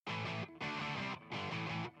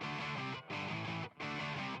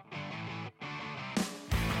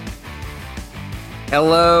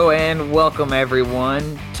Hello and welcome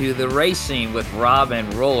everyone to the Racing with Rob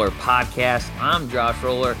and Roller podcast. I'm Josh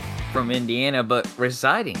Roller from Indiana, but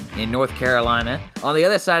residing in North Carolina. On the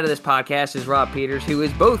other side of this podcast is Rob Peters, who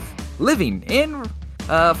is both living in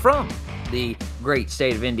from the great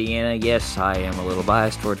state of Indiana. Yes, I am a little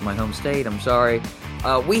biased towards my home state. I'm sorry.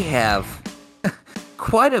 We have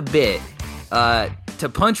quite a bit to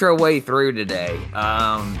punch our way through today.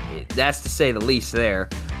 That's to say the least there.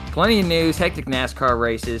 Plenty of news, hectic NASCAR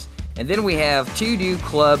races, and then we have two new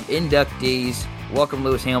club inductees. Welcome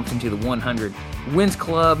Lewis Hamilton to the 100 Wins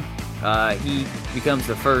Club. He becomes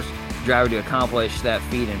the first driver to accomplish that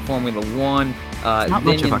feat in Formula One. It's not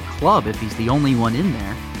much of a club if he's the only one in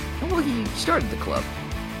there. Well, he started the club.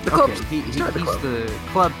 He's the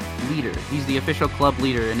club leader. He's the official club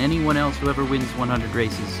leader, and anyone else who ever wins 100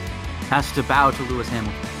 races has to bow to Lewis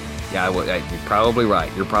Hamilton. Yeah, you're probably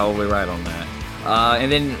right. You're probably right on that.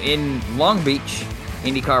 And then in Long Beach,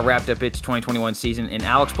 IndyCar wrapped up its 2021 season, and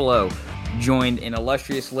Alex Palou joined an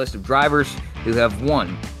illustrious list of drivers who have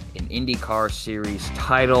won an IndyCar Series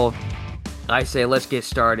title. I say let's get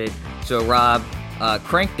started. So, Rob,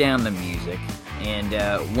 crank down the music, and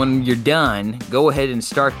when you're done, go ahead and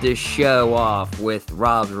start this show off with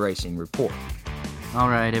Rob's Racing Report. All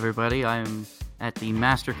right, everybody. I'm at the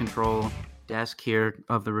master control desk here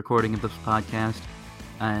of the recording of this podcast.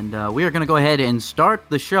 And we are going to go ahead and start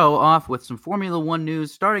the show off with some Formula One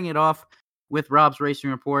news, starting it off with Rob's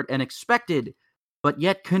Racing Report. An expected but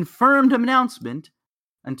yet confirmed announcement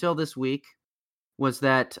until this week was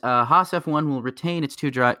that Haas F1 will retain its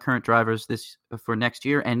two current drivers for next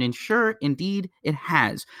year, and indeed it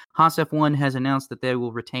has. Haas F1 has announced that they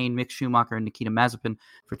will retain Mick Schumacher and Nikita Mazepin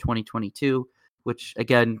for 2022, which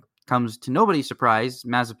again comes to nobody's surprise.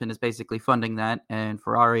 Mazepin is basically funding that, and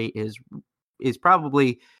Ferrari is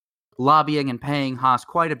probably lobbying and paying Haas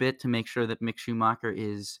quite a bit to make sure that Mick Schumacher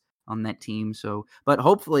is on that team. So, but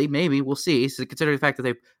hopefully, maybe we'll see. So, considering the fact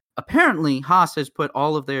that Haas has put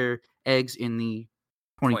all of their eggs in the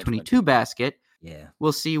 2022 basket. Yeah,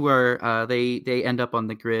 we'll see where they end up on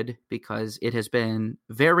the grid, because it has been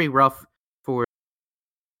very rough for.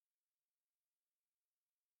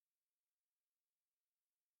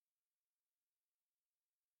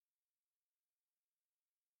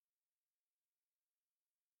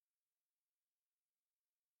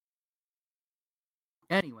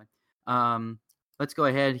 Anyway, let's go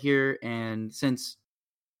ahead here, and since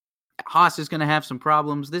Haas is going to have some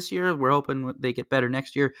problems this year, we're hoping they get better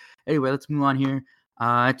next year. Anyway, let's move on here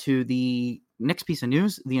to the next piece of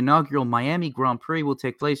news. The inaugural Miami Grand Prix will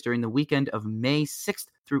take place during the weekend of May 6th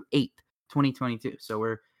through 8th, 2022. So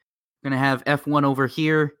we're going to have F1 over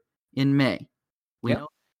here in May. We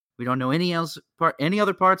don't know any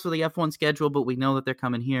other parts of the F1 schedule, but we know that they're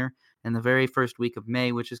coming here in the very first week of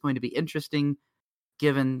May, which is going to be interesting,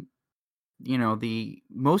 given, the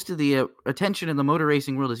most of the attention in the motor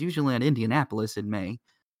racing world is usually on Indianapolis in May,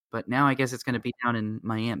 but now I guess it's going to be down in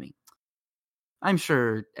Miami. I'm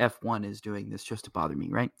sure F1 is doing this just to bother me,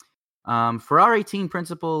 right? Ferrari team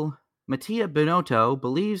principal Mattia Binotto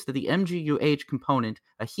believes that the MGU-H component,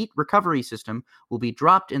 a heat recovery system, will be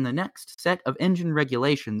dropped in the next set of engine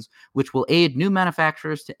regulations, which will aid new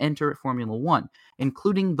manufacturers to enter Formula One,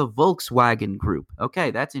 including the Volkswagen Group. Okay,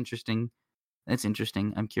 that's interesting.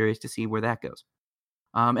 I'm curious to see where that goes.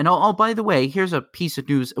 And by the way, here's a piece of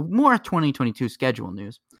news, more 2022 schedule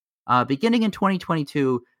news. Beginning in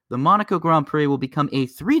 2022, the Monaco Grand Prix will become a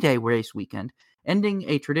 3-day race weekend, ending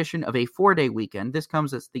a tradition of a 4-day weekend. This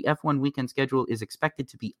comes as the F1 weekend schedule is expected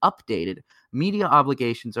to be updated. Media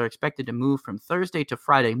obligations are expected to move from Thursday to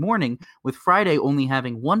Friday morning, with Friday only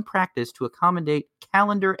having one practice to accommodate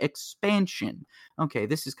calendar expansion. Okay,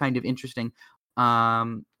 this is kind of interesting.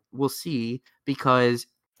 We'll see, because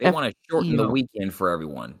they want to shorten the weekend for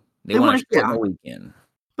everyone. They want to shorten the weekend.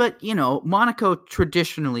 But, Monaco,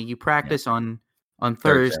 traditionally, you practice on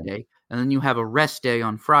Thursday, and then you have a rest day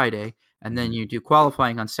on Friday, and then you do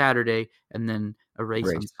qualifying on Saturday, and then a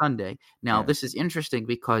race on Sunday. Now, This is interesting,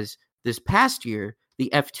 because this past year, the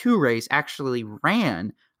F2 race actually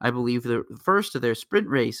ran, I believe, the first of their sprint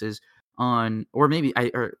races on, or maybe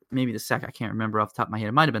the second, I can't remember off the top of my head.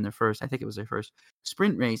 It might have been their first. I think it was their first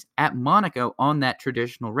sprint race at Monaco on that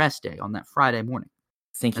traditional rest day, on that Friday morning.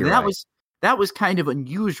 I think you're right. That was kind of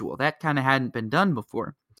unusual. That kind of hadn't been done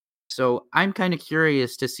before. So I'm kind of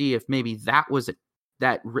curious to see if maybe that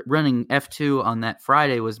running F2 on that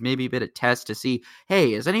Friday was maybe a bit of test to see,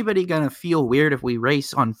 hey, is anybody going to feel weird if we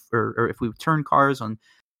race on, or if we turn cars on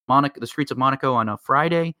the streets of Monaco on a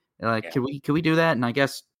Friday? Can we do that? And I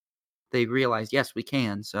guess they realized, yes, we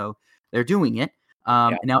can. So they're doing it.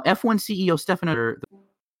 Now, F1 CEO Stefano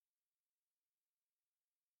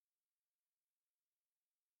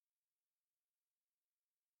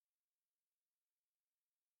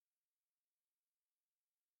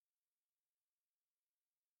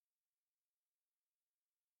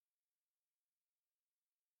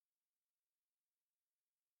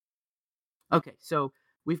Okay, so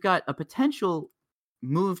we've got a potential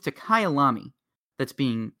move to Kyalami that's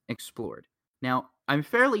being explored. Now, I'm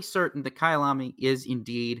fairly certain that Kyalami is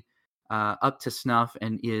indeed up to snuff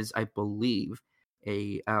and is, I believe,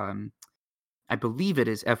 I believe it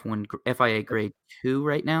is F1 FIA grade 2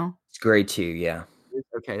 right now. It's grade 2, yeah.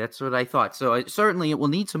 Okay, that's what I thought. So certainly it will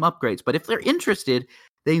need some upgrades, but if they're interested,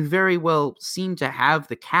 they very well seem to have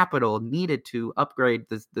the capital needed to upgrade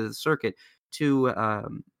the circuit to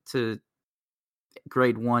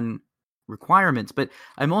grade 1 requirements. But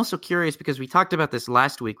I'm also curious because we talked about this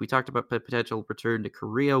last week. We talked about the potential return to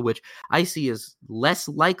Korea, which I see as less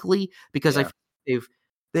likely because Yeah.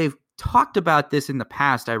 they've talked about this in the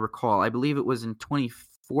past. I recall, I believe it was in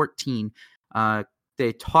 2014.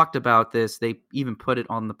 They talked about this. They even put it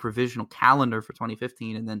on the provisional calendar for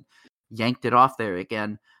 2015 and then yanked it off there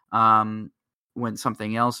again when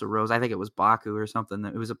something else arose. I think it was Baku or something.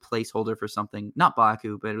 It was a placeholder for something. Not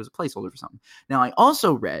Baku, but it was a placeholder for something. Now, I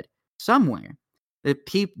also read somewhere that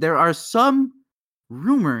there are some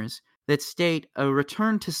rumors that state a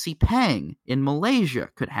return to Sepang in Malaysia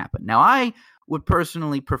could happen. Now, I would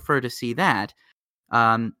personally prefer to see that.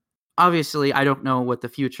 Obviously, I don't know what the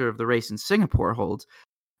future of the race in Singapore holds.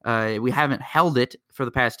 We haven't held it for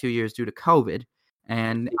the past 2 years due to COVID,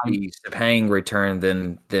 and Sepang return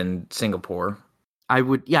than Singapore. I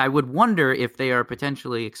would wonder if they are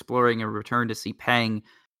potentially exploring a return to Sepang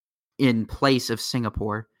in place of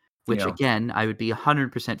Singapore, which again I would be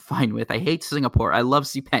 100% fine with. I hate Singapore. I love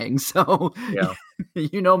Sepang, so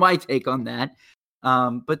you know my take on that.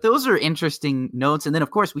 But those are interesting notes. And then,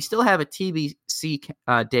 of course, we still have a TBC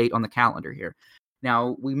date on the calendar here.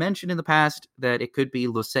 Now, we mentioned in the past that it could be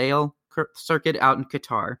Lusail circuit out in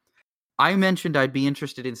Qatar. I mentioned I'd be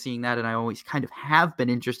interested in seeing that, and I always kind of have been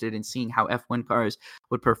interested in seeing how F1 cars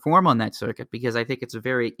would perform on that circuit because I think it's a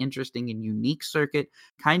very interesting and unique circuit.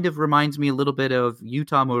 Kind of reminds me a little bit of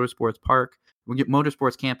Utah Motorsports Park,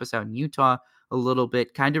 Motorsports Campus out in Utah a little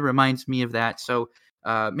bit. Kind of reminds me of that. So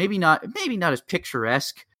maybe not as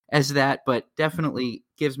picturesque as that, but definitely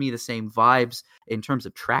gives me the same vibes in terms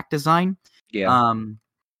of track design. Yeah.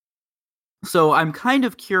 So I'm kind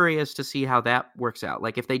of curious to see how that works out.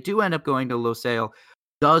 Like if they do end up going to Lusail,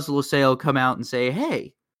 does Lusail come out and say,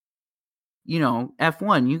 hey,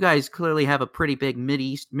 F1, you guys clearly have a pretty big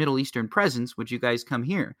Middle Eastern presence. Would you guys come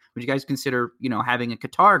here? Would you guys consider, having a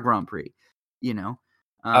Qatar Grand Prix?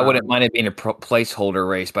 I wouldn't mind it being a placeholder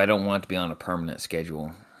race, but I don't want it to be on a permanent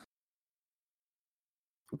schedule.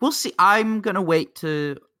 We'll see. I'm going to wait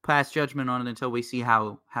to pass judgment on it until we see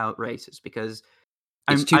how it races because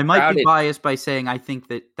I might be biased by saying I think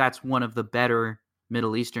that that's one of the better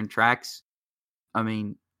Middle Eastern tracks. I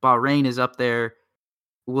mean, Bahrain is up there.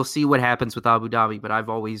 We'll see what happens with Abu Dhabi, but I've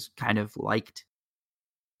always kind of liked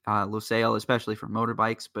Lusail, especially for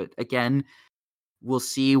motorbikes. But again, we'll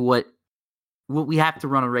see what we have to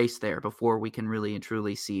run a race there before we can really and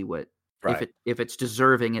truly see what if it's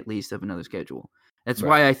deserving at least of another schedule. That's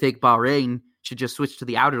why I think Bahrain should just switch to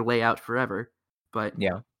the outer layout forever. But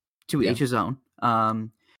to each his own.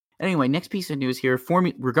 Anyway, next piece of news here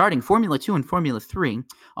regarding Formula 2 and Formula 3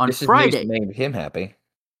 on Friday. This made him happy.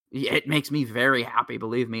 It makes me very happy,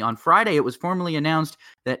 believe me. On Friday, it was formally announced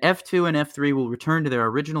that F2 and F3 will return to their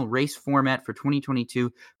original race format for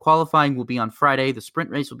 2022. Qualifying will be on Friday. The sprint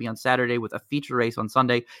race will be on Saturday with a feature race on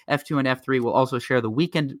Sunday. F2 and F3 will also share the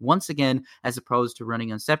weekend once again, as opposed to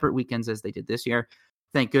running on separate weekends as they did this year.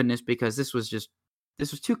 Thank goodness, because this was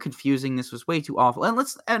too confusing. This was way too awful. And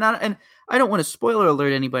I don't want to spoiler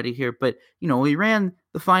alert anybody here, but we ran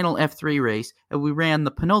the final F3 race and we ran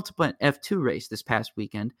the penultimate F2 race this past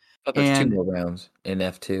weekend. I thought there's 2 more rounds in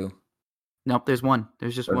F2. Nope, there's one.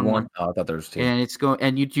 There's just one more. Oh, I thought there was 2. And it's going.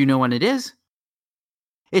 And you know when it is?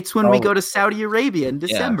 It's when we go to Saudi Arabia in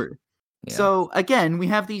December. Yeah. So again, we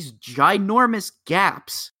have these ginormous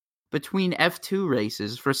gaps between F2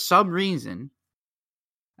 races for some reason,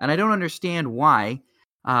 and I don't understand why.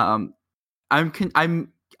 I'll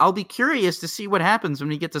be curious to see what happens when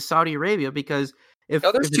we get to Saudi Arabia because if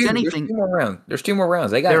there's anything, there's 2 more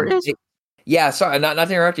rounds. They got there is. Yeah, sorry, not to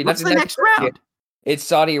interrupt you. What's the next round? It's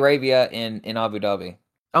Saudi Arabia in Abu Dhabi.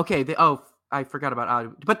 Okay. I forgot about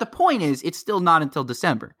Abu. But the point is, it's still not until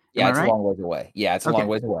December. Yeah, it's a long ways away. Yeah, it's a long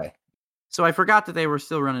ways away. So I forgot that they were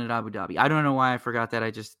still running at Abu Dhabi. I don't know why I forgot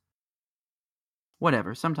that.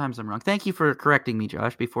 Whatever. Sometimes I'm wrong. Thank you for correcting me,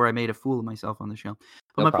 Josh, before I made a fool of myself on the show.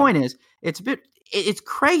 But my point is, it's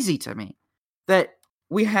crazy to me that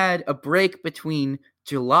we had a break between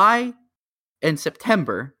July and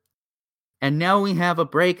September, and now we have a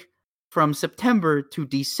break from September to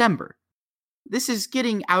December. This is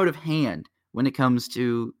getting out of hand. when it comes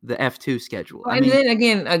to the F2 schedule. I And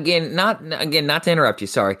mean, then not to interrupt you,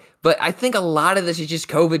 sorry, but I think a lot of this is just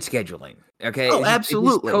COVID scheduling. Okay, oh, it's just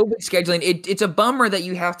absolutely. COVID scheduling. It's a bummer that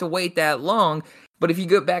you have to wait that long. But if you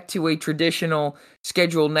go back to a traditional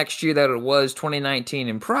schedule next year that it was 2019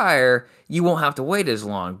 and prior, you won't have to wait as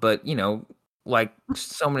long. But like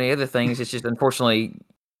so many other things, it's just unfortunately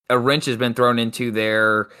a wrench has been thrown into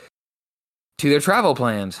their travel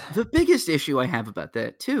plans. The biggest issue I have about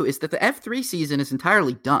that, too, is that the F3 season is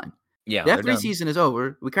entirely done. Yeah, The they're F3 done. season is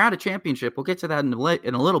over. We crowned a championship. We'll get to that in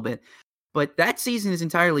a little bit. But that season is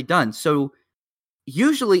entirely done. So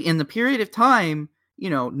usually in the period of time,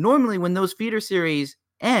 normally when those feeder series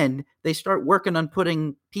end, they start working on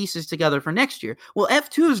putting pieces together for next year. Well,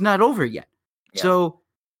 F2 is not over yet. Yeah. So,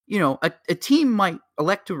 a team might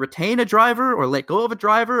elect to retain a driver or let go of a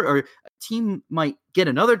driver, or a team might get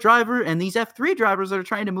another driver. And these F3 drivers that are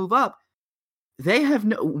trying to move up, they have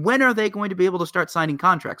when are they going to be able to start signing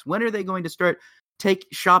contracts? When are they going to start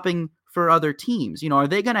shopping for other teams? Are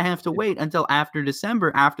they going to have to wait until after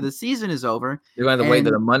December, after the season is over? You're going to have to wait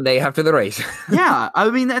to the Monday after the race. Yeah, I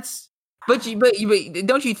mean that's. But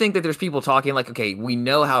don't you think that there's people talking like, okay, we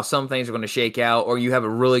know how some things are going to shake out, or you have a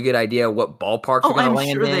really good idea what ballparks are going to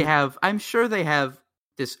land in? I'm sure they have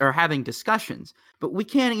this or having discussions, but we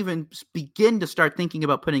can't even begin to start thinking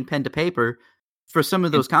about putting pen to paper for some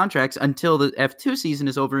of those contracts until the F2 season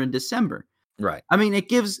is over in December. Right. I mean, it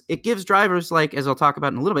gives drivers like, as I'll talk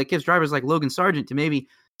about in a little bit, it gives drivers like Logan Sargent to maybe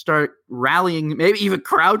start rallying, maybe even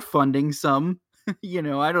crowdfunding some.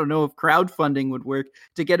 I don't know if crowdfunding would work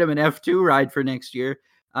to get him an F2 ride for next year,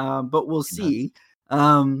 but we'll see.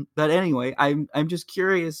 But anyway, I'm just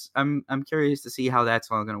curious. I'm curious to see how that's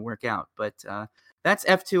all going to work out. But that's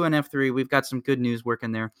F2 and F3. We've got some good news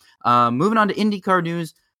working there. Moving on to IndyCar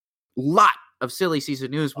news. Lot of silly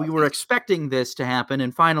season news. We were expecting this to happen,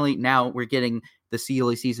 and finally now we're getting the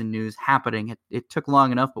silly season news happening. It took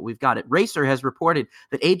long enough, but we've got it. Racer has reported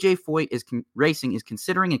that AJ Foyt Racing is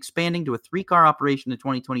considering expanding to a 3-car operation in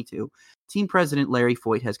 2022. Team president Larry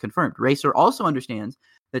Foyt has confirmed. Racer also understands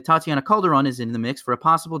that Tatiana Calderon is in the mix for a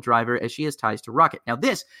possible driver as she has ties to Rocket. Now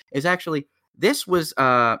this was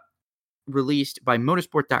released by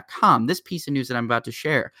motorsport.com. This piece of news that I'm about to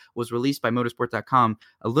share was released by motorsport.com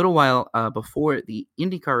a little while before the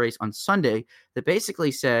IndyCar race on Sunday, that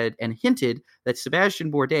basically said and hinted that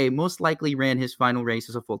Sebastian Bourdais most likely ran his final race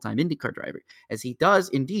as a full-time IndyCar driver, as he does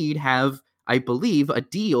indeed have, I believe, a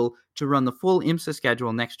deal to run the full IMSA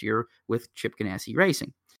schedule next year with Chip Ganassi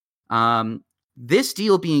Racing. This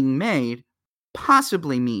deal being made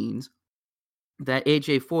possibly means that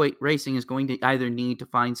AJ Foyt Racing is going to either need to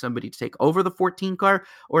find somebody to take over the 14 car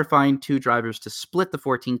or find 2 drivers to split the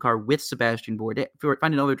 14 car with Sebastian Bourdais.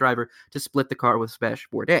 Find another driver to split the car with Sebastian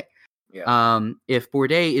Bourdais. Yeah. If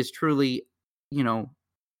Bourdais is truly,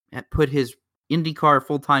 put his IndyCar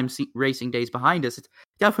full-time racing days behind us, it's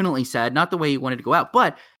definitely sad. Not the way he wanted to go out.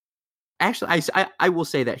 But actually, I will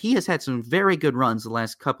say that he has had some very good runs the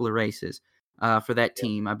last couple of races for that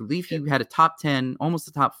team. I believe he had a top 10, almost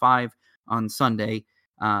a top 5 on Sunday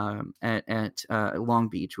at Long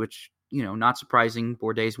Beach, which, not surprising.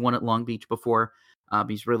 Bourdais won at Long Beach before.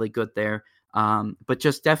 He's really good there. But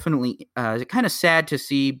just definitely kind of sad to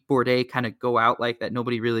see Bourdais kind of go out like that.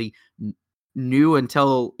 Nobody really knew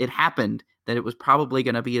until it happened that it was probably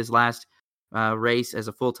going to be his last race as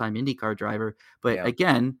a full-time IndyCar driver. But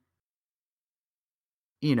again,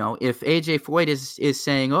 if AJ Foyt is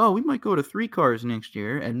saying, oh, we might go to 3 cars next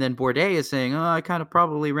year, and then Bourdais is saying, oh, I kind of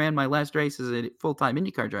probably ran my last race as a full-time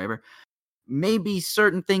IndyCar driver, maybe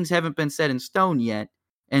certain things haven't been set in stone yet,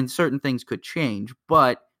 and certain things could change.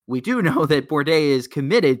 But we do know that Bourdais is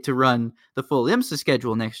committed to run the full IMSA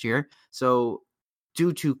schedule next year. So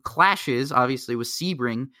due to clashes, obviously, with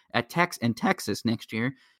Sebring at Texas next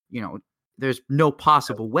year, there's no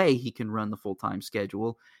possible way he can run the full-time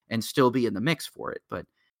schedule and still be in the mix for it. But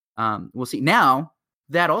we'll see. Now,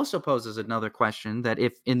 that also poses another question, that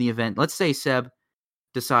if in the event, let's say Seb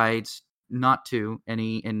decides not to, I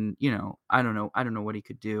don't know what he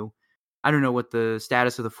could do. I don't know what the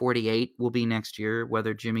status of the 48 will be next year,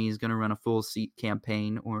 whether Jimmy is going to run a full seat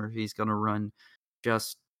campaign or if he's going to run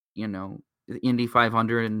just, the Indy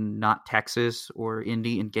 500 and not Texas, or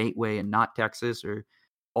Indy and Gateway and not Texas, or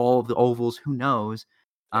all of the ovals, who knows?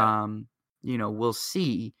 Yeah. We'll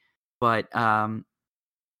see. But, I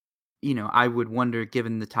would wonder,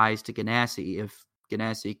 given the ties to Ganassi, if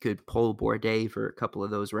Ganassi could pull Bourdais for a couple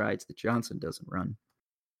of those rides that Johnson doesn't run.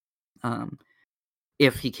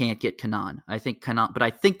 If he can't get Kanaan. I think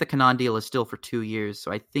the Kanaan deal is still for 2 years,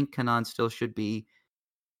 so I think Kanaan still should be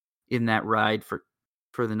in that ride for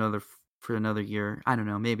another for another year. I don't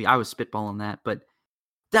know. Maybe I was spitballing that, but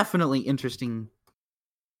definitely interesting.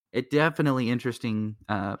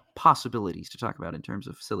 Possibilities to talk about in terms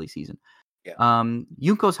of silly season. Yeah.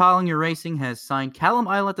 Juncos Hollinger Racing has signed Callum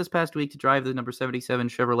Ilott this past week to drive the number 77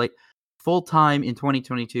 Chevrolet full-time in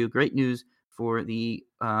 2022. Great news for the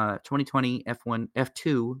 2020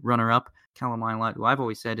 F2 runner-up, Callum Ilott, who I've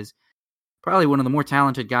always said is probably one of the more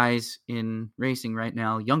talented guys in racing right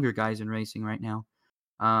now, younger guys in racing right now.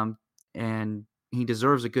 And he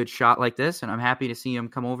deserves a good shot like this, and I'm happy to see him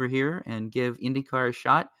come over here and give IndyCar a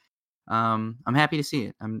shot. I'm happy to see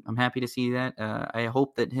it. I'm happy to see that. I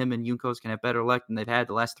hope that him and Juncos can have better luck than they've had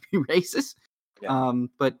the last 3 races. Yeah.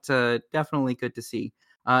 But definitely good to see.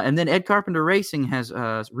 And then Ed Carpenter Racing has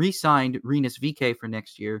re-signed Rinus VeeKay for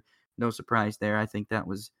next year. No surprise there. I think that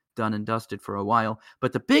was done and dusted for a while.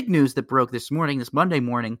 But the big news that broke this Monday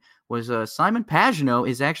morning, was Simon Pagenaud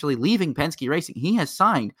is actually leaving Penske Racing. He has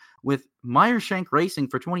signed with Meyer-Shank Racing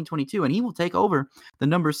for 2022, and he will take over the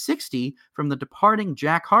number 60 from the departing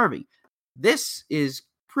Jack Harvey. This is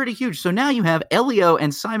pretty huge. So now you have Elio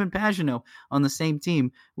and Simon Pagenaud on the same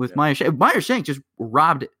team with Meyer-Shank. Meyer-Shank just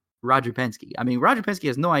robbed Roger Penske. I mean, Roger Penske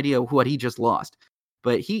has no idea what he just lost,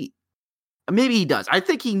 but maybe he does. I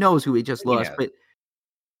think he knows who he just lost, but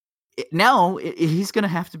now he's going to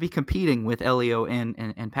have to be competing with Elio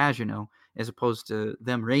and Pagenaud, as opposed to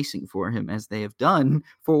them racing for him as they have done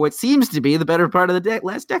for what seems to be the better part of the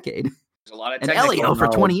last decade. There's a lot of and Elio for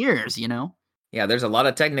 20 years, Yeah, there's a lot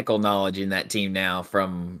of technical knowledge in that team now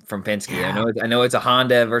from Penske. Yeah. I know it's a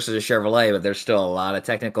Honda versus a Chevrolet, but there's still a lot of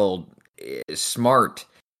technical smart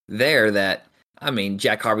there that, I mean,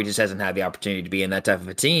 Jack Harvey just hasn't had the opportunity to be in that type of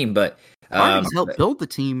a team, but Harvey's helped build the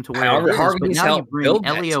team to where it is, but now you bring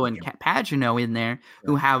Elio and Pagenaud in there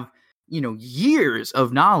who have, years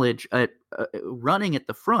of knowledge at running at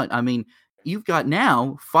the front. I mean, you've got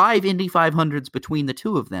now 5 Indy 500s between the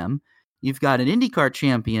two of them. You've got an IndyCar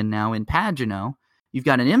champion now in Pagenaud. You've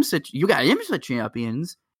got IMSA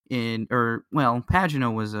champions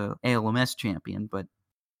Pagenaud was a ALMS champion, but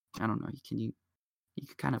I don't know. You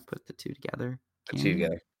can kind of put the two together.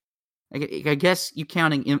 I guess you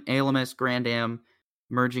counting ALMS Grand Am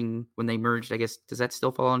merging when they merged. I guess does that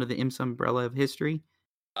still fall under the IMSA umbrella of history?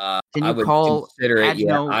 Can you call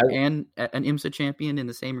Pagenaud and an IMSA champion in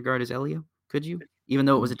the same regard as Elio? Could you, even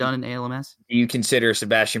though it was done in ALMS? Do you consider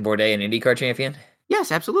Sebastian Bourdais an IndyCar champion?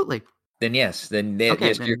 Yes, absolutely. Then yes.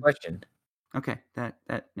 Yes to your question. Okay, that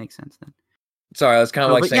makes sense then. Sorry, I was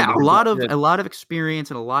kind of saying a lot of experience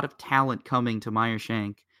and a lot of talent coming to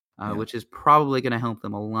Meyer-Shank. Which is probably going to help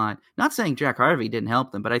them a lot. Not saying Jack Harvey didn't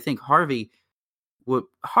help them, but I think Harvey's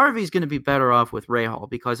going to be better off with Rahal,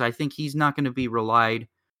 because I think he's not going to be relied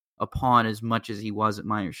upon as much as he was at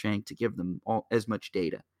Meyer-Shank to give them as much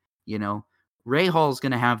data. Rahal's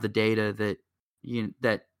going to have the data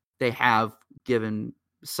that they have given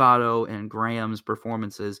Sato and Graham's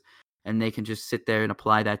performances, and they can just sit there and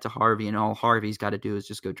apply that to Harvey, and all Harvey's got to do is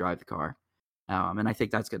just go drive the car. And I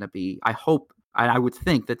think that's going to be, I would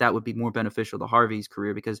think that would be more beneficial to Harvey's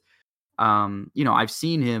career, because, I've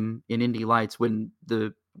seen him in Indy Lights when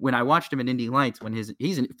I watched him in Indy Lights when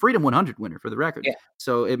he's a Freedom 100 winner, for the record. Yeah.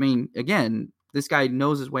 So, I mean, again, this guy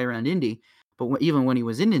knows his way around Indy, but even when he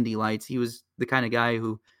was in Indy Lights, he was the kind of guy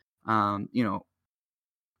who,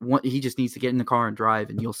 he just needs to get in the car and drive,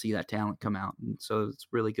 and you'll see that talent come out. And so it's a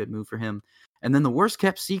really good move for him. And then the worst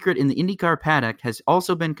kept secret in the IndyCar paddock has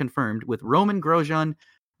also been confirmed, with Roman Grosjean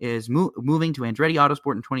is moving to Andretti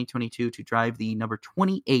Autosport in 2022 to drive the number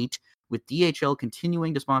 28, with DHL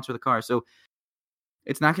continuing to sponsor the car. So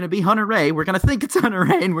it's not going to be Hunter Ray. We're going to think it's Hunter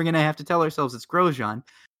Ray, and we're going to have to tell ourselves it's Grosjean.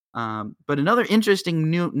 But another interesting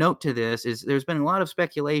note to this is there's been a lot of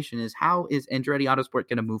speculation is how is Andretti Autosport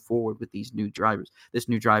going to move forward with these new drivers, this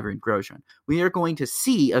new driver in Grosjean. We are going to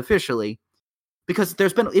see officially, because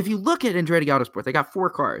if you look at Andretti Autosport, they got 4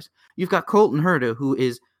 cars. You've got Colton Herta, who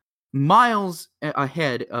is miles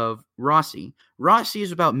ahead of Rossi. Rossi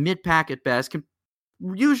is about mid-pack at best, can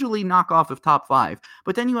usually knock off of top 5.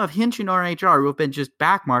 But then you have Hinch and RHR, who have been just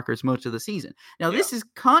back markers most of the season. Now, This is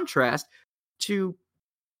contrast to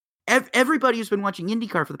everybody who's been watching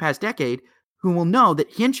IndyCar for the past decade, who will know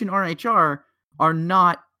that Hinch and RHR are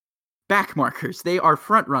not back markers. They are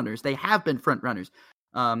front runners. They have been front runners.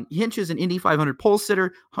 Hinch is an Indy 500 pole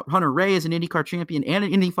sitter. Hunter Ray is an IndyCar champion and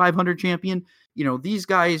an Indy 500 champion. These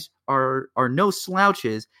guys are no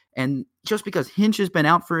slouches. And just because Hinch has been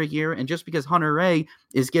out for a year, and just because Hunter Ray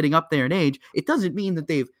is getting up there in age, it doesn't mean that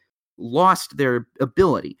they've lost their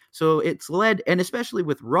ability. So it's led, and especially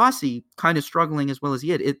with Rossi kind of struggling as well as he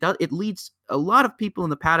did, it leads a lot of people in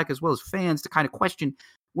the paddock as well as fans to kind of question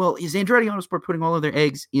Well, is Andretti Autosport putting all of their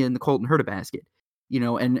eggs in the Colton Herta basket?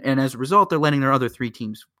 And as a result, they're letting their other three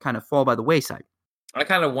teams kind of fall by the wayside. I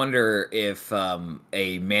kind of wonder if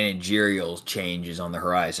a managerial change is on the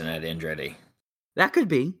horizon at Andretti. That could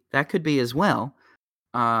be as well.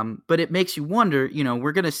 But it makes you wonder,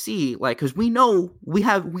 we're going to see, because we now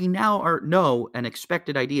know an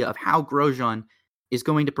expected idea of how Grosjean is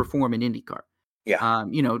going to perform in IndyCar. Yeah.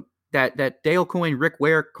 That Dale Coyne, Rick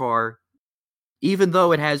Ware car, even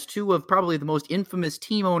though it has two of probably the most infamous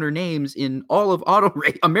team owner names in all of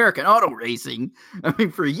American auto racing. I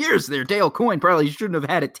mean, for years there, Dale Coyne probably shouldn't have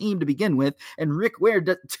had a team to begin with, and Rick Ware,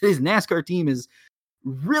 his NASCAR team is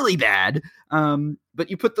really bad. But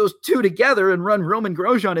you put those two together and run Roman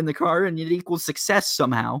Grosjean in the car, and it equals success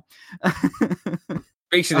somehow.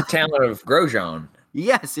 Speaks of the talent of Grosjean.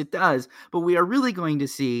 Yes, it does. But we are really going to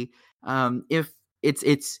see if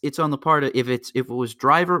it's on the part of if it was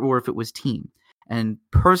driver or if it was team. And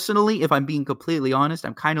personally, if I'm being completely honest,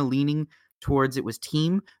 I'm kind of leaning towards it was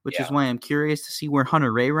team, which is why I'm curious to see where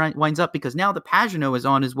Hunter Ray winds up, because now the Pagano is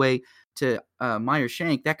on his way to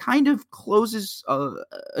Meyer-Shank. That kind of closes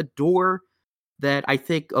a door that I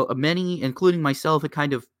think many, including myself, had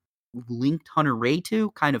kind of linked Hunter Ray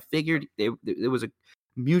to, kind of figured there was a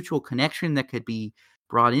mutual connection that could be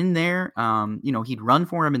brought in there. He'd run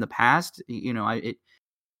for him in the past. It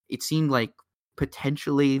seemed like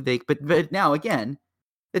potentially but now again,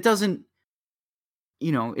 it doesn't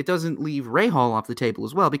leave Rahal off the table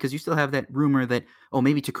as well, because you still have that rumor that,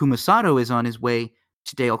 maybe Takuma Sato is on his way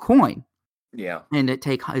to Dale Coyne. Yeah. And to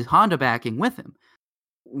take his Honda backing with him.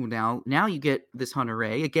 Now you get this Hunter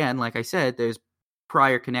Ray. Again, like I said, there's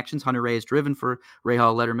prior connections. Hunter Ray has driven for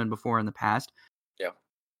Rahal Letterman before in the past. Yeah.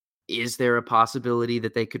 Is there a possibility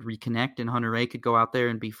that they could reconnect and Hunter Ray could go out there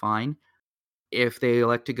and be fine? If they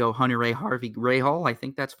elect to go Hunter Ray, Harvey Rahal, I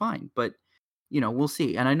think that's fine. But, we'll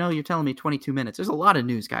see. And I know you're telling me 22 minutes. There's a lot of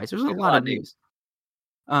news, guys. There's a lot of news.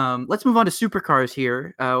 Let's move on to Supercars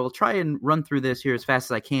here. We'll try and run through this here as fast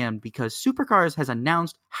as I can, because Supercars has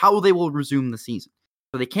announced how they will resume the season.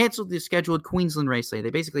 So they canceled the scheduled Queensland race day. They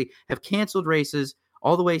basically have canceled races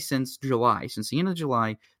all the way since July. Since the end of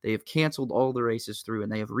July, they have canceled all the races through, and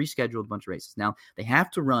they have rescheduled a bunch of races. Now, they have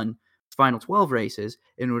to run final 12 races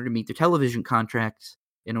in order to meet their television contracts,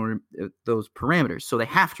 in order those parameters. So they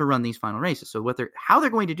have to run these final races. So how they're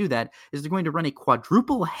going to do that is they're going to run a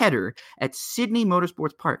quadruple header at Sydney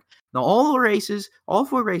Motorsports Park. Now, all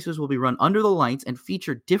four races will be run under the lights and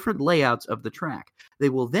feature different layouts of the track. They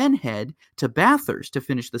will then head to Bathurst to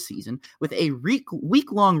finish the season with a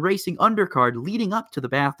week-long racing undercard leading up to the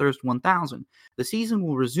Bathurst 1000. The season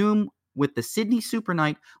will resume with the Sydney Super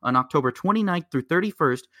Night on October 29th through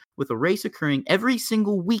 31st, with a race occurring every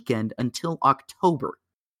single weekend until October.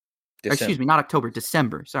 Excuse me, not October,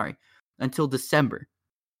 December. Sorry, until December.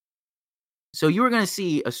 So you are going to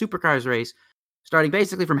see a Supercars race starting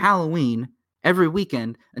basically from Halloween every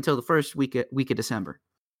weekend until the first week of December.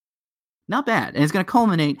 Not bad. And it's going to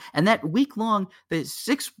culminate, and that week-long, the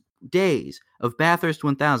 6 days of Bathurst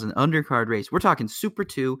 1000 undercard race. We're talking Super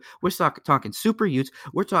 2. We're talking Super Utes.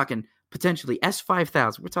 We're talking potentially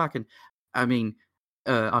S5000. We're talking,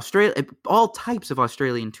 Australia, all types of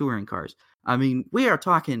Australian touring cars. We are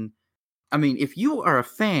talking. If you are a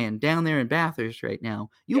fan down there in Bathurst right now,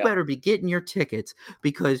 you better be getting your tickets,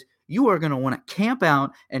 because you are going to want to camp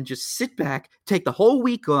out and just sit back, take the whole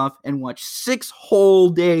week off, and watch 6 whole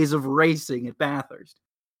days of racing at Bathurst.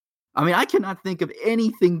 I cannot think of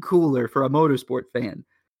anything cooler for a motorsport fan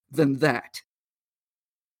than that.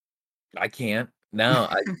 I can't. No,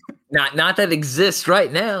 not that exists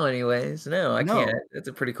right now. Anyways, no, I can't. That's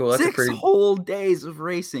a pretty cool. 6 whole days of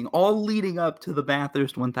racing, all leading up to the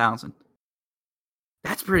Bathurst 1000.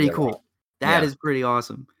 That's pretty cool. That is pretty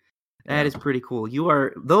awesome. That is pretty cool.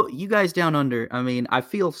 You guys down under. I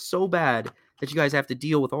feel so bad that you guys have to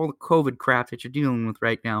deal with all the COVID crap that you're dealing with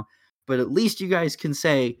right now. But at least you guys can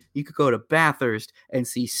say you could go to Bathurst and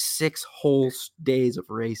see 6 whole days of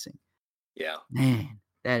racing. Yeah. Man,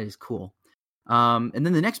 that is cool. And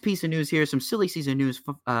then the next piece of news here, some silly season news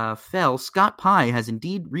fell. Scott Pye has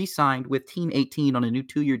indeed re-signed with Team 18 on a new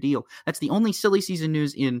 2-year deal. That's the only silly season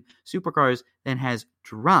news in Supercars that has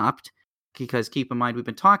dropped, because keep in mind, we've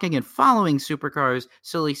been talking and following Supercars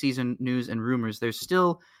silly season news and rumors. There's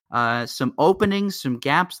still some openings, some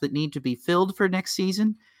gaps that need to be filled for next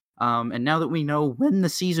season. And now that we know when the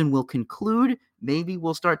season will conclude, maybe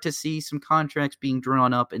we'll start to see some contracts being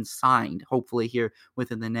drawn up and signed, hopefully here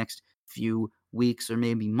within the next few weeks or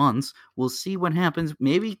maybe months. We'll see what happens.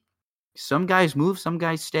 Maybe some guys move, some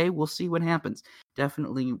guys stay. We'll see what happens.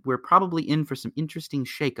 Definitely, we're probably in for some interesting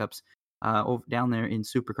shakeups over down there in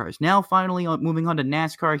supercars. Now, finally, moving on to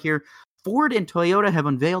NASCAR here. Ford and Toyota have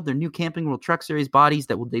unveiled their new Camping World Truck Series bodies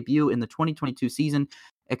that will debut in the 2022 season.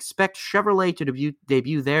 Expect Chevrolet to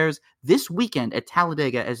debut theirs this weekend at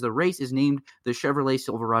Talladega as the race is named the Chevrolet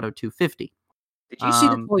Silverado 250. Did you see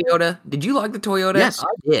the Toyota? Did you like the Toyota? Yes.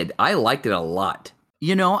 I did. I liked it a lot.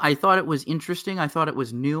 I thought it was interesting. I thought it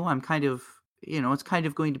was new. I'm kind of, it's kind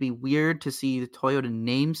of going to be weird to see the Toyota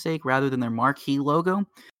namesake rather than their marquee logo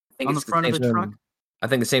on the front of the truck. I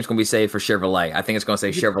think the same's going to be saved for Chevrolet. I think it's going to say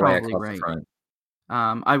Chevrolet across the front.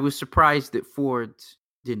 I was surprised that Ford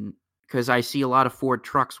didn't, because I see a lot of Ford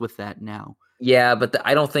trucks with that now. Yeah, but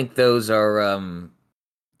I don't think those are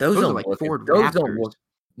those are like Ford Raptors.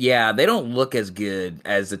 Yeah, they don't look as good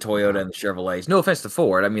as the Toyota and the Chevrolets. No offense to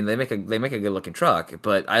Ford. I mean, they make a good looking truck,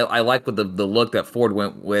 but I like what the look that Ford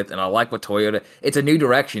went with, and I like what Toyota. It's a new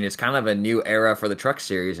direction. It's kind of a new era for the truck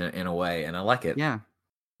series in a way, and I like it. Yeah.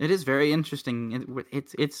 It is very interesting.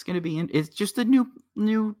 It's going to be. It's just a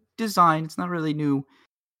new design. It's not really new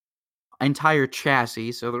entire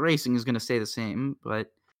chassis, so the racing is going to stay the same.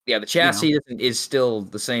 But yeah, the chassis is still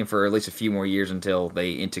the same for at least a few more years until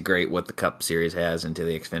they integrate what the Cup Series has into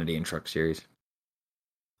the Xfinity and Truck Series.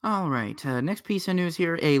 All right. Next piece of news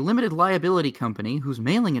here: a limited liability company whose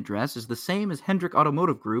mailing address is the same as Hendrick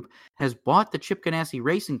Automotive Group has bought the Chip Ganassi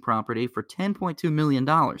Racing property for $10.2 million.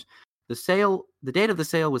 The date of the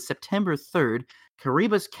sale was September 3rd.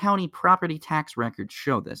 Caribas County property tax records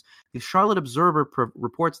show this. The Charlotte Observer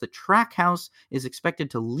reports that Trackhouse is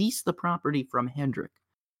expected to lease the property from Hendrick.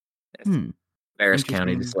 Cabarrus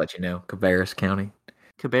County, just to let you know. Cabarrus County.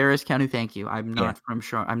 Cabarrus County, thank you. I'm not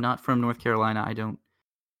from North Carolina. I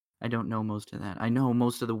don't know most of that. I know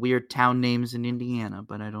most of the weird town names in Indiana,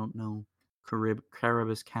 but I don't know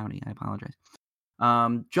Caribas County. I apologize.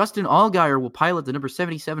 Justin Allgaier will pilot the number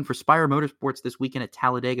 77 for Spire Motorsports this weekend at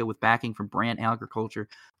Talladega with backing from Brandt Agriculture,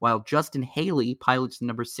 while Justin Haley pilots the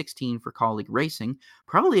number 16 for Kaulig Racing.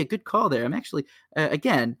 Probably a good call there. I'm actually,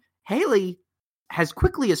 again, Haley has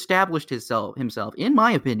quickly established himself, in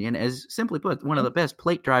my opinion, as, simply put, one of the best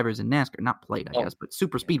plate drivers in NASCAR. Not plate, I guess, but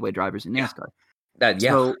super speedway drivers in NASCAR.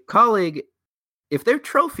 So Kaulig, if they're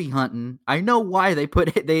trophy hunting, I know why they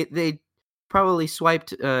put it. They probably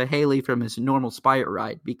swiped Haley from his normal Spire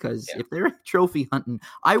ride, because if they're trophy hunting,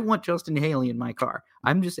 I want Justin Haley in my car.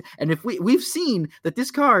 And if we've seen that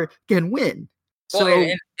this car can win. So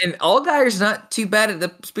and Allgaier's not too bad at the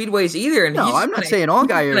speedways either. And no, I'm not saying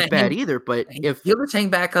Allgaier is bad either, but if he'll just hang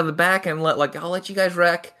back on the back and I'll let you guys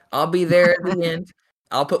wreck. I'll be there at the end.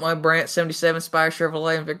 I'll put my Brandt 77 Spire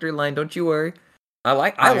Chevrolet in victory lane. Don't you worry. I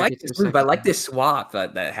like this move. I like this swap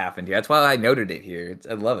that happened here. That's why I noted it here.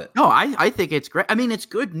 I love it. No, I think it's great. I mean, it's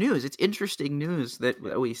good news. It's interesting news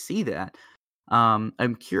that we see that.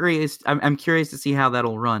 I'm curious. I'm curious to see how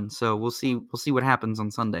that'll run. So we'll see. We'll see what happens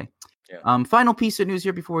on Sunday. Yeah. Final piece of news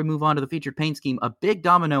here before we move on to the featured paint scheme. A big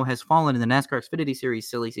domino has fallen in the NASCAR Xfinity Series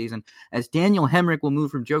silly season as Daniel Hemrick will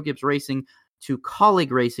move from Joe Gibbs Racing to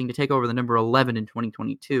Kaulig Racing to take over the number 11 in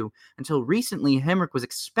 2022. Until recently, Hemrick was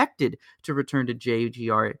expected to return to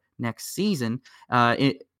JGR next season,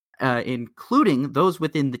 including those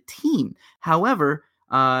within the team. However,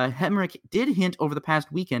 Hemrick did hint over the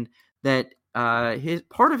past weekend that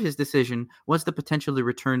part of his decision was the potential to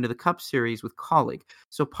return to the Cup Series with Kaulig.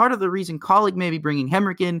 So part of the reason Kaulig may be bringing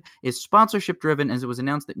Hemrick in is sponsorship driven, as it was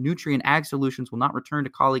announced that Nutrien Ag Solutions will not return to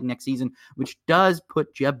Kaulig next season, which does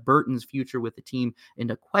put Jeb Burton's future with the team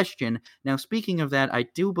into question. Now, speaking of that, I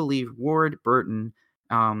do believe Ward Burton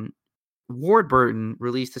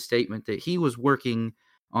released a statement that he was working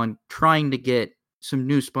on trying to get some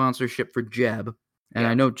new sponsorship for Jeb. And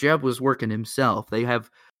I know Jeb was working himself. They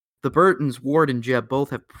have the Burtons, Ward and Jeb,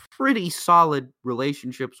 both have pretty solid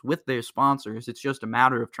relationships with their sponsors. It's just a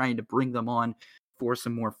matter of trying to bring them on for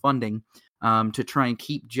some more funding to try and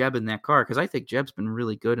keep Jeb in that car, because I think Jeb's been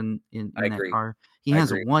really good in that car. He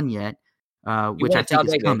hasn't won yet, which I think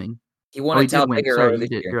is coming. He won at Talladega. Sorry,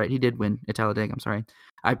 you're right. He did win at Talladega. I'm sorry.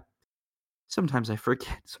 Sometimes I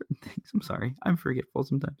forget certain things. I'm sorry. I'm forgetful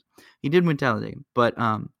sometimes. He did win Talladega, but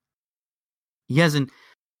he hasn't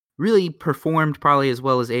really performed probably as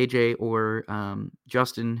well as AJ or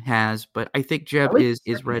Justin has, but I think Jeb is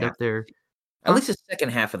right up there. At least the second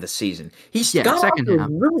half of the season. He's got off to a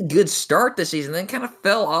really good start this season, then kind of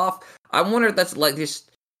fell off. I wonder if that's like this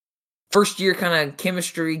first year kind of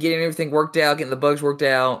chemistry, getting everything worked out, getting the bugs worked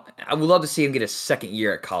out. I would love to see him get a second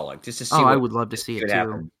year at Kaulig, just to see. I would love to see it too.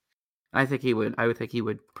 Happen. I think he would. I would think he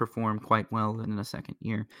would perform quite well in a second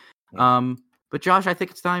year. Yeah. But Josh, I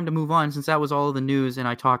think it's time to move on, since that was all of the news, and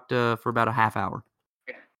I talked for about a half hour.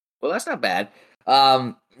 Well, that's not bad.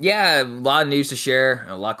 Yeah, a lot of news to share,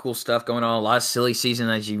 a lot of cool stuff going on, a lot of silly season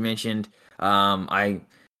as you mentioned. I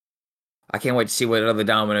can't wait to see what other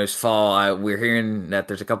dominoes fall. We're hearing that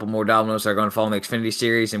there's a couple more dominoes that are going to fall in the Xfinity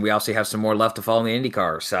Series, and we also have some more left to fall in the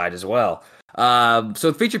IndyCar side as well.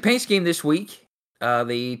 So the featured paint scheme this week,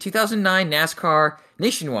 the 2009 NASCAR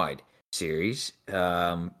Nationwide Series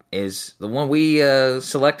is the one we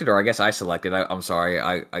selected, or I guess I selected. I'm sorry.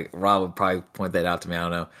 Rob would probably point that out to me. I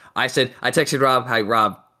don't know. I texted Rob, "Hi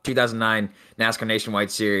Rob, 2009 NASCAR Nationwide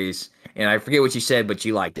Series," and I forget what you said, but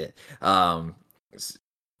you liked it.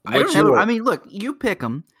 I mean, look, you pick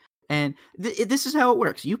them, and this is how it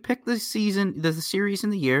works. You pick the season, the series in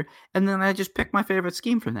the year, and then I just pick my favorite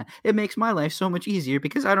scheme from that. It makes my life so much easier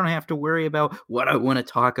because I don't have to worry about what I want to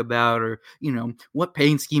talk about or, what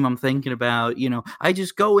paint scheme I'm thinking about. I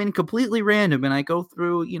just go in completely random and I go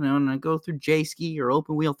through, and I go through J-Ski or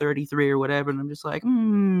Open Wheel 33 or whatever, and I'm just like,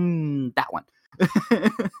 that one.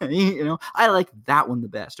 I like that one the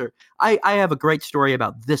best, or I have a great story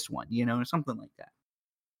about this one, or something like that.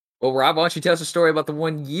 Well, Rob, why don't you tell us a story about the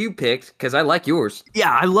one you picked? Because I like yours.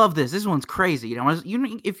 Yeah, I love this. This one's crazy.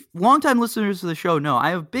 If longtime listeners to the show know,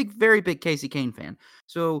 I'm a very big Kasey Kahne fan.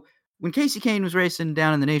 So when Kasey Kahne was racing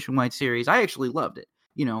down in the Nationwide Series, I actually loved it.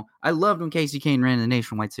 I loved when Kasey Kahne ran in the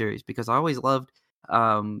Nationwide Series because I always loved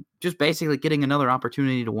just basically getting another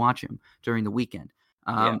opportunity to watch him during the weekend.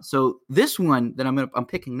 So this one that I'm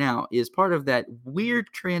picking now is part of that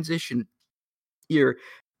weird transition year.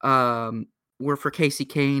 Were for Kasey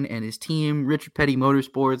Kahne and his team, Richard Petty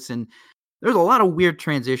Motorsports, and there's a lot of weird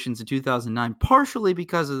transitions in 2009, partially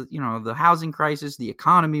because of the housing crisis. The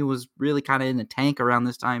economy was really kind of in the tank around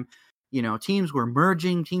this time. Teams were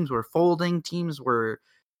merging, teams were folding, teams were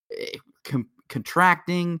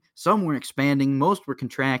contracting, some were expanding, most were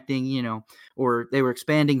contracting, or they were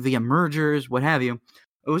expanding via mergers, what have you.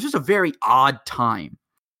 It was just a very odd time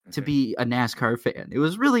to be a NASCAR fan. It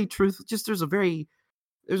was really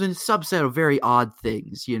there's a subset of very odd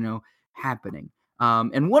things, happening.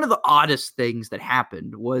 And one of the oddest things that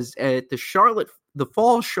happened was at the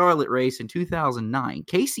fall Charlotte race in 2009.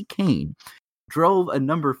 Kasey Kahne drove a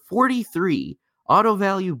number 43 Auto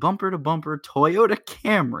Value bumper to bumper Toyota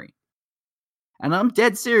Camry. And I'm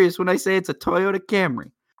dead serious when I say it's a Toyota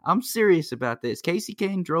Camry. I'm serious about this. Kasey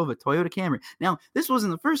Kahne drove a Toyota Camry. Now, this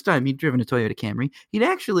wasn't the first time he'd driven a Toyota Camry.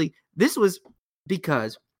 This was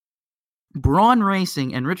because Braun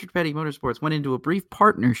Racing and Richard Petty Motorsports went into a brief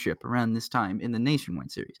partnership around this time in the Nationwide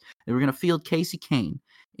Series. They were going to field Kasey Kahne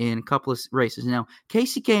in a couple of races. Now,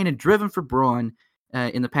 Kasey Kahne had driven for Braun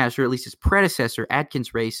in the past, or at least his predecessor,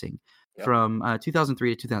 Adkins Racing, from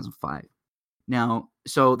 2003 to 2005. Now,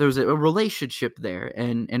 so there was a relationship there,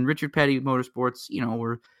 and Richard Petty Motorsports,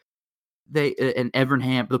 and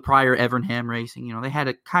Evernham, the prior Evernham Racing, they had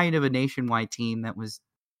a kind of a nationwide team that was,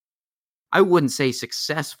 I wouldn't say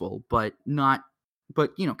successful, but kind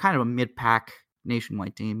of a mid-pack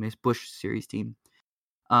nationwide team, this Busch Series team.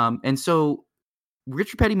 And so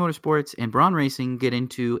Richard Petty Motorsports and Braun Racing get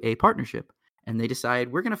into a partnership, and they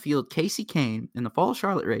decide we're going to field Kasey Kahne in the fall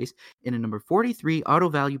Charlotte race in a number 43 Auto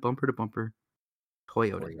Value bumper-to-bumper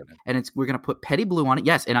Toyota. And we're going to put Petty Blue on it.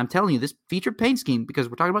 Yes, and I'm telling you, this featured paint scheme, because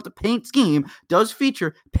we're talking about the paint scheme, does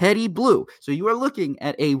feature Petty Blue. So you are looking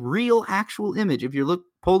at a real actual image. If you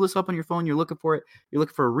pull this up on your phone, you're looking for it. You're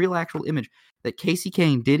looking for a real actual image that Kasey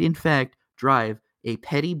Kahne did in fact drive a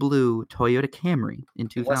Petty Blue Toyota Camry in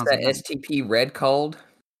 2000. What's that STP red called?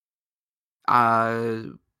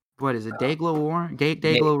 What is it? Dayglow Orange?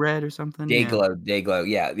 Dayglow Red or something? Dayglow.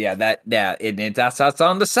 Yeah. That's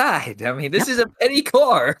on the side. I mean, this is a Petty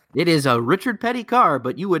car. It is a Richard Petty car,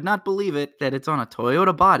 but you would not believe it that it's on a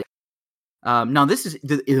Toyota body. Now, this is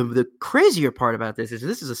the crazier part about this is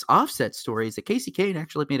an offset story. Is that Kasey Kahne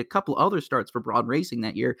actually made a couple other starts for Braun Racing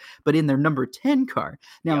that year, but in their number 10 car.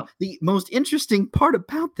 Now, the most interesting part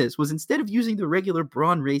about this was instead of using the regular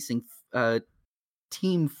Braun Racing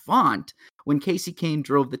team font when Kasey Kahne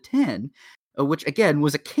drove the 10, which again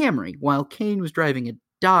was a Camry, while Kahne was driving a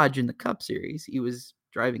Dodge in the Cup Series. He was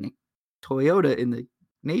driving a Toyota in the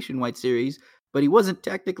Nationwide Series, but he wasn't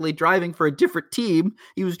technically driving for a different team.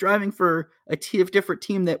 He was driving for a different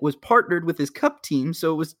team that was partnered with his Cup team,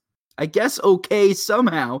 so it was, I guess, okay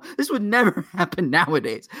somehow. This would never happen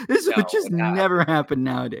nowadays. Never happen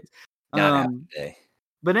nowadays.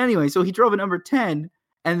 But anyway, so he drove a number 10,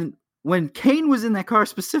 and when Kahne was in that car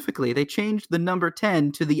specifically, they changed the number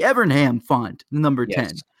 10 to the Evernham font, the number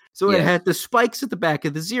 10. So it Yes. had the spikes at the back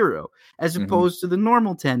of the 0, as opposed to the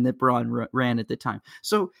normal 10 that Braun ran at the time.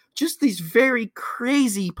 So just these very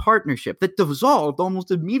crazy partnership that dissolved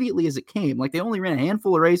almost immediately as it came. Like, they only ran a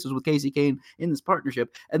handful of races with Kasey Kahne in this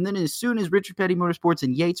partnership. And then as soon as Richard Petty Motorsports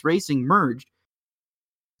and Yates Racing merged,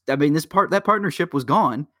 I mean, that partnership was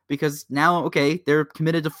gone, because now, okay, they're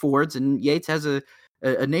committed to Fords, and Yates has a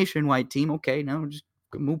nationwide team. Okay, now just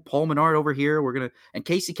move Paul Menard over here. And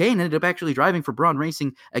Kasey Kahne ended up actually driving for Braun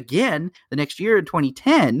Racing again the next year in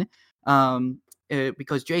 2010,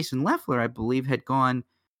 because Jason Leffler, I believe, had gone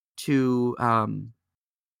to,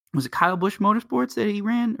 was it Kyle Busch Motorsports that he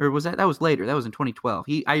ran, or that was later? That was in 2012.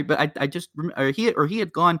 He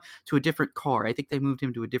had gone to a different car. I think they moved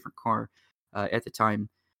him to a different car at the time.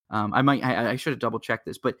 I should have double checked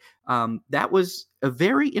this, but that was a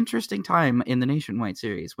very interesting time in the Nationwide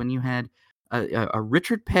Series when you had a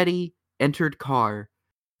Richard Petty entered car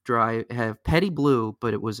have Petty blue,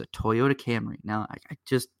 but it was a Toyota Camry. Now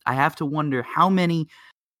I have to wonder how many,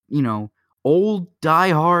 old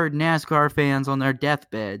diehard NASCAR fans on their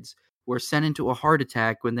deathbeds were sent into a heart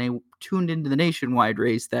attack when they tuned into the Nationwide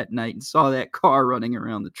race that night and saw that car running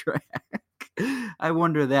around the track. I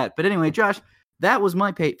wonder that. But anyway, Josh, that was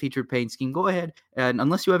my featured paint scheme. Go ahead, and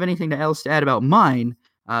unless you have anything else to add about mine,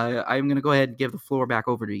 I'm going to go ahead and give the floor back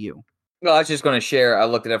over to you. Well, I was just going to share. I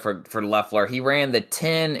looked it up for Leffler. He ran the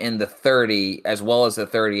 10 and the 30 as well as the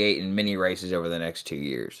 38 in mini races over the next 2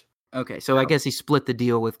 years. Okay, so I guess he split the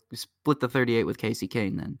 38 with Kasey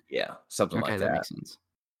Kahne then. Yeah, something like that. That makes sense.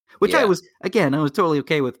 Which I was totally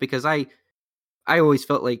okay with, because I always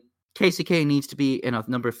felt like Kasey Kahne needs to be in a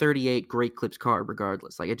number 38 Great Clips car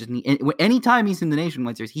regardless. Like, anytime he's in the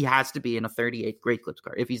Nationwide Series, he has to be in a 38 Great Clips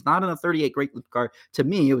car. If he's not in a 38 Great Clips car, to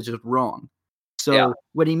me, it was just wrong. So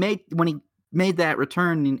when he made that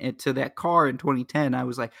return to that car in 2010, I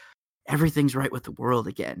was like, everything's right with the world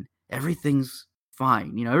again. Everything's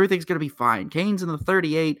fine. Everything's going to be fine. Kahne's in the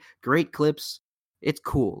 38 Great Clips. It's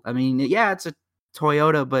cool. I mean, yeah, it's a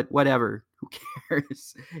Toyota, but whatever. Who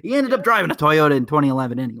cares? He ended up driving a Toyota in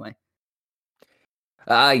 2011 anyway.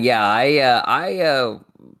 I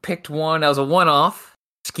picked one. That was a one-off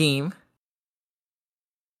scheme.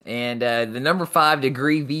 And the number 5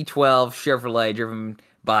 Degree V12 Chevrolet, driven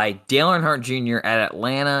by Dale Earnhardt Jr. at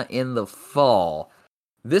Atlanta in the fall.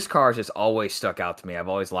 This car has just always stuck out to me. I've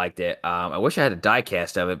always liked it. I wish I had a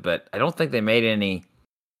die-cast of it, but I don't think they made any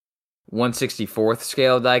 1/64th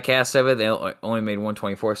scale die-cast of it. They only made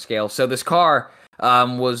 1/24th scale. So this car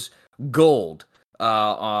was gold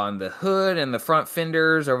on the hood and the front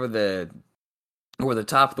fenders, over the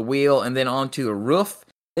top of the wheel, and then onto the roof.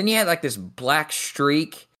 Then you had like this black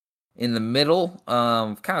streak in the middle,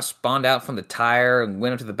 kind of spawned out from the tire and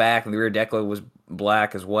went up to the back, and the rear deck was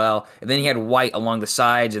black as well. And then you had white along the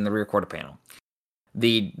sides and the rear quarter panel.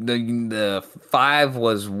 The 5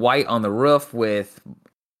 was white on the roof with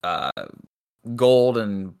gold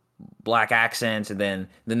and black accents, and then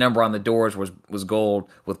the number on the doors was gold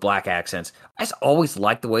with black accents. I just always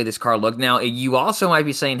liked the way this car looked. Now, you also might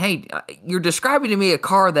be saying, hey, you're describing to me a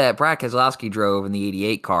car that Brad Keselowski drove in the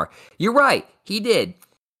 88 car. You're right, he did.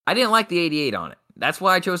 I didn't like the 88 on it. That's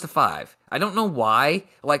why I chose the 5. I don't know why.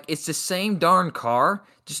 Like, it's the same darn car,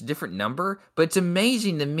 just a different number, but it's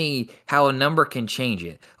amazing to me how a number can change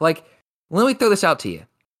it. Like, let me throw this out to you.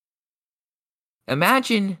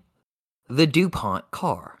 Imagine the DuPont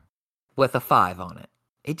car with a 5 on it.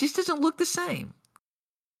 It just doesn't look the same.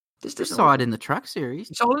 Just saw it in the Truck Series.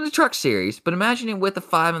 You saw it in the Truck Series, but imagine it with a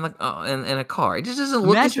 5 in a car. It just doesn't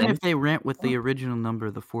look the same. Imagine if they went with the original number,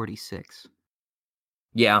 the 46.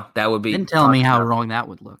 Yeah, that would be. Then tell me how wrong that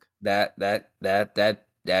would look. That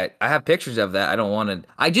I have pictures of that. I don't want to.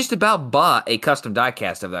 I just about bought a custom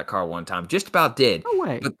diecast of that car one time. Just about did. No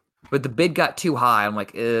way. But the bid got too high. I'm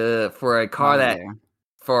like, for a car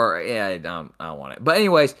I don't want it. But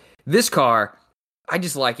anyways, this car, I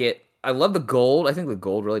just like it. I love the gold. I think the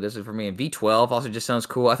gold really does it for me. And V12 also just sounds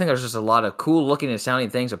cool. I think there's just a lot of cool looking and sounding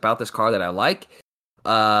things about this car that I like.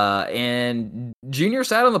 And Junior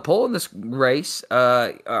sat on the pole in this race,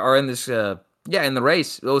 in the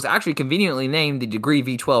race. It was actually conveniently named the Degree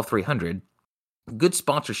V12 300. Good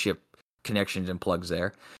sponsorship connections and plugs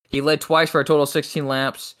there. He led twice for a total of 16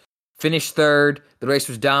 laps, finished third. The race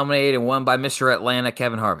was dominated and won by Mr. Atlanta,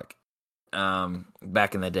 Kevin Harvick.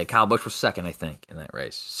 Back in the day, Kyle Busch was second, I think, in that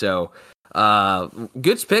race. So,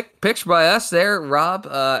 Good picks by us there, Rob.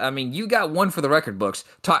 I mean, you got one for the record books.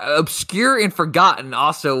 Obscure and forgotten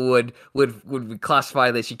also would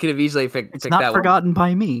classify this. You could have easily picked It's that not one. forgotten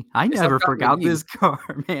by me. I It's never not forgotten forgot by you. this car,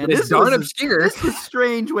 man. But it's darn obscure. This was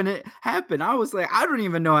strange when it happened. I was like, I don't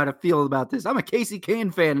even know how to feel about this. I'm a Casey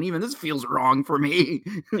Kane fan, and even this feels wrong for me.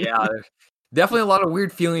 Yeah, there's definitely a lot of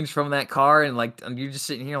weird feelings from that car, and like you're just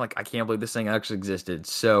sitting here like, I can't believe this thing actually existed.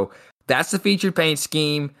 So that's the featured paint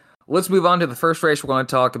scheme. Let's move on to the first race we're going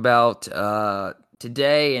to talk about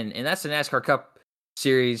today, and that's the NASCAR Cup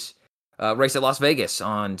Series race at Las Vegas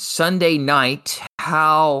on Sunday night.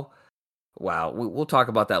 Wow, we'll talk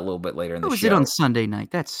about that a little bit later in the How show. was it on Sunday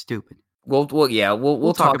night? That's stupid. We'll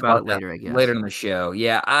talk about it later, I guess. Later in the show.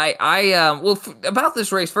 Yeah, about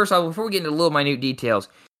this race. First off, before we get into little minute details,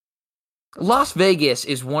 Las Vegas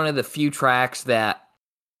is one of the few tracks that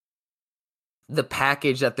the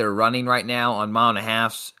package that they're running right now on mile and a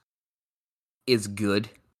halves is good.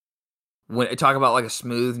 When I talk about like a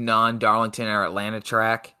smooth non-Darlington or Atlanta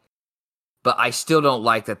track, but I still don't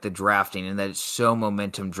like that the drafting and that it's so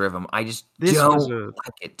momentum driven. I just don't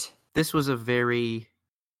like it. This was a very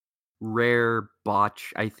rare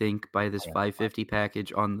botch, I think, by this 550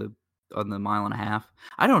 package on the mile and a half.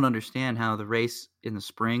 I don't understand how the race in the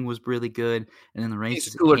spring was really good, and then the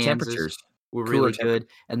races cooler in Kansas temperatures were really good,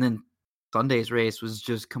 and then Sunday's race was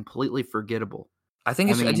just completely forgettable. I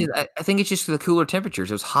think it's just the cooler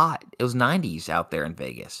temperatures. It was hot. It was 90s out there in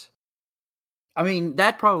Vegas. I mean,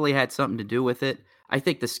 that probably had something to do with it. I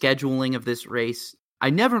think the scheduling of this race,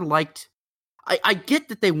 I never liked. I get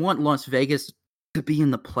that they want Las Vegas to be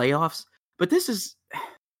in the playoffs, but this is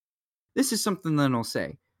something that I'll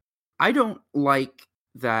say. I don't like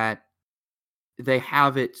that they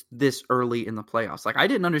have it this early in the playoffs. Like, I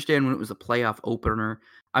didn't understand when it was a playoff opener.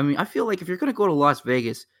 I mean, I feel like if you're going to go to Las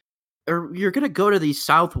Vegas, or you're going to go to the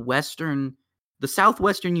southwestern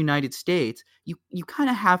United States, you kind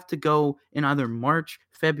of have to go in either March,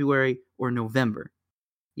 February, or November.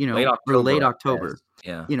 Late October.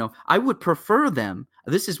 Yeah. I would prefer them.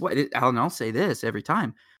 This is what, and I'll say this every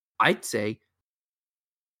time. I'd say,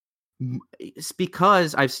 it's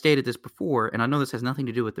because I've stated this before, and I know this has nothing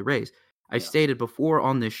to do with the race. I've stated before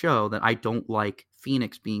on this show that I don't like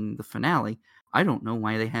Phoenix being the finale. I don't know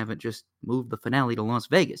why they haven't just moved the finale to Las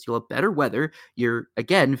Vegas. You'll have better weather. You're,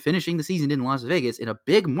 again, finishing the season in Las Vegas in a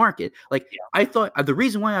big market. I thought the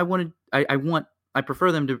reason why I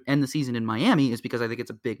prefer them to end the season in Miami is because I think it's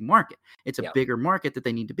a big market. It's a bigger market that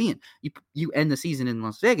they need to be in. You end the season in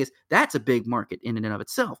Las Vegas, that's a big market in and of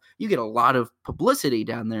itself. You get a lot of publicity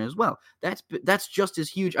down there as well. That's just as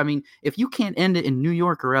huge. I mean, if you can't end it in New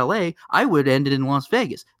York or LA, I would end it in Las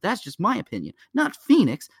Vegas. That's just my opinion. Not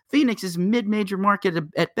Phoenix. Phoenix is mid-major market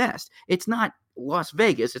at best. It's not Las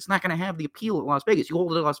Vegas. It's not going to have the appeal of Las Vegas. You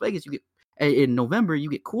hold it at Las Vegas, you get in November, you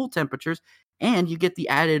get cool temperatures, and you get the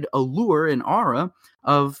added allure and aura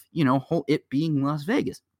of, it being Las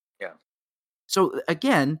Vegas. Yeah. So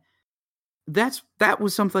again, that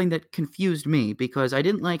was something that confused me because I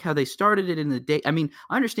didn't like how they started it in the day. I mean,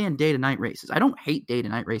 I understand day to night races. I don't hate day to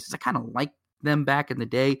night races. I kind of like them back in the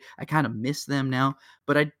day. I kind of miss them now,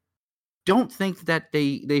 but I don't think that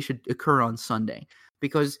they should occur on Sunday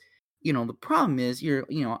because, the problem is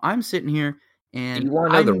I'm sitting here. And you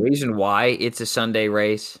want to know the reason why it's a Sunday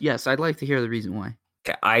race? Yes, I'd like to hear the reason why.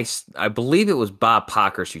 Okay, I believe it was Bob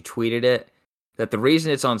Pockers who tweeted it, that the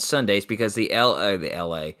reason it's on Sunday is because the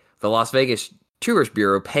Las Vegas Tourist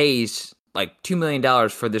Bureau pays like $2 million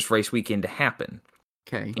for this race weekend to happen.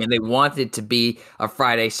 Okay. And they want it to be a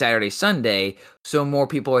Friday, Saturday, Sunday, so more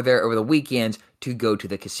people are there over the weekends to go to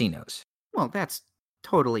the casinos. Well, that's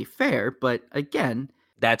totally fair, but again...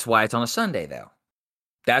 That's why it's on a Sunday, though.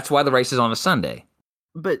 That's why the race is on a Sunday.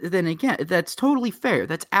 But then again, that's totally fair.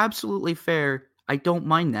 That's absolutely fair. I don't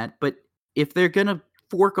mind that. But if they're going to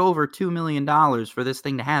fork over $2 million for this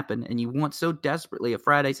thing to happen, and you want so desperately a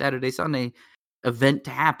Friday, Saturday, Sunday event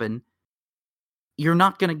to happen, you're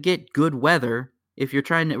not going to get good weather if you're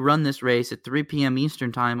trying to run this race at 3 p.m.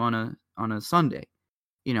 Eastern time on a Sunday.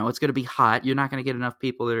 It's going to be hot. You're not going to get enough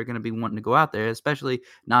people that are going to be wanting to go out there, especially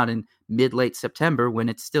not in mid-late September when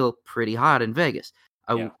it's still pretty hot in Vegas.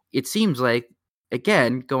 It seems like,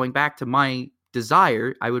 again, going back to my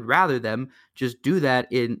desire, I would rather them just do that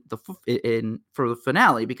for the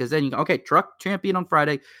finale, because then you go, okay, Truck champion on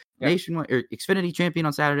Friday, Nationwide or Xfinity champion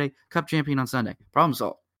on Saturday, Cup champion on Sunday. Problem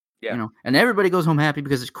solved. Yeah. And everybody goes home happy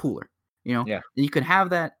because it's cooler. Yeah. You can have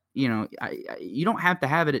that. You don't have to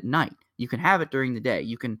have it at night. You can have it during the day.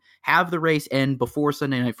 You can have the race end before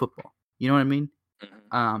Sunday Night Football. You know what I mean?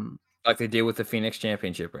 Mm-hmm. Like they did with the Phoenix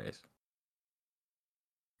Championship race.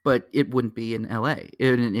 but it wouldn't be in LA,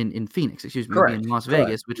 in Phoenix, excuse me. It would be in Las Correct.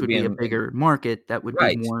 Vegas, which It'd would be be a in- bigger market that would be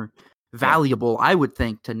Right. more valuable, I would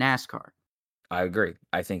think, to NASCAR. I agree.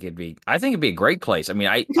 I think it'd be a great place. I mean,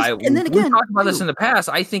 And then we again, talked about this too. in the past.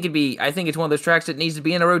 I think it's one of those tracks that needs to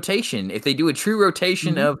be in a rotation. If they do a true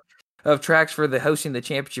rotation Mhm. of tracks for the hosting the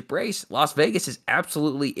championship race, Las Vegas is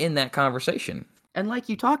absolutely in that conversation. And like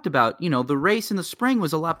you talked about, the race in the spring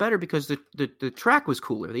was a lot better because the track was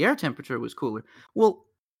cooler. The air temperature was cooler. Well,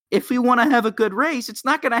 if we want to have a good race, it's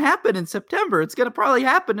not going to happen in September. It's going to probably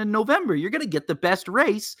happen in November. You're going to get the best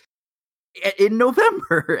race in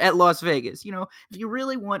November at Las Vegas. If you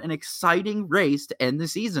really want an exciting race to end the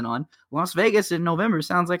season on, Las Vegas in November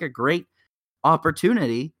sounds like a great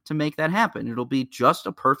opportunity to make that happen. It'll be just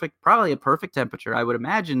probably a perfect temperature. I would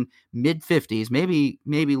imagine mid 50s, maybe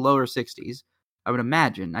lower 60s. I would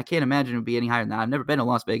imagine. I can't imagine it would be any higher than that. I've never been to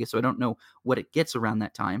Las Vegas, so I don't know what it gets around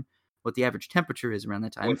that time, what the average temperature is around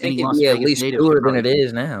that time. I think Any it'd Las be at Vegas least native cooler should than it probably-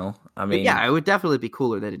 is now. I mean, yeah, it would definitely be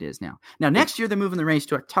cooler than it is now. Now, next year they're moving the race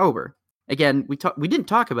to October. Again, we didn't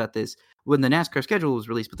talk about this when the NASCAR schedule was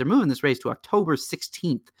released, but they're moving this race to October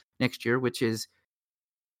 16th next year, which is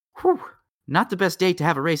not the best date to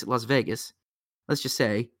have a race at Las Vegas. Let's just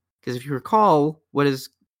say, because if you recall, what is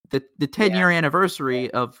the 10-year anniversary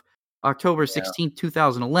of October 16th,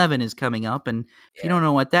 2011 is coming up, and if you don't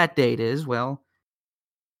know what that date is, well,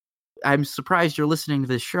 I'm surprised you're listening to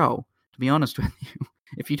this show, to be honest with you,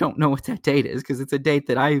 if you don't know what that date is, because it's a date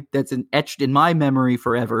that's etched in my memory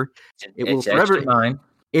forever. It will forever.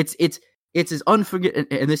 It's as unforgettable,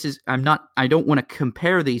 and this is I don't want to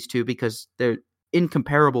compare these two because they're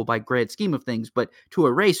incomparable by grand scheme of things, but to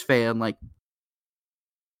a race fan, like,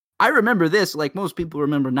 I remember this like most people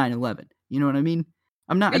remember 9/11. You know what I mean?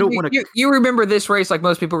 I don't want to. You remember this race like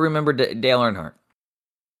most people remember Dale Earnhardt.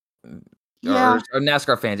 Yeah, or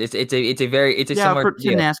NASCAR fans. It's a similar to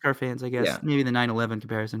NASCAR fans, I guess. Yeah. Maybe the 9/11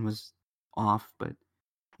 comparison was off, but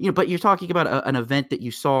but you're talking about an event that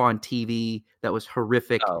you saw on TV that was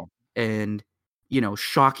horrific and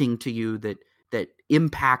shocking to you that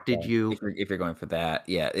impacted you. If you're going for that,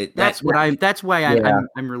 that's why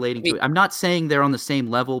I'm relating to it. I'm not saying they're on the same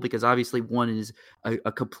level because obviously one is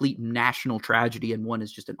a complete national tragedy and one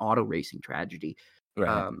is just an auto racing tragedy.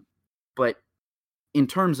 Right. But in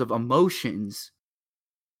terms of emotions,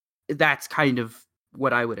 that's kind of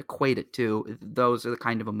what I would equate it to. Those are the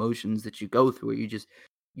kind of emotions that you go through.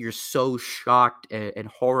 You're so shocked and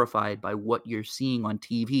horrified by what you're seeing on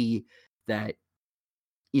TV that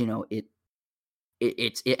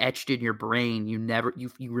it's etched in your brain. You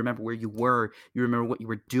remember where you were. You remember what you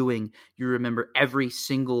were doing. You remember every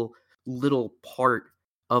single little part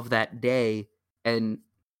of that day. And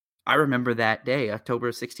I remember that day,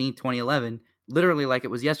 October 16th, 2011, literally like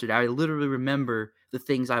it was yesterday. I literally remember the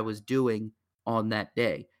things I was doing on that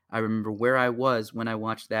day. I remember where I was when I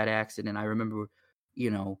watched that accident. I remember,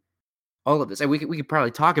 all of this. And we could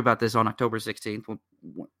probably talk about this on October 16th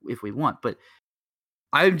if we want, but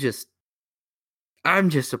I'm just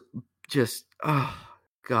oh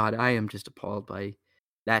God, I am just appalled by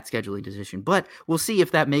that scheduling decision. But we'll see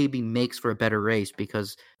if that maybe makes for a better race,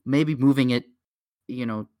 because maybe moving it,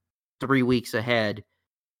 3 weeks ahead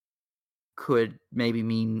could maybe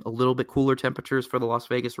mean a little bit cooler temperatures for the Las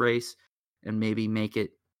Vegas race and maybe make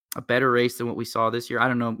it a better race than what we saw this year. I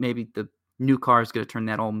don't know. Maybe the new car is going to turn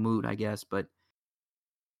that all moot, I guess, but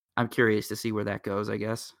I'm curious to see where that goes, I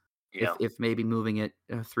guess. Yeah. If maybe moving it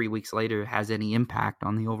 3 weeks later has any impact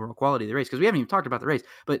on the overall quality of the race, because we haven't even talked about the race,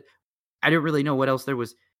 but I didn't really know what else there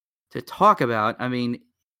was to talk about. I mean,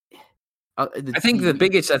 I think the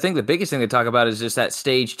biggest thing to talk about is just that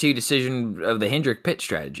stage 2 decision of the Hendrick pit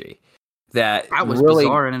strategy. That was really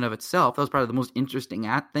bizarre in and of itself. That was probably the most interesting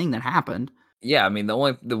thing that happened. Yeah, I mean, the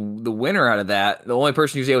winner out of that, the only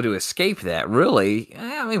person who's able to escape that, really,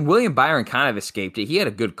 I mean, William Byron kind of escaped it. He had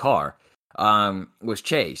a good car, was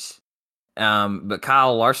Chase. But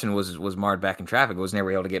Kyle Larson was marred back in traffic. Was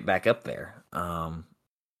never able to get back up there.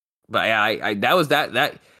 But yeah,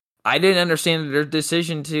 that I didn't understand their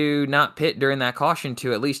decision to not pit during that caution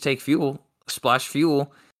to at least take fuel, splash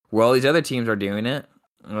fuel, where all these other teams are doing it.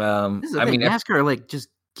 NASCAR just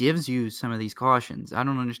gives you some of these cautions. I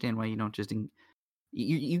don't understand why you don't just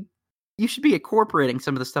you should be incorporating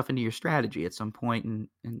some of the stuff into your strategy at some point and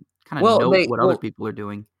kind of know what other people are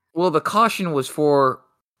doing. Well, the caution was for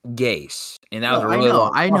Gase, and that was really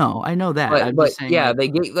I know that. But yeah, they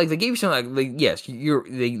gave you something yes,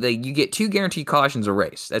 you get 2 guaranteed cautions a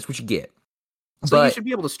race. That's what you get. So you should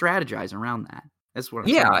be able to strategize around that. That's what I'm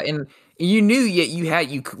saying. Yeah, and you knew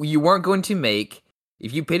you weren't going to make,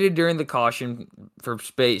 if you pitted during the caution for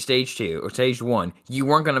stage 2 or stage 1, you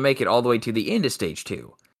weren't going to make it all the way to the end of stage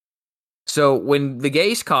 2. So when the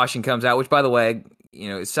Gase caution comes out, which by the way,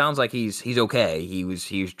 it sounds like he's okay. He was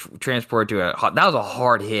transported to that was a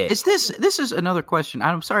hard hit. This is another question.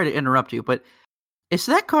 I'm sorry to interrupt you, but is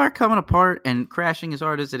that car coming apart and crashing as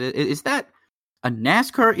hard as it is that a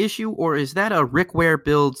NASCAR issue, or is that a Rick Ware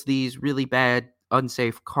builds these really bad,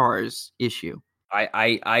 unsafe cars issue?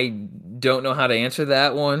 I don't know how to answer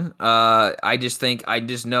that one. I just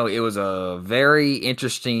know it was a very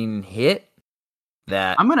interesting hit.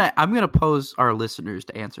 That I'm gonna pose our listeners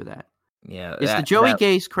to answer that. Yeah, is the Joey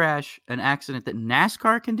Gase crash an accident that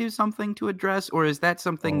NASCAR can do something to address, or is that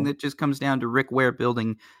something that just comes down to Rick Ware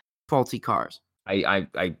building faulty cars?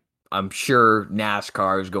 I'm sure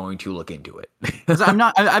NASCAR is going to look into it. Because I'm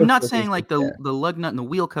not saying like the lug nut and the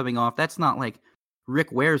wheel coming off. That's not like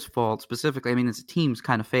Rick Ware's fault specifically. I mean, it's a team's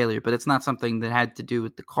kind of failure, but it's not something that had to do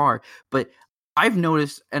with the car. But I've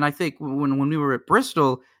noticed, and I think when we were at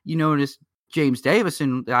Bristol, you noticed James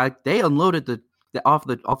Davison, they unloaded off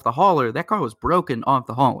the hauler. That car was broken off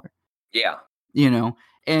the hauler. Yeah.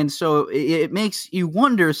 And so it makes you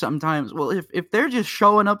wonder sometimes, well, if they're just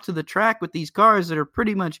showing up to the track with these cars that are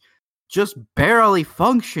pretty much just barely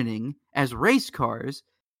functioning as race cars.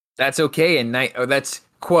 That's okay that's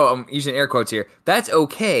quote, I'm using air quotes here. That's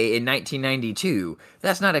okay in 1992.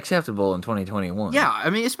 That's not acceptable in 2021. Yeah, I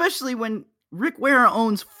mean, especially when Rick Ware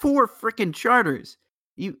owns 4 freaking charters.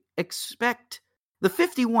 You expect the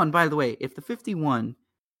 51, by the way, if the 51,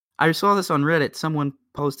 I saw this on Reddit, someone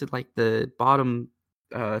posted like the bottom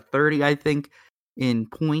 30, I think, in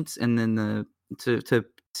points, and then to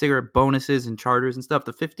cigarette bonuses and charters and stuff.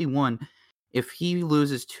 The 51, if he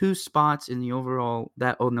loses 2 spots in the overall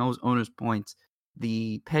those owners' points,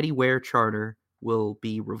 the Petty Ware charter will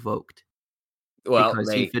be revoked. Well,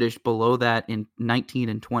 because he finished below that in 19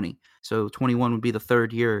 and 20. So 21 would be the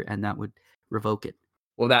 3rd year, and that would revoke it.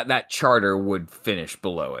 Well, that charter would finish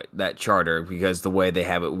below it. That charter, because the way they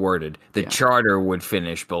have it worded, the charter would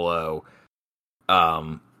finish below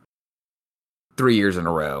 3 years in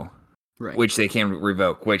a row, right? Which they can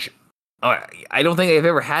revoke. Which I don't think they've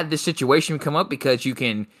ever had this situation come up, because you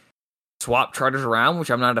can swap charters around,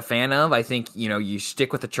 which I'm not a fan of. I think you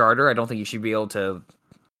stick with the charter. I don't think you should be able to.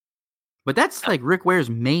 But that's like Rick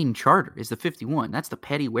Ware's main charter is the 51. That's the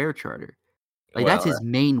Petty Ware charter. That's his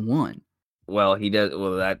main one. Well, he does.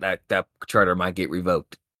 Well, that charter might get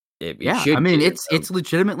revoked. It I mean, it's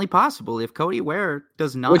legitimately possible if Cody Ware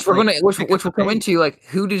does not. Which we'll come into. Like,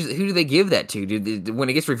 who do they give that to? When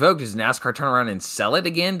it gets revoked, does NASCAR turn around and sell it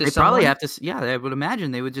again? They probably have to. Yeah, I would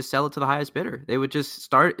imagine they would just sell it to the highest bidder. They would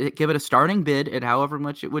just give it a starting bid at however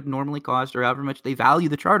much it would normally cost, or however much they value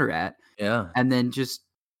the charter at. Yeah, and then just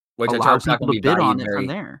allow people to bid on it from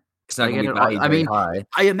there. It's not going to be valued very high.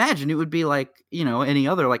 I imagine it would be like, any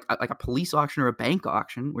other, like a police auction or a bank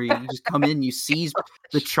auction, where you just come in, you seize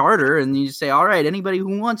the charter, and you just say, all right, anybody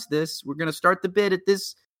who wants this, we're going to start the bid at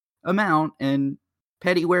this amount, and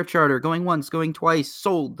Petty Ware charter, going once, going twice,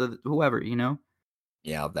 sold to whoever,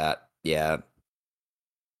 Yeah, yeah,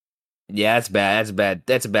 it's bad.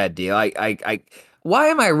 That's a bad deal. Why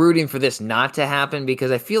am I rooting for this not to happen?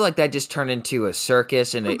 Because I feel like that just turned into a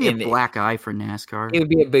circus, and it would be a black eye for NASCAR. It would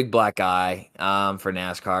be a big black eye for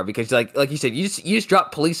NASCAR, because like you said, you just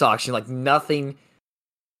drop police auction like nothing.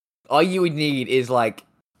 All you would need is like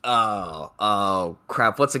oh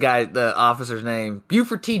crap, what's the officer's name?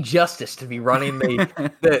 Buford T. Justice to be running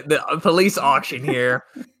the police auction here.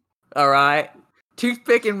 All right,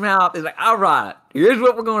 toothpick in mouth is like, all right, here's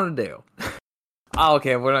what we're going to do. Oh,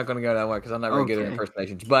 okay, we're not going to go that way because I'm not very good at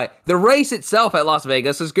impersonations. But the race itself at Las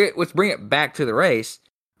Vegas is great. Let's bring it back to the race.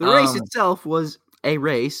 The race itself was a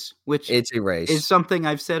race, which it's a race. Is something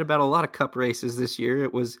I've said about a lot of Cup races this year.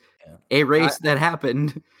 It was a race that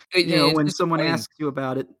happened. When someone asks you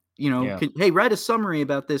about it, hey, write a summary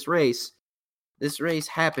about this race. This race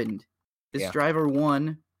happened. This driver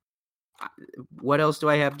won. What else do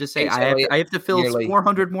I have to say? I have to fill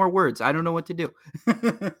 400 more words. I don't know what to do.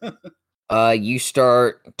 You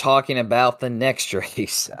start talking about the next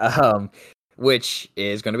race, which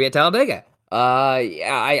is going to be at Talladega.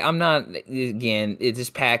 I'm not, again, it's this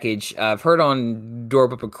package. I've heard on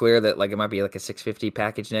Door Open Clear that like it might be like a 650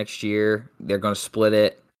 package next year. They're going to split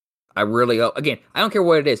it. I don't care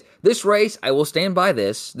what it is. This race, I will stand by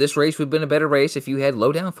this. This race would have been a better race if you had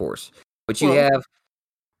low downforce. But you have...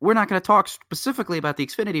 We're not going to talk specifically about the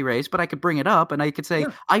Xfinity race, but I could bring it up, and I could say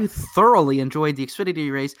I thoroughly enjoyed the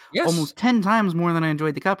Xfinity race almost 10 times more than I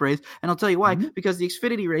enjoyed the Cup race, and I'll tell you why. Because the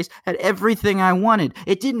Xfinity race had everything I wanted.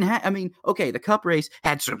 It didn't have... the Cup race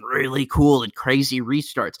had some really cool and crazy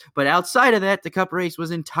restarts, but outside of that, the Cup race was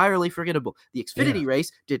entirely forgettable. The Xfinity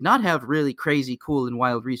race did not have really crazy, cool, and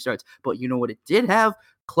wild restarts, but you know what it did have?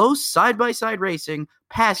 close side-by-side racing,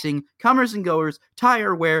 passing, comers and goers,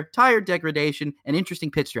 tire wear, tire degradation, and interesting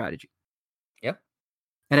pit strategy. Yep.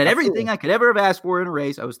 And had everything I could ever have asked for in a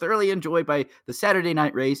race. I was thoroughly enjoyed by the Saturday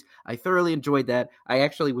night race. I thoroughly enjoyed that.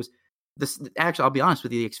 I'll be honest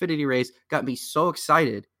with you, the Xfinity race got me so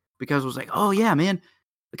excited because I was like, oh yeah, man,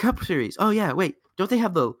 the Cup Series. Oh yeah, wait, don't they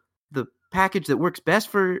have the package that works best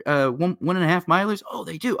for 1.5 milers? Oh,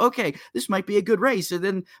 they do. Okay, this might be a good race. And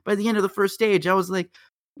then by the end of the first stage, I was like,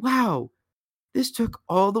 wow, this took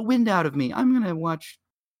all the wind out of me. I'm gonna watch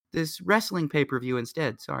this wrestling pay-per-view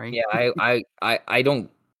instead. Sorry. Yeah, I don't.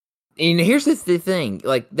 And here's the thing: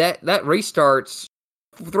 like that race starts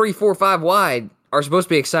 3, 4, 5 wide are supposed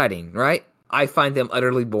to be exciting, right? I find them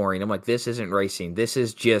utterly boring. I'm like, this isn't racing. This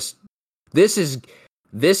is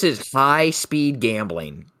high speed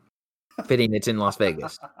gambling. Fitting it's in Las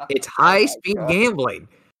Vegas. It's high speed gambling.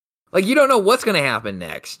 Like, you don't know what's going to happen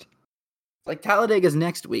next. Like Talladega's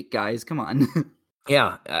next week, guys. Come on.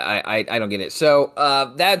 Yeah, I don't get it. So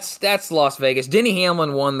that's Las Vegas. Denny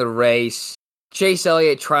Hamlin won the race. Chase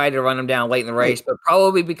Elliott tried to run him down late in the race, but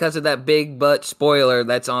probably because of that big butt spoiler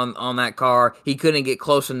that's on that car, he couldn't get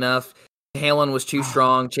close enough. Hamlin was too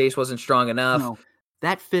strong. Chase wasn't strong enough. No,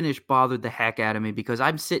 that finish bothered the heck out of me because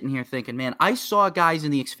I'm sitting here thinking, man, I saw guys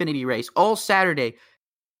in the Xfinity race all Saturday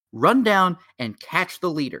run down and catch the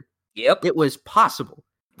leader. Yep. It was possible.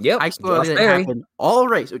 Yep. I saw it happen all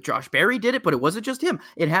race. Josh Berry did it, but it wasn't just him.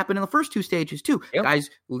 It happened in the first 2 stages too. Yep. Guys,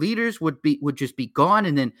 leaders would just be gone,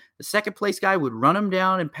 and then the second place guy would run him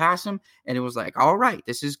down and pass him, and it was like, all right,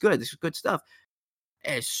 this is good. This is good stuff.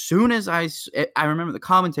 As soon as I remember the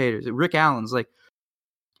commentators, Rick Allen's like,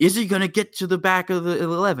 is he going to get to the back of the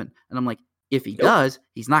 11? And I'm like, if he does,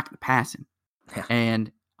 he's not going to pass him. Yeah.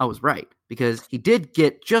 And I was right, because he did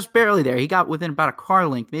get just barely there. He got within about a car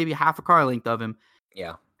length, maybe half a car length of him.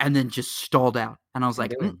 Yeah. And then just stalled out. And I was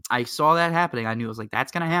like, I saw that happening. I knew, I was like,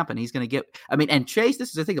 that's going to happen. He's going to get, and Chase, this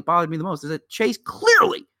is the thing that bothered me the most, is that Chase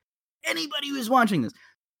clearly, anybody who's watching this,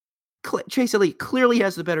 Chase Elliott clearly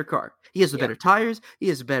has the better car. He has the better tires. He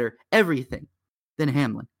has better everything than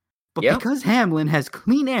Hamlin. But because Hamlin has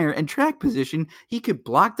clean air and track position, he could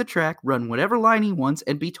block the track, run whatever line he wants,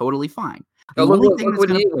 and be totally fine.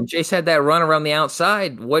 When Chase had that run around the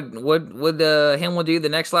outside, what would Hamlin do the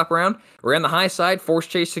next lap around? Ran the high side, forced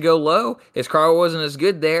Chase to go low. His car wasn't as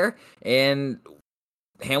good there, and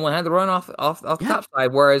Hamlin had the run off the top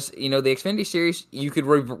side. Whereas, the Xfinity Series, you could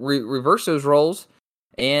reverse those roles,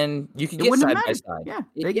 and you could get side by side. Yeah,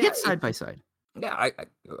 they get side by side. Yeah,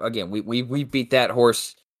 we beat that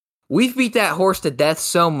horse. We've beat that horse to death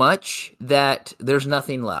so much that there's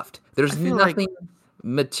nothing left. There's nothing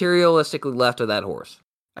materialistically left of that horse.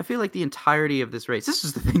 I feel like the entirety of this race, this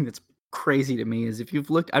is the thing that's crazy to me, is if you've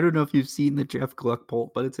looked, I don't know if you've seen the Jeff Gluck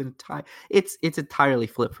poll, but it's entirely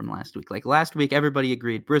flipped from last week. Like last week, everybody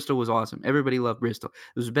agreed Bristol was awesome. Everybody loved Bristol.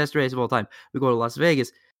 It was the best race of all time. We go to Las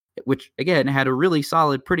Vegas, which again had a really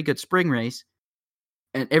solid, pretty good spring race,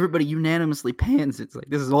 and everybody unanimously pans. It's like,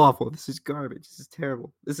 this is awful. This is garbage. This is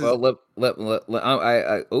terrible. This is okay.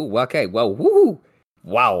 Well, woohoo!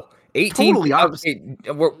 Wow. 18. Totally opposite.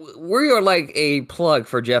 We are like a plug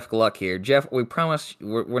for Jeff Gluck here. Jeff, we promise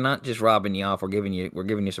we're not just robbing you off. We're giving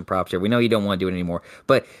you some props here. We know you don't want to do it anymore.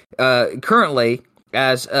 But currently,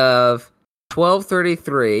 as of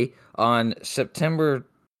 12:33 on September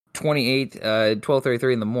 28th,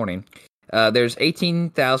 12:33 in the morning, there's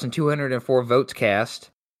 18,204 votes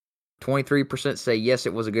cast. 23% say yes,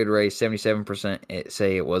 it was a good race. 77%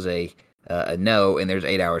 say it was a no, and there's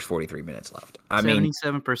 8 hours 43 minutes left.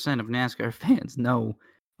 77% of NASCAR fans know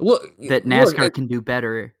that NASCAR can do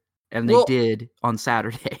better, and they did on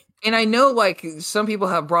Saturday. And I know, like, some people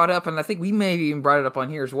have brought up, and I think we maybe even brought it up on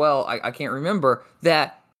here as well, I can't remember,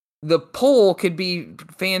 that the poll could be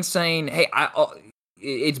fans saying, hey,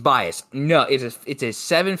 it's biased. No, it's a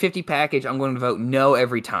 750 package. I'm going to vote no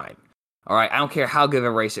every time. All right, I don't care how good of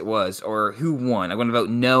a race it was or who won. I'm going to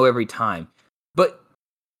vote no every time. But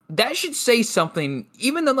that should say something,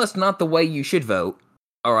 even though that's not the way you should vote.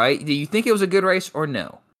 All right, do you think it was a good race or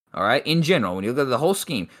no? All right, in general, when you look at the whole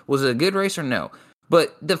scheme, was it a good race or no?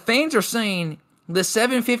 But the fans are saying the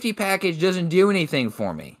 750 package doesn't do anything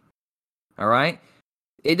for me. All right,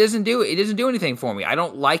 it doesn't do anything for me. I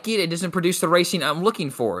don't like it. It doesn't produce the racing I'm looking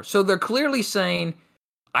for. So they're clearly saying,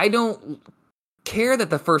 I don't care that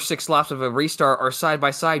the first 6 laps of a restart are side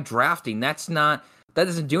by side drafting. That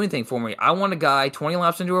doesn't do anything for me. I want a guy 20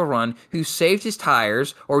 laps into a run who saved his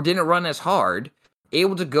tires or didn't run as hard,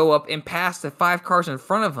 able to go up and pass the 5 cars in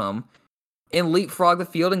front of him and leapfrog the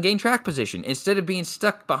field and gain track position instead of being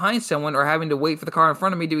stuck behind someone or having to wait for the car in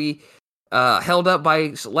front of me to be held up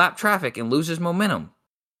by lap traffic and lose his momentum.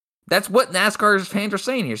 That's what NASCAR's fans are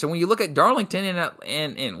saying here. So when you look at Darlington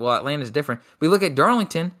and well, Atlanta's different. We look at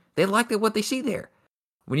Darlington, they like what they see there.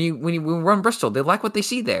 When you run Bristol, they like what they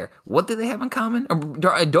see there. What do they have in common?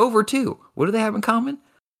 Dover too. What do they have in common?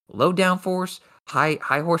 Low downforce, high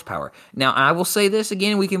horsepower. Now I will say this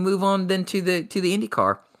again. We can move on then to the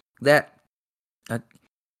IndyCar. That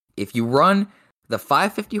if you run the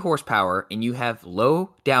 550 horsepower and you have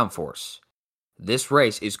low downforce, this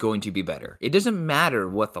race is going to be better. It doesn't matter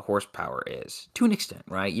what the horsepower is, to an extent,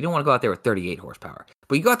 right? You don't want to go out there with 38 horsepower.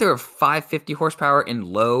 But you go out there with 550 horsepower and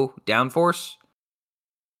low downforce,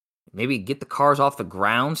 maybe get the cars off the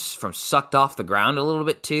ground, sucked off the ground a little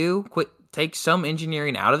bit too, take some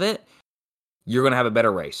engineering out of it, you're going to have a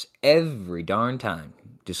better race every darn time.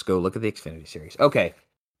 Just go look at the Xfinity Series. Okay,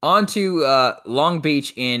 on to Long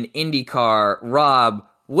Beach in IndyCar. Rob,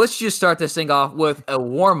 let's just start this thing off with a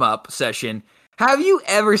warm-up session. Have you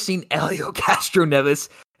ever seen Helio Castroneves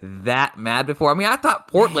that mad before? I mean, I thought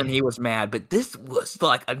Portland he was mad, but this was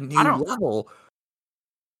like a new level.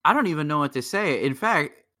 I don't even know what to say. In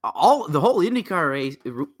fact, the whole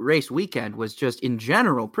IndyCar race weekend was just in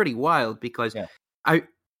general pretty wild because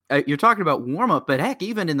you're talking about warm up, but heck,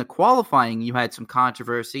 even in the qualifying, you had some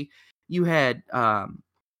controversy. You had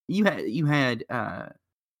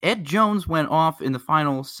Ed Jones went off in the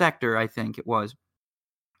final sector, I think it was,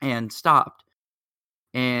 and stopped,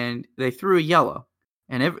 and they threw a yellow.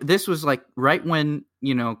 And this was like right when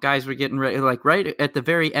guys were getting ready, like right at the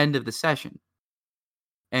very end of the session,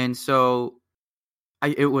 and so.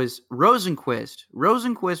 It was Rosenquist.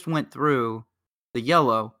 Rosenquist went through the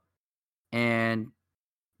yellow and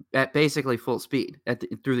at basically full speed,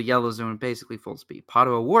 through the yellow zone, basically full speed. Pato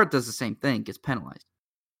O'Ward does the same thing, gets penalized.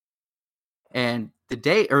 And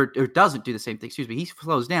doesn't do the same thing, excuse me. He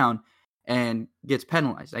slows down and gets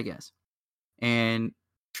penalized, I guess. And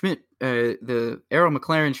Schmidt, the Arrow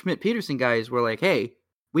McLaren Schmidt Peterson guys were like, hey,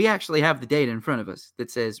 we actually have the data in front of us that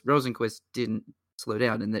says Rosenquist didn't slow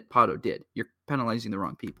down and that Pato did. You're penalizing the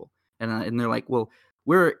wrong people. And they're like, well,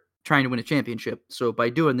 we're trying to win a championship, so by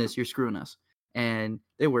doing this, you're screwing us. And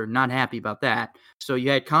they were not happy about that. So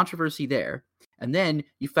you had controversy there. And then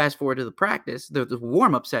you fast forward to the practice, the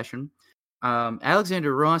warm-up session.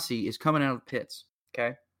 Alexander Rossi is coming out of the pits,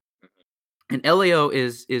 okay? And Elio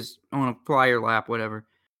is on a flyer lap, whatever.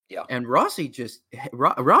 Yeah. And Rossi just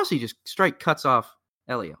straight cuts off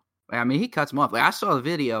Elio. I mean, he cuts him off. Like, I saw the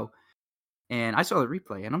video. And I saw the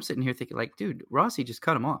replay, and I'm sitting here thinking, like, dude, Rossi just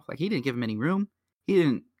cut him off. Like, he didn't give him any room. He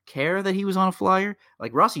didn't care that he was on a flyer.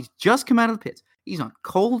 Like, Rossi's just come out of the pits. He's on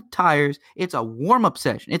cold tires. It's a warm-up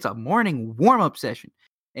session. It's a morning warm-up session.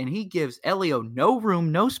 And he gives Elio no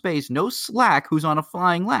room, no space, no slack, who's on a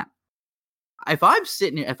flying lap. If I'm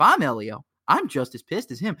sitting here, if I'm Elio, I'm just as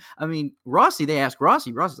pissed as him. I mean, Rossi, they ask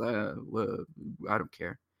Rossi. Rossi's like, I don't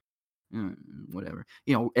care. Whatever.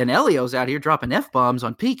 And Elio's out here dropping F-bombs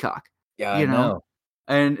on Peacock. Yeah, I know.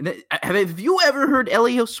 And have you ever heard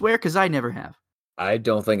Elio swear? Because I never have. I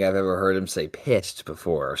don't think I've ever heard him say pissed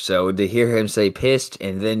before. So to hear him say pissed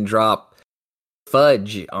and then drop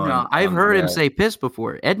fudge on... No, I've heard him say pissed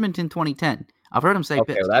before. Edmonton 2010. I've heard him say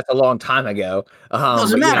pissed. Well, that's a long time ago.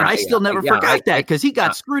 Doesn't matter. I still never forgot that because he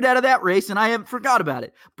got screwed out of that race and I haven't forgot about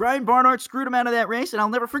it. Brian Barnhart screwed him out of that race and I'll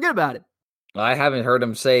never forget about it. I haven't heard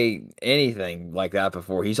him say anything like that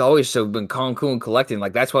before. He's always been calm, cool, and collected.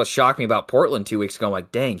 Like, that's what shocked me about Portland 2 weeks ago. I'm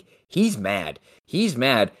like, dang, he's mad. He's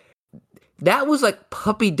mad. That was like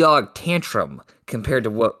puppy dog tantrum compared to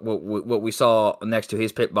what we saw next to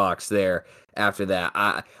his pit box there after that.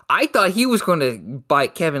 I thought he was going to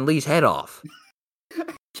bite Kevin Lee's head off.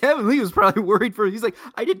 Kevin Lee was probably worried he's like,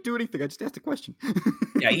 I didn't do anything. I just asked a question.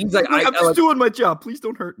 Yeah, he's like, I'm just doing my job. Please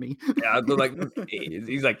don't hurt me. Yeah, like,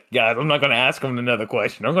 he's like, guys, I'm not going to ask him another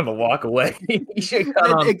question. I'm going to walk away.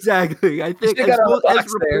 Exactly. I think as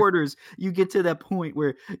reporters, you get to that point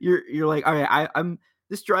where you're like, all right, I'm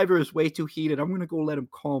this driver is way too heated. I'm going to go let him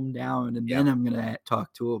calm down, and then I'm going to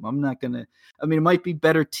talk to him. I'm not going to. I mean, it might be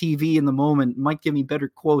better TV in the moment, might give me better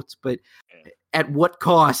quotes, but at what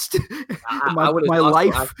cost? my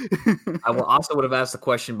life. I also would have asked the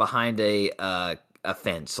question behind a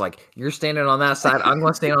fence. Like, you're standing on that side, I'm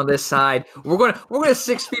going to stand on this side. We're going to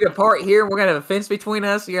 6 feet apart here. We're going to have a fence between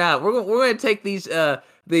us. Yeah, we're going to take these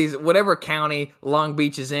whatever county Long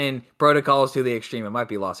Beach is in protocols to the extreme. It might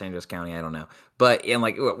be Los Angeles County, I don't know. But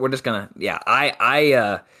we're just gonna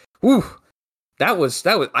that was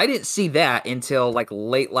I didn't see that until like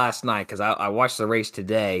late last night because I watched the race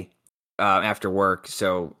today after work.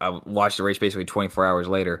 So I watched the race basically 24 hours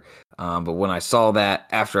later. But when I saw that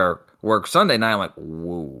after work Sunday night, I'm like,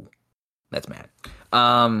 whoa, that's mad.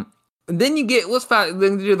 Then you get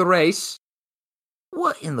then you do the race.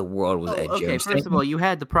 what in the world was Ed Okay, Jones first of thinking? all, you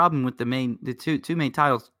had the problem with the two main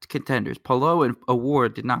title contenders. Palou and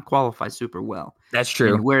Award did not qualify super well. That's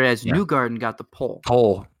true. And whereas Yeah. Newgarden got the pole.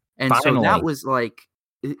 Pole. And so Finally. that was like,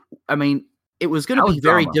 I mean, it was going to That was be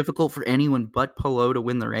very drama. difficult for anyone but Palou to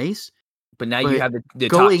win the race. But now you have the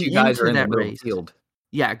top going two guys are in into the that middle of race, the field.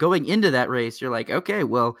 Yeah, going into that race, you're like, okay,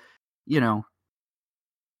 well,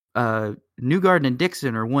 Newgarden and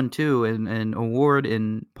Dixon are 1-2, and Award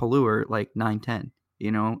and Palou are like 9-10.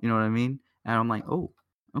 You know what I mean? And I'm like, oh,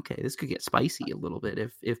 okay, this could get spicy a little bit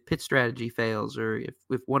if pit strategy fails, or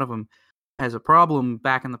if one of them has a problem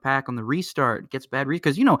back in the pack on the restart, gets bad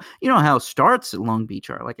because you know how starts at Long Beach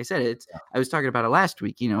are. Like I said, I was talking about it last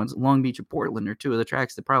week. It's Long Beach and Portland are two of the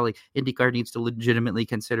tracks that probably IndyCar needs to legitimately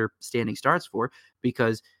consider standing starts for,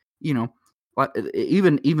 because even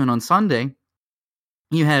on Sunday,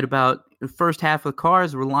 you had about the first half of the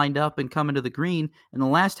cars were lined up and coming to the green, and the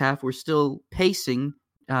last half were still pacing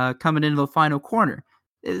coming into the final corner.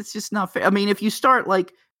 It's just not fair. I mean, if you start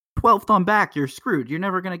like 12th on back, you're screwed. You're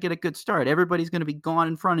never going to get a good start. Everybody's going to be gone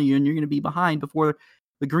in front of you, and you're going to be behind before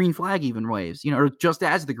the green flag even waves, or just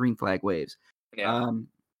as the green flag waves. Yeah.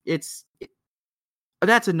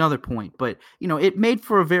 That's another point, but it made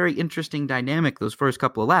for a very interesting dynamic those first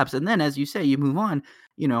couple of laps. And then, as you say, you move on,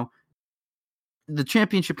 the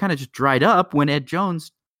championship kind of just dried up when Ed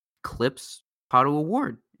Jones clips Pato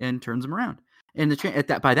O'Ward and turns him around. And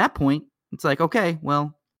by that point, it's like, okay,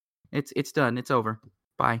 well, it's done. It's over.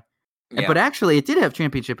 Bye. Yeah. But actually, it did have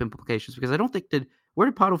championship implications, because I don't think where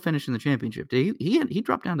did Pato finish in the championship? Did he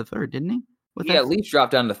dropped down to third, didn't he? He at least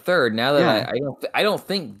dropped down to third. Now that I don't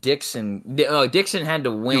think Dixon had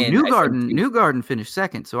to win. Newgarden finished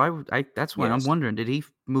second, so that's why I'm wondering, did he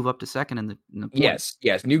move up to second in the points?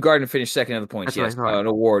 Yes. Newgarden finished second in the points. That's yes, an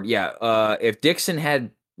Award. Yeah. If Dixon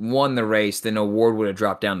had won the race, then Award would have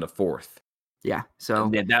dropped down to fourth. Yeah.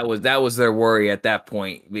 So that was their worry at that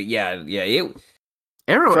point. But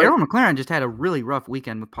Arrow McLaren just had a really rough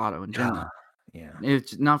weekend with Pato in general. Yeah.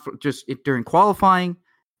 It's not just during qualifying,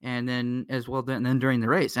 and then as well, then during the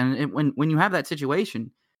race. And when you have that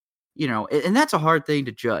situation, and that's a hard thing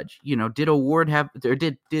to judge. Did Award have, or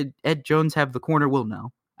did Ed Jones have the corner? Well,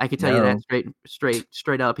 no. I can tell you that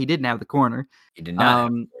straight up. He didn't have the corner. He did not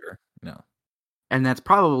have the corner. No. And that's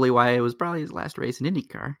probably why it was probably his last race in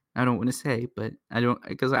IndyCar. I don't want to say, but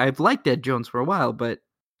because I've liked Ed Jones for a while, but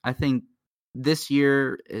I think this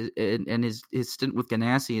year and his stint with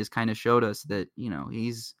Ganassi has kind of showed us that,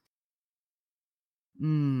 he's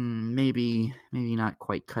maybe not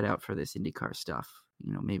quite cut out for this IndyCar stuff.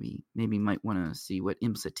 Maybe might want to see what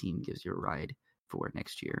IMSA team gives you a ride for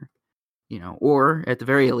next year. Or at the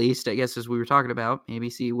very least, I guess, as we were talking about, maybe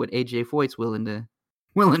see what AJ Foyt's willing to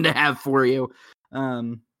have for you.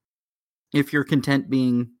 If you're content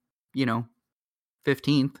being,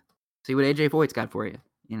 15th, see what AJ Foyt's got for you.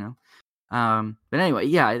 But anyway,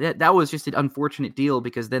 yeah, that was just an unfortunate deal,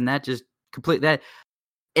 because then that just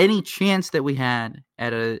any chance that we had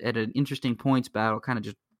at an interesting points battle kind of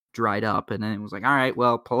just dried up, and then it was like, all right,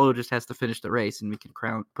 well, Palou just has to finish the race, and we can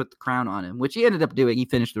put the crown on him, which he ended up doing. He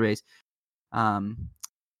finished the race. I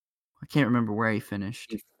can't remember where he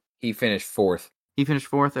finished. He finished fourth. He finished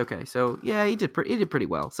fourth. Okay, so yeah, he did pretty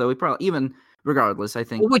well. So he probably, even regardless, I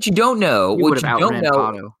think. Well, what you don't know,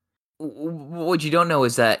 Pato. What you don't know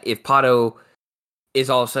is that if Pato is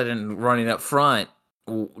all of a sudden running up front,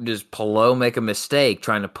 does Palou make a mistake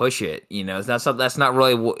trying to push it? That's not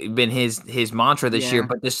really been his mantra this year.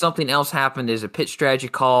 But there's something else happened. There's a pit strategy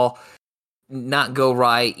call not go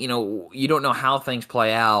right. You don't know how things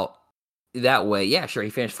play out that way. Yeah, sure, he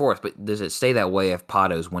finished fourth, but does it stay that way if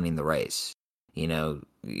Pato's winning the race? In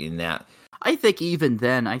that, I think even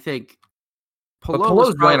then, Palou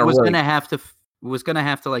was going to have to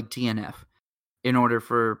like DNF in order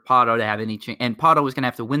for Pato to have any chance. And Pato was going to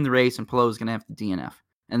have to win the race, and Palou was going to have to DNF.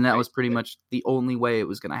 And that was pretty much the only way it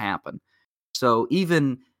was going to happen. So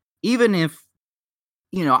even if,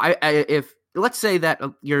 if let's say that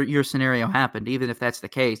your scenario happened, even if that's the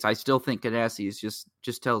case, I still think Ganassi is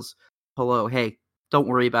just tells Palou, hey, don't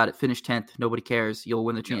worry about it. Finish 10th. Nobody cares. You'll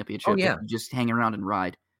win the championship. Oh, yeah. You just hang around and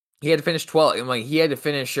ride. He had to finish 12th. He had to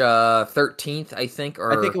finish 13th, I think.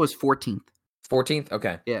 Or I think it was 14th. 14th?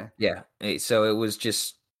 Okay. Yeah. So it was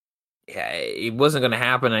just, it wasn't going to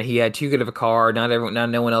happen. He had too good of a car. Not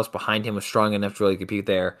no one else behind him was strong enough to really compete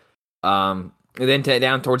there. And then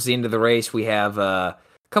down towards the end of the race, we have a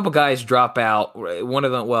couple guys drop out. One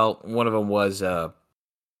of them was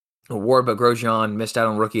Award, but Grosjean missed out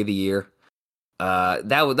on Rookie of the Year.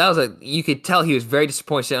 That was you could tell he was very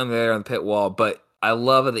disappointed sitting there on the pit wall. But I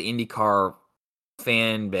love that the IndyCar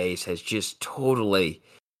fan base has just totally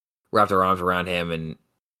wrapped their arms around him, and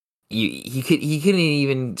he couldn't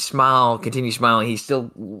even continue smiling. He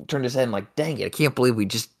still turned his head and like, dang it, I can't believe we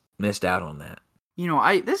just missed out on that.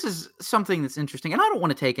 This is something that's interesting, and I don't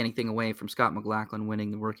want to take anything away from Scott McLaughlin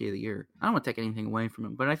winning the Rookie of the Year. I don't want to take anything away from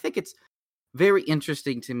him, but I think it's very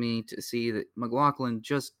interesting to me to see that McLaughlin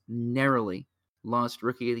just narrowly lost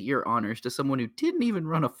Rookie of the Year honors to someone who didn't even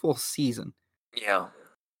run a full season. Yeah.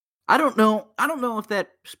 I don't know if that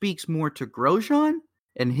speaks more to Grosjean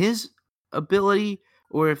and his ability,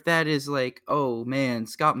 or if that is like, oh man,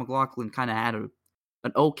 Scott McLaughlin kind of had an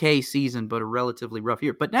okay season, but a relatively rough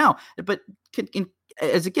year. But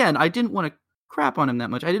again, I didn't want to crap on him that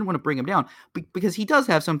much. I didn't want to bring him down because he does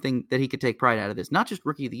have something that he could take pride out of this. Not just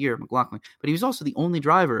Rookie of the Year, McLaughlin, but he was also the only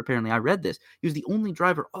driver, apparently, I read this. He was the only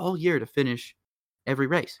driver all year to finish every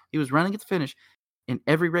race. He was running at the finish in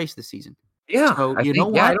every race this season. Yeah. So, I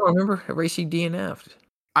don't remember a race he DNF'd.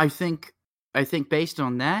 I think based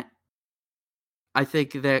on that, I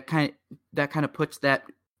think that kind of puts that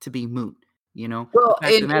to be moot. Well, the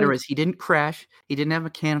fact of the matter is he didn't crash. He didn't have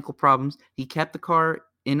mechanical problems. He kept the car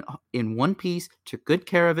in one piece, took good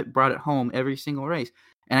care of it, brought it home every single race.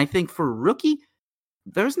 And I think for a rookie,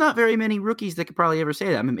 there's not very many rookies that could probably ever say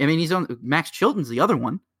that. I mean, he's on Max Chilton's the other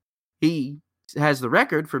one. He has the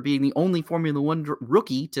record for being the only Formula One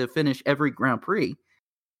rookie to finish every Grand Prix.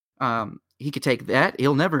 He could take that.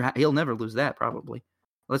 He'll never lose that probably.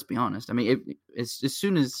 Let's be honest. I mean, as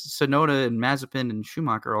soon as Tsunoda and Mazepin and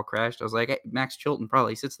Schumacher all crashed, I was like, hey, Max Chilton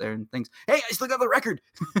probably sits there and thinks, hey, I still got the record.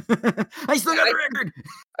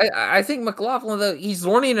 I think McLaughlin, though, he's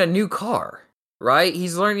learning a new car, right?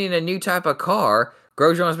 He's learning a new type of car.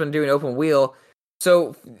 Grosjean's been doing open wheel.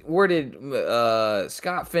 So where did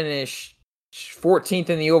Scott finish 14th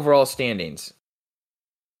in the overall standings?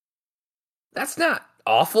 That's not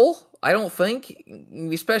awful. I don't think,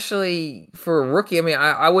 especially for a rookie. I mean,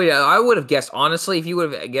 I would have guessed, honestly, if you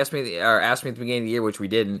would have guessed me or asked me at the beginning of the year, which we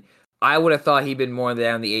didn't, I would have thought he'd been more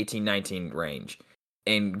down the 18-19 range.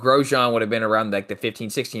 And Grosjean would have been around like the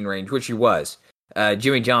 15-16 range, which he was.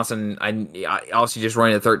 Jimmy Johnson, I also just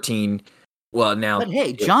running at 13. Well, now. But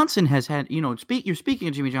hey, Johnson has had, you're speaking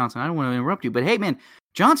of Jimmy Johnson. I don't want to interrupt you, but hey, man,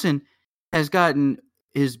 Johnson has gotten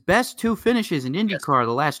his best two finishes in IndyCar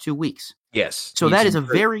the last 2 weeks. Yes. So that is a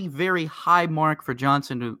very, very high mark for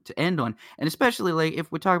Johnson to end on. And especially like if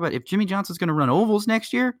we talk about if Jimmy Johnson's going to run ovals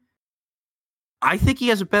next year, I think he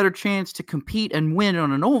has a better chance to compete and win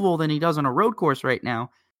on an oval than he does on a road course right now.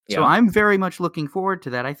 Yeah. So I'm very much looking forward to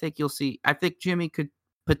that. I think Jimmy could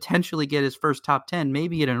potentially get his first top 10,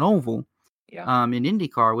 maybe at an oval in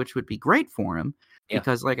IndyCar, which would be great for him. Yeah.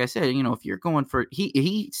 Because like I said, if you're going for,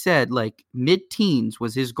 he said like mid-teens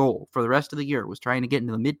was his goal for the rest of the year, was trying to get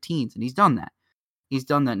into the mid-teens, and he's done that. He's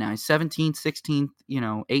done that now. He's 17th, 16th,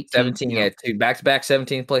 18th. 17, two back-to-back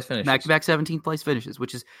 17th place finishes. Back-to-back 17th place finishes,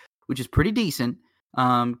 which is pretty decent,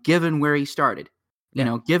 given where he started.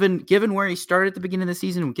 Given where he started at the beginning of the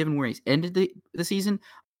season and given where he's ended the season,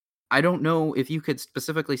 I don't know if you could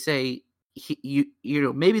specifically say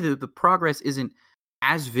maybe the progress isn't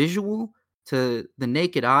as visual to the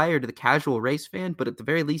naked eye or to the casual race fan, but at the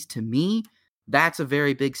very least to me, that's a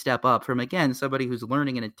very big step up from, again, somebody who's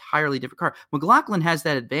learning an entirely different car. McLaughlin has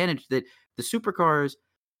that advantage that the supercars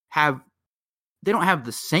they don't have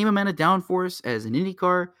the same amount of downforce as an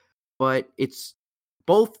IndyCar, but it's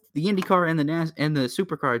both the IndyCar and the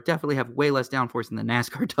supercar definitely have way less downforce than the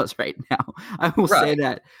NASCAR does right now. I will say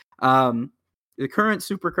that. The current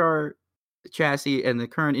supercar chassis and the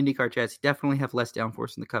current IndyCar chassis definitely have less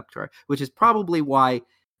downforce than the Cup car, which is probably why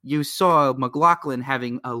you saw McLaughlin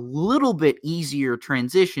having a little bit easier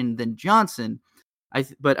transition than Johnson.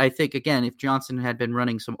 But I think, again, if Johnson had been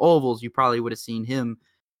running some ovals, you probably would have seen him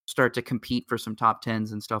start to compete for some top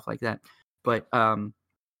 10s and stuff like that. But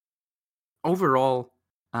overall,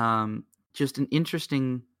 just an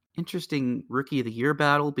interesting Rookie of the Year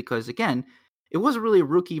battle, because, again, it wasn't really a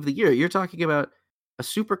Rookie of the Year. You're talking about a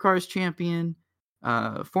Supercars champion,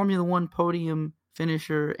 Formula One podium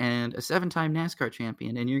finisher, and a 7-time NASCAR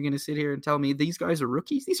champion, and you're going to sit here and tell me these guys are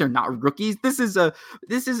rookies? These are not rookies. It's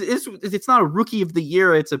not a Rookie of the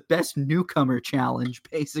Year. It's a best newcomer challenge,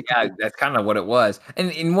 basically. Yeah, that's kind of what it was.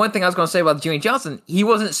 And one thing I was going to say about Jimmy Johnson, he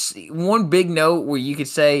wasn't one big note where you could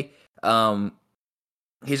say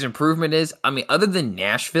his improvement is. I mean, other than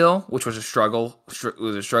Nashville, which was a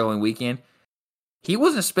struggling weekend, he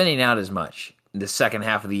wasn't spinning out as much the second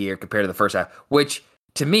half of the year compared to the first half, which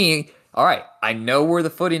to me, all right, I know where the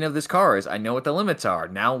footing of this car is. I know what the limits are.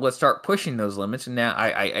 Now let's start pushing those limits. And now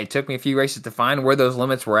I took me a few races to find where those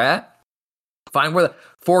limits were at, find where the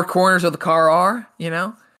four corners of the car are,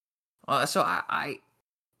 So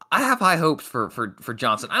I have high hopes for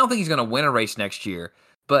Johnson. I don't think he's going to win a race next year,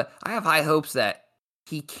 but I have high hopes that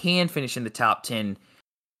he can finish in the top 10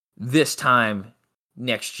 this time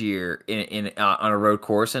next year in on a road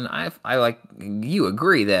course. And I like you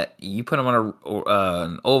agree that you put him on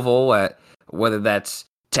an oval at whether that's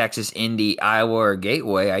Texas, Indy, Iowa, or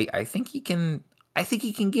Gateway. I think he can. I think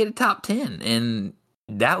he can get a top 10, and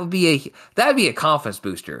that would be a confidence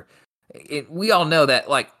booster. We all know that.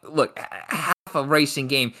 Like, look, half a racing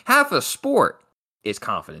game, half a sport is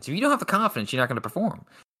confidence. If you don't have the confidence, you're not going to perform.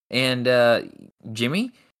 And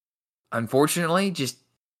Jimmy, unfortunately,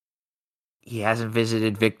 he hasn't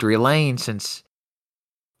visited Victory Lane since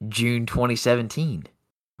June 2017.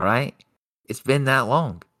 Right? It's been that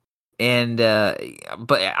long. And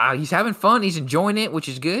but he's having fun. He's enjoying it, which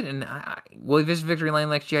is good. And will he visit Victory Lane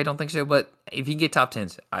next year? I don't think so. But if he can get top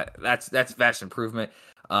 10s, that's vast improvement.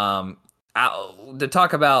 To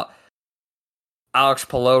talk about Alex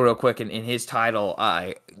Palou real quick in his title,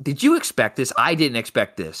 did you expect this? I didn't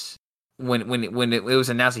expect this when it was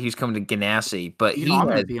announced that he was coming to Ganassi. But I'm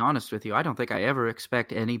going to be honest with you. I don't think I ever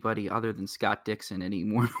expect anybody other than Scott Dixon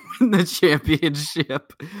anymore to win the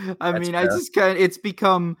championship. I mean, fair. I just it's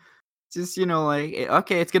become just, like,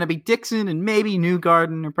 okay, it's going to be Dixon and maybe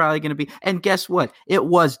Newgarden are probably going to be. And guess what? It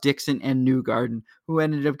was Dixon and Newgarden who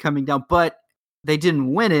ended up coming down, but they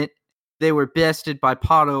didn't win it. They were bested by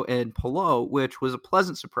Pato and Palou, which was a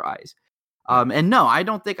pleasant surprise. And no, I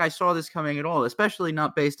don't think I saw this coming at all, especially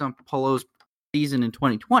not based on Palou's season in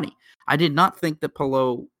 2020. I did not think that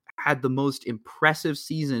Palou had the most impressive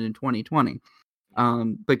season in 2020.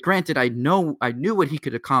 But granted, I knew what he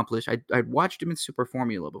could accomplish. I'd watched him in Super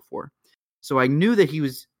Formula before. So I knew that he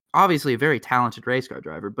was obviously a very talented race car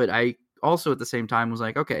driver, but I also at the same time was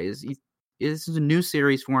like, okay, this is a new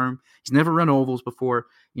series for him. He's never run ovals before.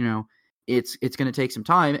 It's going to take some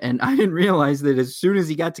time. And I didn't realize that as soon as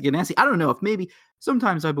he got to Ganassi, I don't know if maybe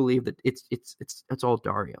sometimes I believe that it's all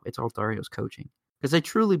Dario. It's all Dario's coaching, because I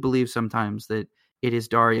truly believe sometimes that it is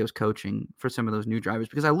Dario's coaching for some of those new drivers,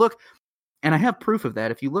 because I look and I have proof of that.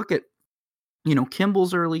 If you look at,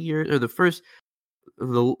 Kimball's early years, or the first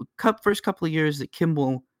couple of years that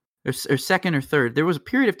Kimball or second or third, there was a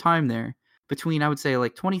period of time there between, I would say,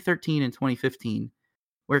 like 2013 and 2015,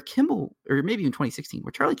 where Kimball, or maybe even 2016,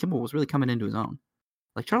 where Charlie Kimball was really coming into his own.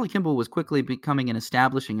 Like, Charlie Kimball was quickly becoming and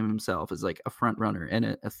establishing himself as like a front runner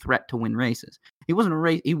and a threat to win races. He wasn't a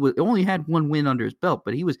race. He only had one win under his belt,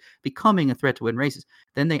 but he was becoming a threat to win races.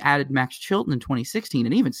 Then they added Max Chilton in 2016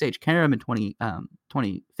 and even Sage Karam in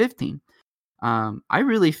 2015. I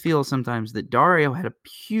really feel sometimes that Dario had a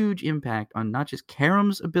huge impact on not just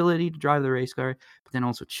Karam's ability to drive the race car, but then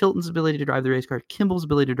also Chilton's ability to drive the race car, Kimball's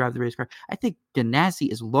ability to drive the race car. I think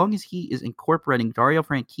Ganassi, as long as he is incorporating Dario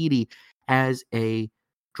Franchitti as a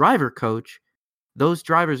driver coach, those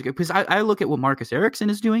drivers, because I look at what Marcus Ericsson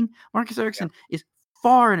is doing. Marcus Ericsson is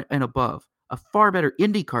far and above a far better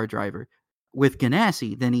IndyCar driver with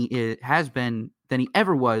Ganassi than he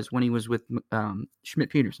ever was when he was with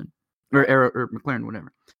Schmidt-Peterson. Or McLaren,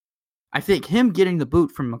 whatever. I think him getting the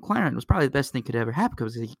boot from McLaren was probably the best thing could ever happen,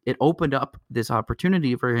 because it opened up this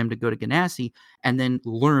opportunity for him to go to Ganassi and then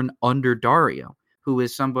learn under Dario, who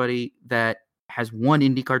is somebody that has won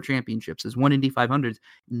IndyCar championships, has won Indy 500s,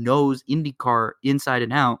 knows IndyCar inside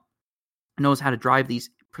and out, knows how to drive these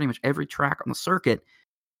pretty much every track on the circuit.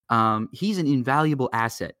 He's an invaluable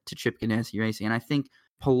asset to Chip Ganassi Racing, and I think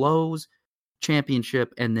Palou's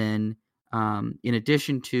championship, and then in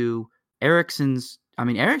addition to Ericsson's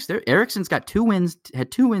got 2 wins,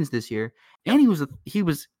 had 2 wins this year, and he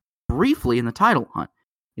was briefly in the title hunt.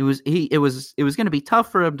 It was going to be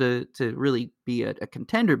tough for him to really be a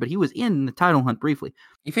contender, but he was in the title hunt briefly.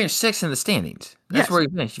 He finished 6th in the standings. That's where he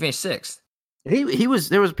finished. He finished 6th. He was.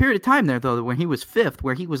 There was a period of time there though when he was 5th,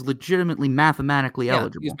 where he was legitimately mathematically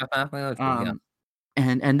eligible. He was mathematically eligible.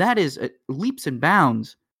 And that is leaps and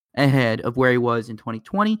bounds ahead of where he was in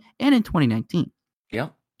 2020 and in 2019. Yeah.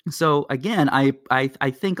 So again, I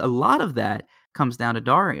think a lot of that comes down to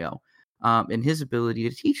Dario and his ability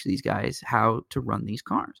to teach these guys how to run these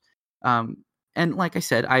cars. And like I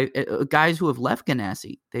said, guys who have left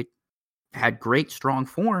Ganassi, they had great strong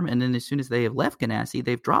form, and then as soon as they have left Ganassi,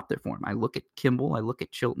 they've dropped their form. I look at Kimball, I look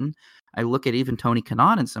at Chilton, I look at even Tony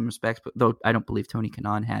Kanaan in some respects, but though I don't believe Tony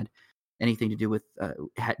Kanaan had anything to do with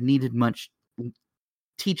needed much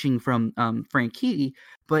teaching from Franchitti.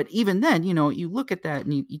 But even then, you look at that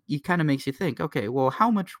and you kind of makes you think, okay, well, how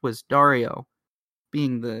much was Dario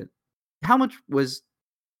how much was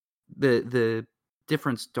the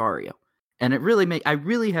difference Dario? And I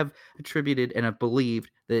really have attributed and have believed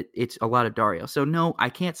that it's a lot of Dario. So no, I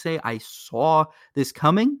can't say I saw this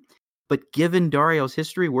coming, But given Dario's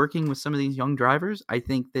history working with some of these young drivers, I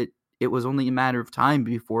think that it was only a matter of time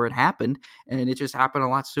before it happened, and it just happened a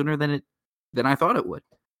lot sooner than I thought it would.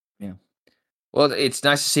 Yeah. Well, it's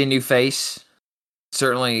nice to see a new face.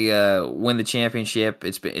 Certainly win the championship.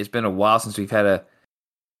 It's been a while since we've had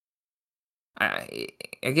I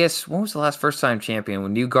guess, when was the last first-time champion?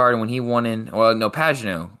 When Newgarden, when he won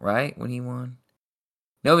Pagenaud, right? When he won?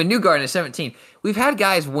 No, but Newgarden at 17. We've had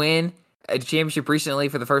guys win a championship recently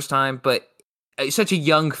for the first time, but such a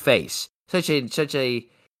young face, such a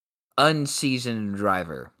unseasoned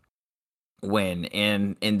driver win,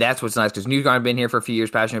 and that's what's nice, because Newgarden been here for a few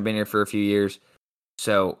years, Pagenaud been here for a few years,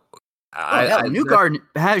 so Newgarden and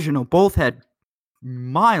Pagenaud both had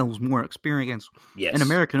miles more experience in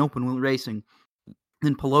American Open racing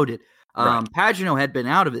than Palou did. Right. Pagenaud had been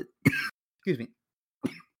out of it. Excuse me.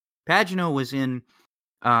 Pagenaud was in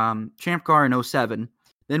Champ Car in 07,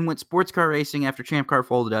 then went sports car racing after Champ Car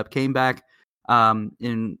folded up, came back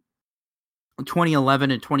in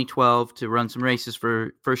 2011 and 2012 to run some races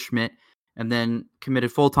for Schmidt, and then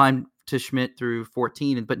committed full-time to Schmidt through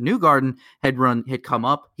 14. But Newgarden had come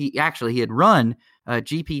up. He had run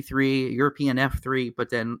GP3, European F3, but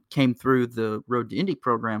then came through the Road to Indy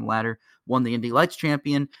program ladder, won the Indy Lights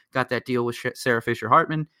champion, got that deal with Sarah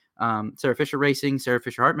Fisher-Hartman, Sarah Fisher Racing, Sarah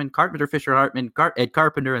Fisher-Hartman, Carpenter Fisher-Hartman, Ed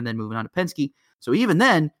Carpenter, and then moving on to Penske. So even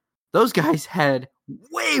then, those guys had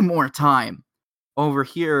way more time over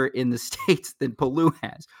here in the States than Palou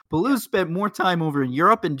has. Palou spent more time over in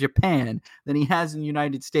Europe and Japan than he has in the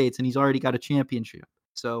United States, and he's already got a championship.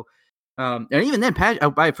 So, and even then,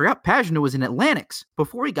 I forgot Pagenaud was in Atlantics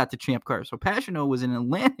before he got to Champ Car. So Pagenaud was in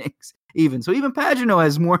Atlantics even. So even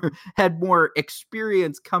Pagenaud had more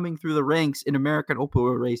experience coming through the ranks in American Open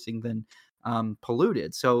racing than Palou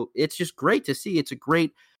did. So it's just great to see. It's a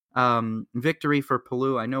great victory for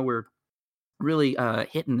Palou. I know we're really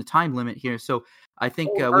hitting the time limit here, so I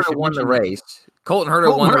think we should won the race. Colton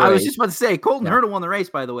Herta won the race. I was just about to say Colton Herta won the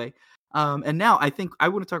race, by the way. And now I think I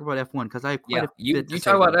want to talk about F1 because I have quite a bit to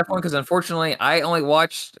talk about F1 because unfortunately I only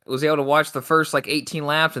was able to watch the first 18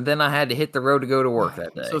 laps, and then I had to hit the road to go to work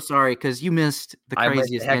that day. So sorry because you missed the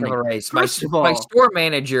craziest ending. Of a race. My store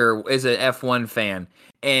manager is an F1 fan,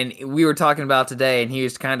 and we were talking about today, and he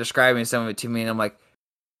was kind of describing some of it to me, and I'm like,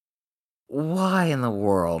 why in the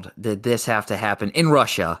world did this have to happen in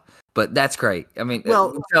Russia? But that's great. I mean,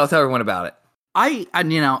 tell everyone about it. A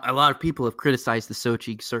lot of people have criticized the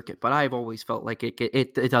Sochi circuit, but I've always felt like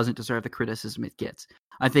it doesn't deserve the criticism it gets.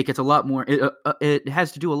 I think it's a lot more. It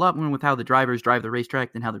has to do a lot more with how the drivers drive the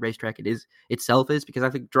racetrack than how the racetrack itself is. Because I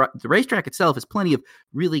think the racetrack itself has plenty of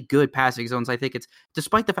really good passing zones. I think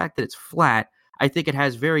despite the fact that it's flat, I think it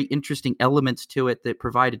has very interesting elements to it that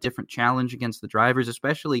provide a different challenge against the drivers,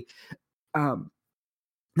 especially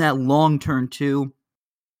that long turn 2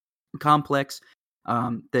 complex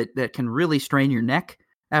that can really strain your neck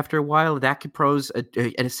after a while. That could pose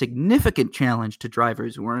a significant challenge to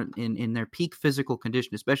drivers who aren't in their peak physical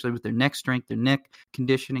condition, especially with their neck strength, their neck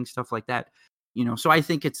conditioning, stuff like that. So I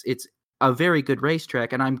think it's a very good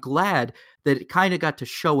racetrack, and I'm glad that it kind of got to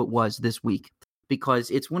show it was this week, because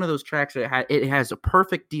it's one of those tracks that it has a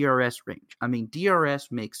perfect DRS range. I mean,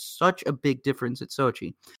 DRS makes such a big difference at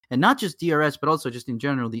Sochi. And not just DRS, but also just in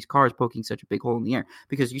general, these cars poking such a big hole in the air.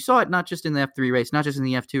 Because you saw it not just in the F3 race, not just in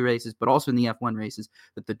the F2 races, but also in the F1 races,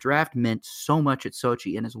 that the draft meant so much at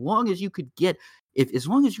Sochi. And as long as you could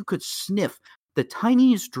sniff the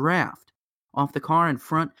tiniest draft off the car in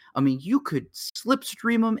front, I mean, you could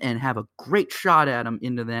slipstream them and have a great shot at them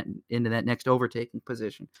into that next overtaking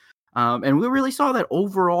position. And we really saw that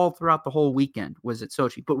overall throughout the whole weekend was at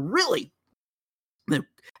Sochi. But really,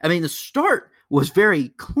 the start was very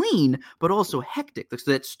clean, but also hectic.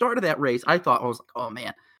 So that start of that race, I was like, oh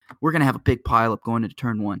man, we're going to have a big pileup going into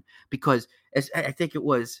turn 1. Because I think it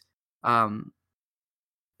was, I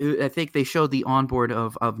think they showed the onboard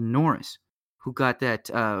of Norris, who got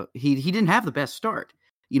that, he didn't have the best start.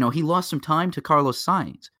 He lost some time to Carlos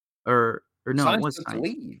Sainz. Or no, Sainz it was Sainz.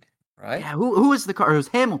 Lead. Right? Yeah, who was the car? It was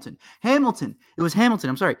Hamilton. It was Hamilton.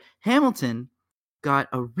 I'm sorry. Hamilton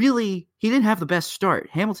he didn't have the best start.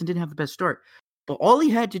 Hamilton didn't have the best start. But all he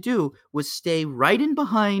had to do was stay right in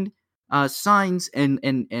behind Sainz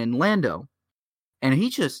and Lando. And he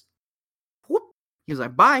just, he was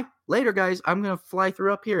like, bye, later, guys. I'm going to fly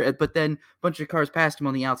through up here. But then a bunch of cars passed him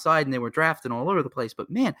on the outside, and they were drafting all over the place. But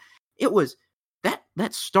man, it was...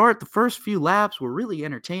 That start, the first few laps were really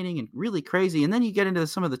entertaining and really crazy, and then you get into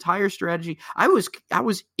some of the tire strategy. I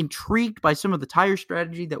was intrigued by some of the tire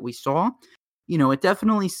strategy that we saw. It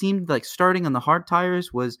definitely seemed like starting on the hard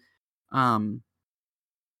tires was, I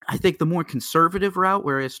think, the more conservative route,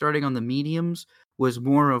 whereas starting on the mediums was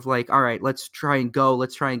more of like, all right, let's try and go.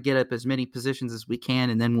 Let's try and get up as many positions as we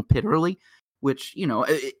can, and then we'll pit early, which,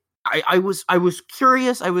 I was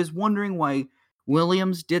curious. I was wondering why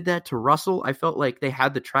Williams did that to Russell. I felt like they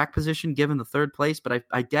had the track position given the third place, but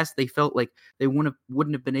I guess they felt like they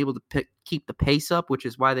wouldn't have been able to keep the pace up, which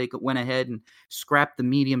is why they went ahead and scrapped the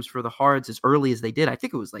mediums for the hards as early as they did. I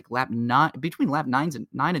think it was like between lap 9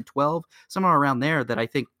 and 12, somewhere around there, that I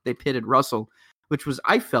think they pitted Russell, which was,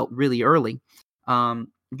 I felt, really early.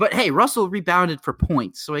 But hey, Russell rebounded for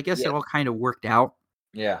points, so I guess it all kind of worked out.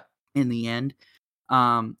 Yeah. In the end.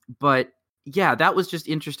 But yeah, that was just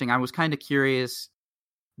interesting. I was kind of curious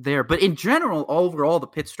there. But in general, overall, the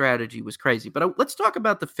pit strategy was crazy. But let's talk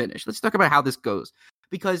about the finish. Let's talk about how this goes.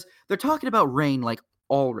 Because they're talking about rain like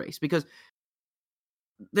all race. Because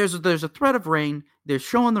there's a threat of rain. They're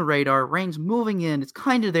showing the radar. Rain's moving in. It's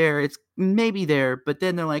kind of there. It's maybe there. But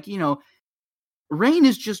then they're like, rain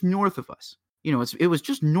is just north of us. It was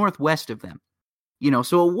just northwest of them.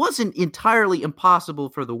 So it wasn't entirely impossible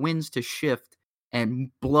for the winds to shift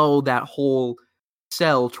and blow that whole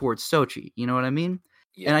cell towards Sochi. You know what I mean?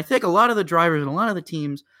 Yeah. And I think a lot of the drivers and a lot of the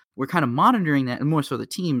teams were kind of monitoring that, and more so the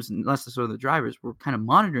teams and less so the drivers were kind of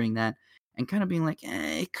monitoring that and kind of being like,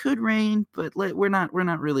 it could rain, but we're not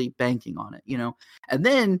really banking on it, And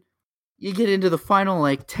then you get into the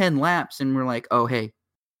final 10 laps and we're like, oh, hey,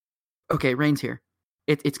 okay, rain's here.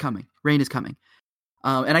 It's coming. Rain is coming.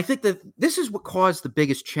 And I think that this is what caused the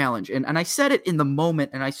biggest challenge. And I said it in the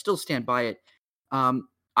moment, and I still stand by it.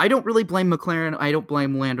 I don't really blame McLaren. I don't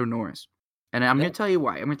blame Lando Norris. And I'm going to tell you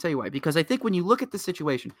why. Because I think when you look at the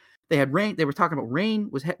situation, they had rain. They were talking about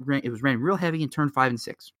rain. It was raining real heavy in turn 5 and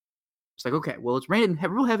 6. It's like, okay, well, it's raining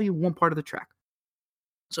real heavy in one part of the track.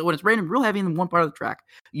 So when it's raining real heavy in one part of the track,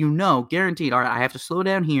 guaranteed, all right, I have to slow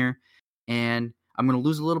down here, and I'm going to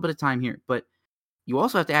lose a little bit of time here. But you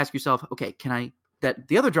also have to ask yourself, okay, that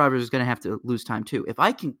the other driver is going to have to lose time too. If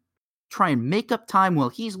I can try and make up time while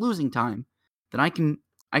he's losing time, then I can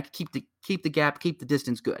keep the gap, keep the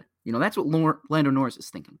distance good. That's what Lando Norris is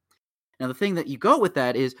thinking. Now, the thing that you go with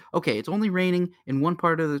that is, okay, it's only raining in one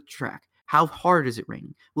part of the track. How hard is it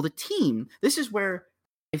raining? Well, the team, this is where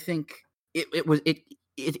I think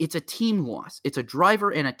it's a team loss. It's a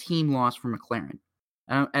driver and a team loss for McLaren.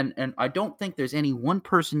 And I don't think there's any one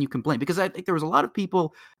person you can blame, because I think there was a lot of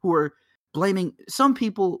people who were blaming some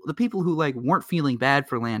people, the people who weren't feeling bad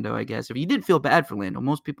for Lando, I guess. If you didn't feel bad for Lando,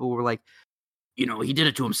 most people were like, he did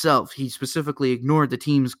it to himself. He specifically ignored the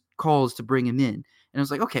team's calls to bring him in. And I was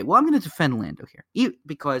like, okay, well, I'm going to defend Lando here.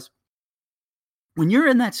 Because when you're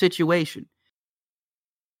in that situation,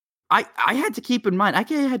 I had to keep in mind, I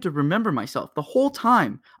had to remember myself the whole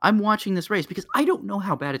time I'm watching this race, because I don't know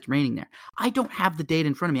how bad it's raining there. I don't have the data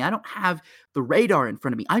in front of me. I don't have the radar in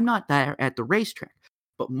front of me. I'm not there at the racetrack.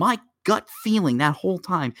 But my gut feeling that whole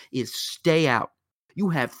time is stay out. You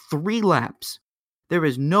have 3 laps. There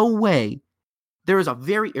is no way.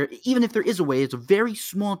 Even if there is a way, it's a very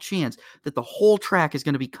small chance that the whole track is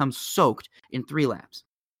going to become soaked in 3 laps.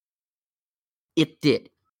 It did.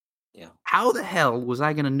 Yeah. How the hell was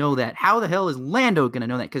I going to know that? How the hell is Lando going to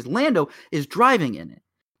know that? Because Lando is driving in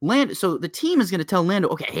it. So the team is going to tell Lando,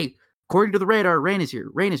 okay, hey, according to the radar, rain is here.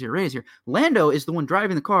 Lando is the one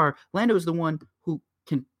driving the car. Lando is the one who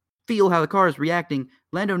can feel how the car is reacting.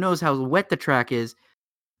 Lando knows how wet the track is.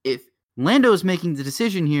 If Lando is making the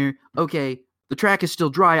decision here, okay, the track is still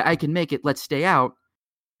dry, I can make it, let's stay out.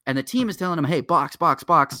 And the team is telling him, hey, box.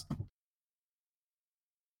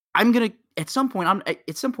 At some point, I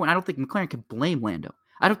don't think McLaren can blame Lando.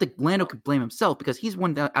 I don't think Lando could blame himself, because he's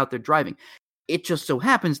one out there driving. It just so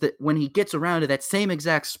happens that when he gets around to that same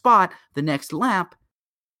exact spot the next lap,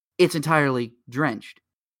 it's entirely drenched.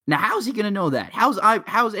 Now, how's he going to know that?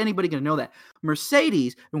 How's anybody going to know that?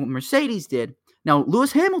 Mercedes, and what Mercedes did. Now,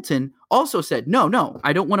 Lewis Hamilton also said, no,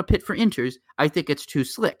 I don't want to pit for inters. I think it's too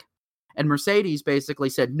slick. And Mercedes basically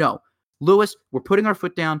said, no, Lewis, we're putting our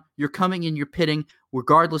foot down. You're coming in, you're pitting,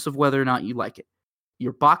 regardless of whether or not you like it.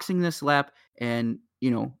 You're boxing this lap, and,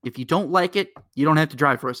 if you don't like it, you don't have to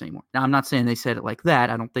drive for us anymore. Now, I'm not saying they said it like that.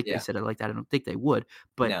 I don't think they said it like that. I don't think they would.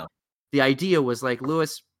 But the idea was like,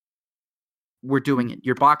 Lewis, we're doing it.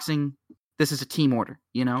 You're boxing. This is a team order,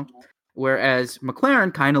 Whereas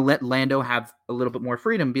McLaren kind of let Lando have a little bit more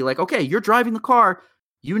freedom, be like, okay, you're driving the car.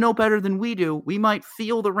 You know better than we do. We might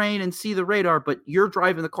feel the rain and see the radar, but you're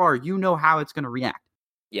driving the car. You know how it's going to react.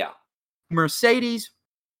 Yeah. Mercedes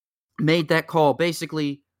made that call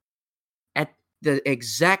basically at the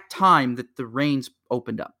exact time that the rains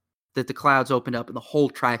opened up, that the clouds opened up and the whole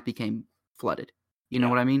track became flooded. You know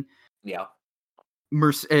what I mean? Yeah.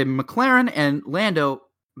 McLaren and Lando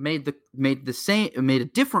made a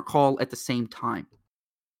different call at the same time.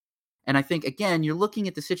 And I think, again, you're looking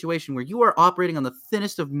at the situation where you are operating on the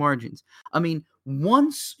thinnest of margins. I mean,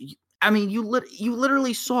 you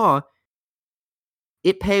literally saw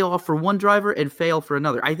it pay off for one driver and fail for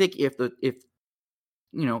another. I think if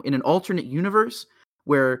in an alternate universe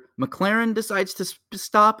where McLaren decides to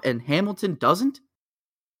stop and Hamilton doesn't,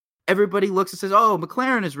 everybody looks and says, "Oh,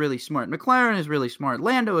 McLaren is really smart. McLaren is really smart.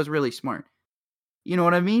 Lando is really smart." You know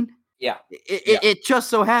what I mean? Yeah. It just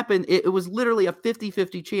so happened it was literally a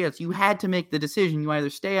 50-50 chance. You had to make the decision. You either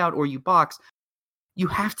stay out or you box. You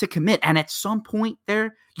have to commit. And at some point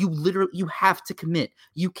there, you have to commit.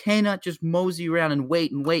 You cannot just mosey around and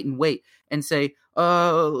wait and say,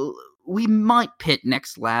 we might pit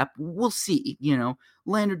next lap. We'll see.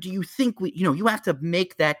 Lando, do you think you have to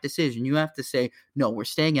make that decision. You have to say, no, we're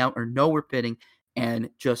staying out, or no, we're pitting, and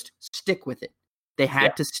just stick with it. They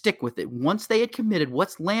had to stick with it. Once they had committed,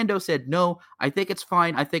 once Lando said, no, I think it's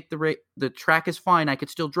fine. I think the track is fine. I could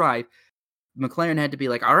still drive. McLaren had to be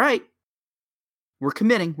like, all right, we're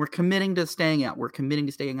committing. We're committing to staying out. We're committing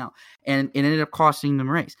to staying out. And it ended up costing them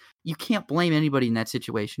a race. You can't blame anybody in that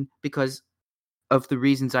situation because of the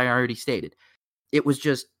reasons I already stated. It was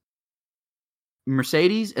just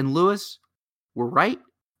Mercedes and Lewis were right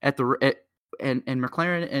and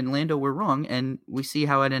McLaren and Lando were wrong, and we see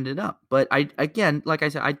how it ended up. But like I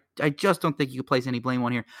said, I just don't think you could place any blame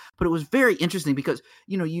on here. But it was very interesting because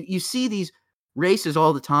you see these races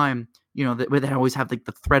all the time, where they always have like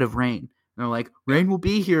the threat of rain. They're like, rain will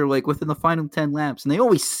be here like within the final 10 laps, and they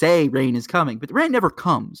always say rain is coming, but the rain never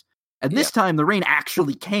comes. And this time the rain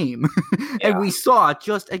actually came, and we saw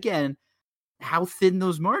just again how thin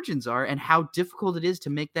those margins are and how difficult it is to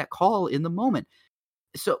make that call in the moment.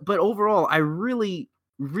 So, but overall, I really,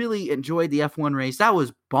 really enjoyed the F1 race. That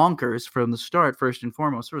was bonkers from the start, first and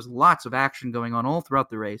foremost. There was lots of action going on all throughout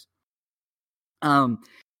the race. I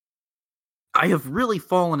have really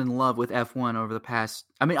fallen in love with F1 over the past...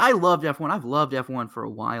 I mean, I loved F1. I've loved F1 for a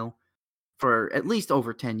while, for at least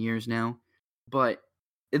over 10 years now. But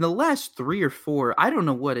in the last 3 or 4, I don't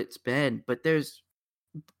know what it's been, but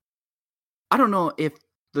I don't know if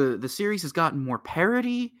the series has gotten more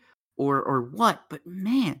parity or what, but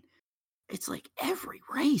man, it's like every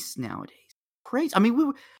race nowadays. Crazy. I mean,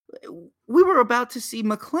 we were about to see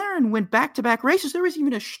McLaren win back-to-back races. There was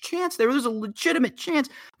even a chance there. Was a legitimate chance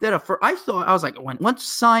that I was like,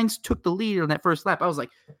 once Sainz took the lead on that first lap, I was like,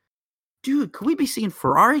 dude, could we be seeing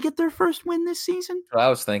Ferrari get their first win this season? I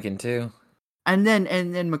was thinking too. And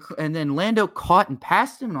then Lando caught and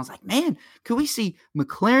passed him, and I was like, man, could we see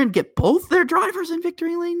McLaren get both their drivers in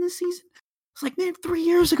victory lane this season? It's like, man, 3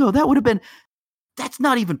 years ago, that's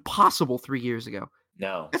not even possible 3 years ago.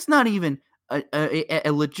 No. That's not even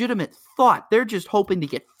a legitimate thought. They're just hoping to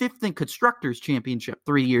get 5th in Constructors' Championship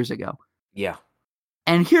 3 years ago. Yeah.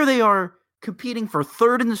 And here they are competing for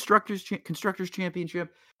 3rd in the Constructors'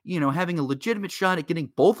 Championship, having a legitimate shot at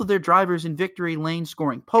getting both of their drivers in victory lane,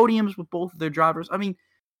 scoring podiums with both of their drivers. I mean,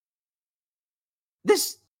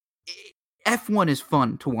 this F1 is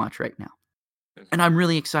fun to watch right now. And I'm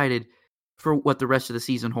really excited for what the rest of the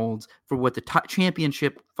season holds, for what the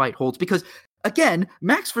championship fight holds. Because, again,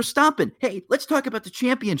 Max Verstappen, hey, let's talk about the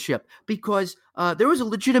championship. Because there was a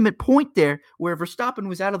legitimate point there where Verstappen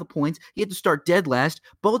was out of the points. He had to start dead last.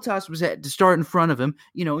 Bottas was to start in front of him.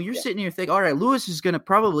 You're sitting here thinking, all right, Lewis is going to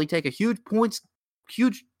probably take a huge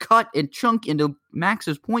cut and chunk into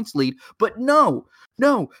Max's points lead. But no,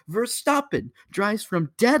 Verstappen drives from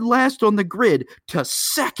dead last on the grid to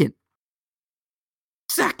second.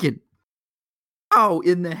 How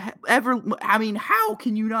how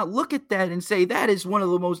can you not look at that and say that is one of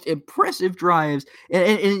the most impressive drives?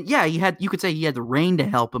 And yeah, you could say he had the rain to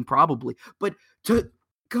help him probably, but to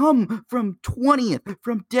come from 20th,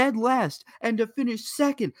 from dead last, and to finish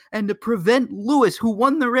second, and to prevent Lewis, who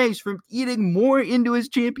won the race, from eating more into his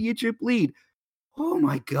championship lead. Oh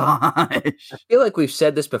my gosh. I feel like we've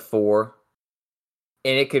said this before,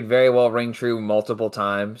 and it could very well ring true multiple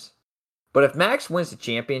times. But if Max wins the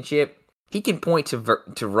championship, he can point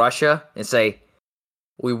to Russia and say,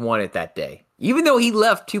 we won it that day. Even though he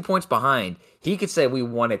left 2 points behind, he could say, we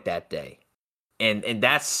won it that day. And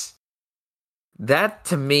that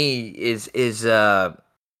to me is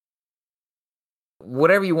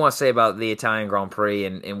whatever you want to say about the Italian Grand Prix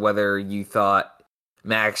and whether you thought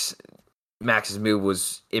Max's move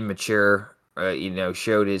was immature,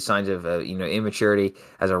 showed his signs of immaturity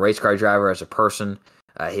as a race car driver, as a person,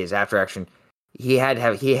 his after action. He had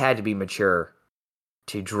to be mature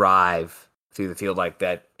to drive through the field like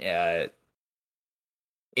that, and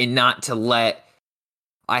not to let,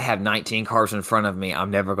 I have 19 cars in front of me, I'm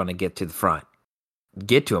never going to get to the front.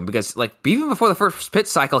 get to him because, like, even before the first pit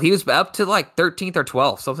cycle, he was up to like 13th or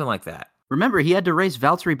 12th, something like that. Remember, he had to race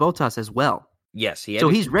Valtteri Bottas as well. Yes, so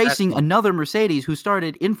he's racing another Mercedes who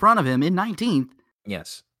started in front of him in 19th.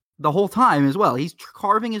 Yes. The whole time as well. He's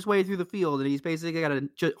carving his way through the field, and he's basically got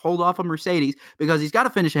to hold off a Mercedes because he's got to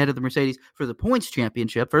finish ahead of the Mercedes for the points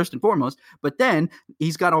championship, first and foremost. But then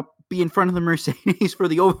he's got to be in front of the Mercedes for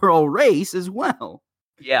the overall race as well.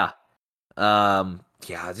 Yeah. I'm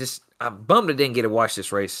bummed I didn't get to watch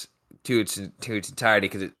this race to its entirety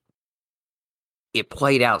because it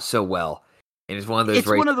played out so well. And it's one of those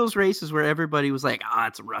one of those races where everybody was like,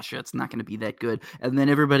 it's Russia. It's not going to be that good. And then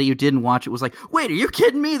everybody who didn't watch it was like, wait, are you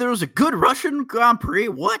kidding me? There was a good Russian Grand Prix?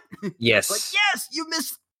 What? Yes. Like, yes, you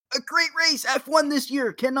missed a great race. F1 this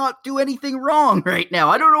year cannot do anything wrong right now.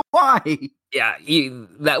 I don't know why. Yeah,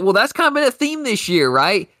 that's kind of been a theme this year,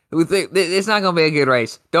 right? It's not going to be a good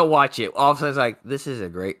race. Don't watch it. All of a sudden, it's like, this is a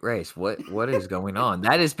great race. What is going on?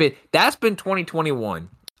 That's been 2021.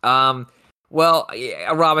 Well,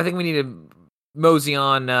 yeah, Rob, I think we need to mosey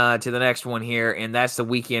on to the next one here, and that's the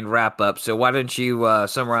weekend wrap up. So why don't you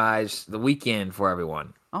summarize the weekend for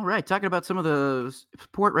everyone? All right, talking about some of the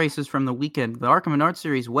support races from the weekend. The ARCA Menard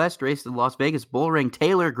Series West raced at the Las Vegas Bull Ring.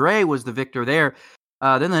 Taylor Gray was the victor there.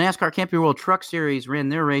 Then the NASCAR Camping World Truck Series ran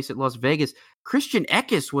their race at Las Vegas. Christian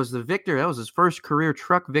Eckes was the victor. That was his first career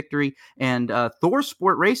truck victory. And Thor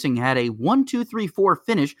Sport Racing had a 1-2-3-4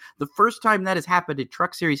 finish. The first time that has happened in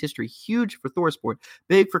Truck Series history. Huge for Thor Sport.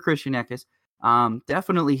 Big for Christian Eckes.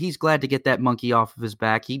 Definitely, he's glad to get that monkey off of his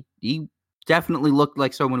back. He definitely looked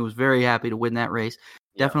like someone who was very happy to win that race.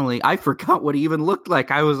 Yeah. Definitely, I forgot what he even looked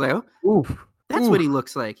like. I was like, that's what he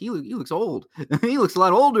looks like. He looks old. He looks a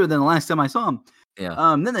lot older than the last time I saw him. Yeah.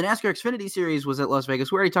 Then the NASCAR Xfinity Series was at Las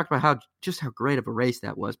Vegas. We already talked about how great of a race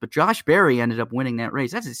that was. But Josh Berry ended up winning that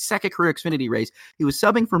race. That's his second career Xfinity race. He was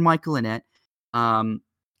subbing for Michael Annett.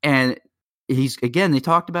 And they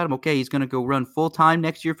talked about him. Okay, he's going to go run full time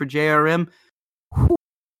next year for JRM. Whew.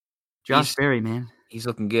 Josh Berry, man. He's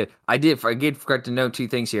looking good. I forgot to note two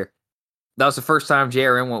things here. That was the first time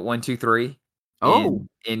JRM went 1-2-3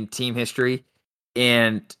 in team history.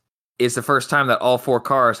 And it's the first time that all four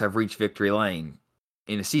cars have reached victory lane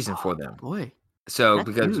in a season for them. Boy. So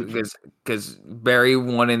because Barry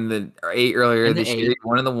won in the 8 earlier this year,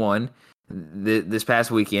 won in the 1 this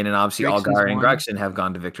past weekend, and obviously Allgaier and Gragson have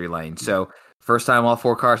gone to victory lane. So first time all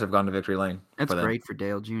four cars have gone to victory lane. That's great for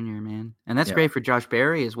Dale Jr., man. And that's great for Josh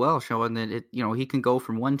Berry as well, showing that he can go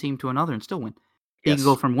from one team to another and still win. He can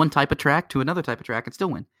go from one type of track to another type of track and still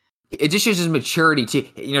win. It just shows his maturity too.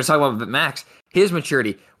 Talking about Max, his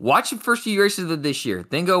maturity. Watch the first few races of this year,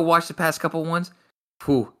 then go watch the past couple ones.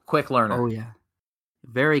 Quick learner. Oh yeah,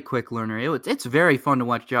 very quick learner. It's very fun to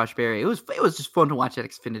watch Josh Berry. It was just fun to watch that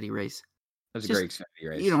Xfinity race. It was a great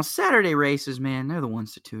Xfinity race. Saturday races, man, they're the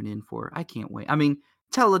ones to tune in for. I can't wait. I mean,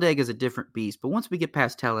 Talladega is a different beast, but once we get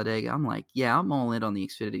past Talladega, I'm like, yeah, I'm all in on the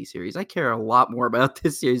Xfinity Series. I care a lot more about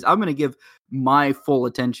this series. I'm going to give my full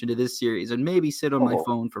attention to this series and maybe sit on my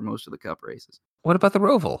phone for most of the Cup races. What about the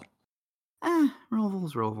Roval?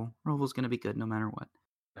 Roval's Roval. Roval's going to be good no matter what.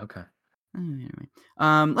 Okay. Anyway,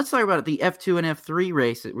 let's talk about the F2 and F3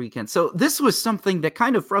 race at weekend. So this was something that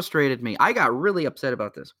kind of frustrated me. I got really upset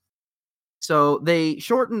about this. So they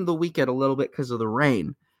shortened the weekend a little bit because of the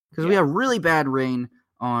rain. Because we have really bad rain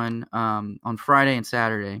on Friday and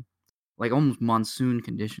Saturday, like almost monsoon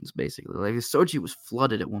conditions, basically. Like Sochi was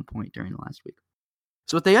flooded at one point during the last week.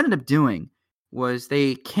 So what they ended up doing was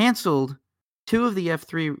they canceled two of the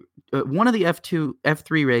F3, one of the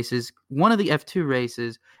F3 races, one of the F2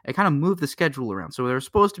 races, and kind of moved the schedule around. So there were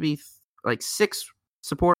supposed to be like 6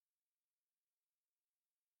 support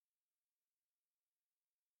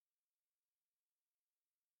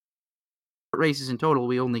races in total.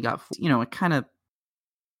 We only got, it kind of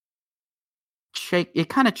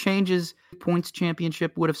changes. Points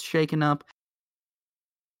championship would have shaken up.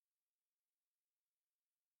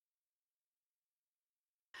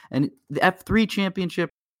 And the F3 championship,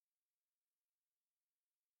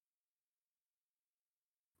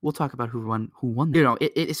 we'll talk about who won.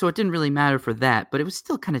 So it didn't really matter for that, but it was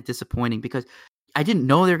still kind of disappointing because I didn't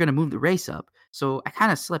know they were going to move the race up. So I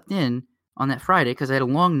kind of slept in on that Friday because I had a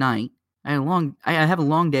long night. I have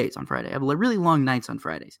long days on Friday. I have really long nights on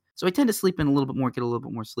Fridays. So I tend to sleep in a little bit more, get a little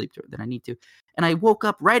bit more sleep than I need to. And I woke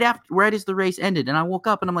up right as the race ended. And I woke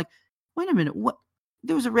up and I'm like, wait a minute, what?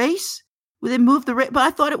 There was a race? Well, they moved the race, but I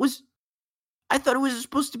thought it was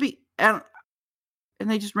supposed to be, and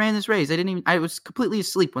they just ran this race. I was completely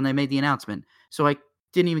asleep when they made the announcement. So I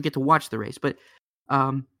didn't even get to watch the race, but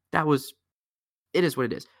it is what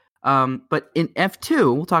it is. But in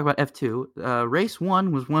F2, we'll talk about F2. Race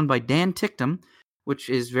 1 was won by Dan Ticktum. which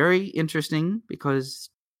is very interesting because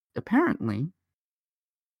apparently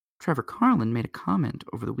Trevor Carlin made a comment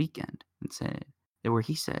over the weekend where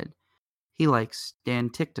he said he likes Dan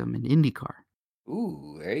Ticktum in IndyCar.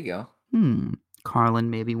 Ooh, there you go. Carlin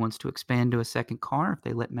maybe wants to expand to a second car. If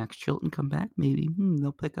they let Max Chilton come back, maybe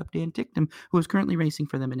they'll pick up Dan Ticktum, who is currently racing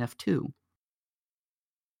for them in F2.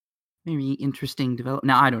 Maybe interesting development.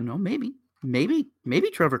 Now, I don't know. Maybe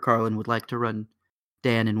Trevor Carlin would like to run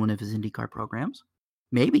Dan in one of his IndyCar programs.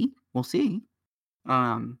 Maybe. We'll see.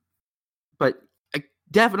 But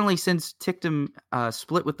definitely since Ticktum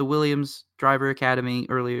split with the Williams Driver Academy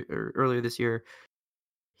earlier this year,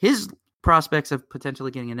 his prospects of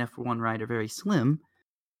potentially getting an F1 ride are very slim.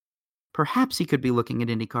 Perhaps he could be looking at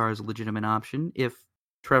IndyCar as a legitimate option if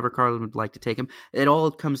Trevor Carlin would like to take him. It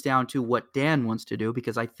all comes down to what Dan wants to do,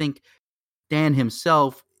 because I think Dan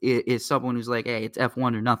himself is someone who's like, hey, it's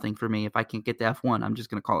F1 or nothing for me. If I can't get to F1, I'm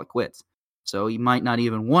just going to call it quits. So he might not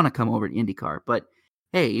even want to come over to IndyCar. But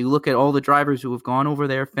hey, you look at all the drivers who have gone over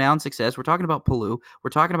there, found success. We're talking about Palou.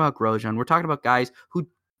 We're talking about Grosjean. We're talking about guys who,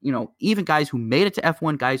 even guys who made it to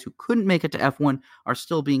F1, guys who couldn't make it to F1 are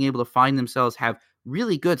still being able to find themselves, have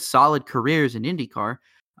really good, solid careers in IndyCar.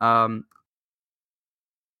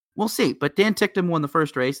 We'll see. But Dan Ticktum won the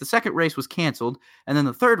first race. The second race was canceled. And then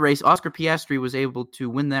the third race, Oscar Piastri was able to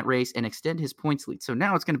win that race and extend his points lead. So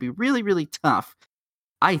now it's going to be really, really tough,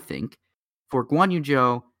 I think, for Guan Yu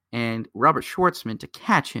Zhou and Robert Schwartzman to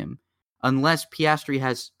catch him unless Piastri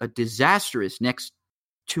has a disastrous next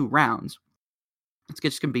two rounds. It's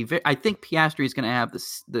just going to be I think Piastri is going to have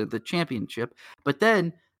the championship, but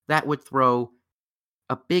then that would throw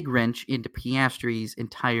a big wrench into Piastri's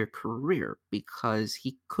entire career because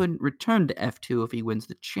he couldn't return to F2 if he wins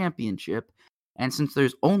the championship. And since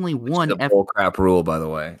there's only one bullcrap rule, by the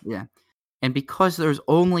way. Yeah. And because there's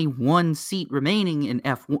only one seat remaining in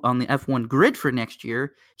on the F1 grid for next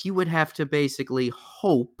year, he would have to basically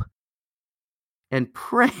hope and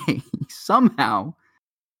pray somehow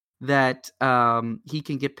that he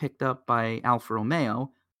can get picked up by Alfa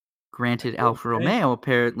Romeo. Granted, Alfa Romeo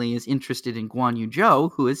apparently is interested in Guan Yu Zhou,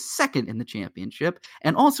 who is second in the championship,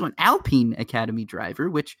 and also an Alpine Academy driver,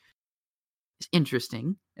 which is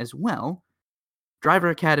interesting as well. Driver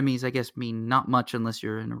academies, I guess, mean not much unless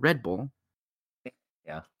you're in a Red Bull.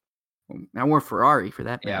 Yeah. Or Ferrari, for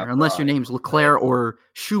that matter. Unless your name's Leclerc or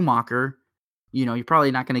Schumacher, you're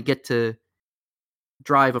probably not going to get to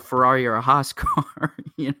drive a Ferrari or a Haas car,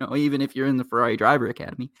 even if you're in the Ferrari Driver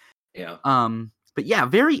Academy. Yeah. But yeah,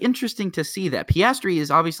 very interesting to see that. Piastri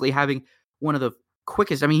is obviously having one of the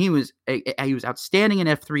quickest. I mean, he was outstanding in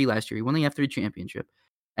F3 last year. He won the F3 championship,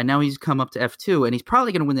 and now he's come up to F2, and he's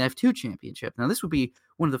probably going to win the F2 championship. Now, this would be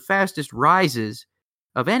one of the fastest rises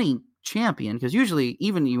of any champion, because usually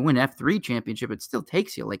even you win F3 championship, it still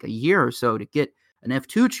takes you like a year or so to get an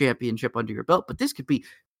F2 championship under your belt. But this could be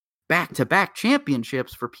back-to-back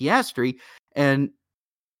championships for Piastri, and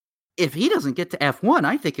if he doesn't get to F1,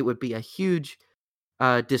 I think it would be a huge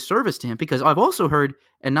disservice to him, because I've also heard,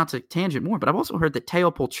 and not to tangent more, but I've also heard that Teo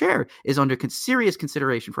Polcher is under serious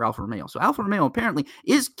consideration for Alfa Romeo. So Alfa Romeo apparently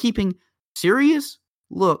is keeping serious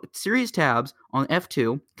tabs on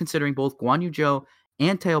F2, considering both Guan Yu Zhou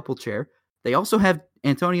and Teo Polcher. They also have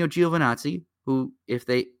Antonio Giovinazzi, who, if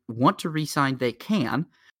they want to re-sign, they can.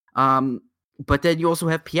 But then you also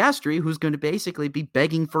have Piastri, who's going to basically be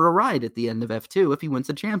begging for a ride at the end of F2 if he wins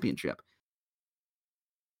the championship.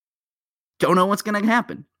 Don't know what's going to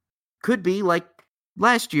happen. Could be like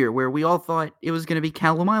last year, where we all thought it was going to be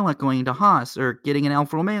Callum Ilott going into Haas or getting an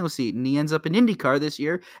Alfa Romeo seat, and he ends up in IndyCar this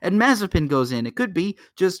year, and Mazepin goes in. It could be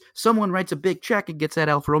just someone writes a big check and gets that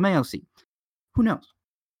Alfa Romeo seat. Who knows?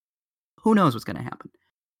 Who knows what's going to happen?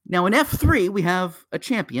 Now, in F3, we have a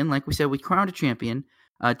champion. Like we said, we crowned a champion.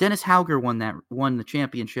 Dennis Hauger won the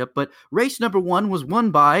championship, but race number 1 was won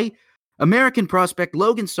by American prospect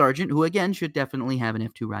Logan Sargent, who again should definitely have an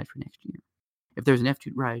F2 ride for next year. If there's an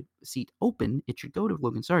F2 ride seat open, it should go to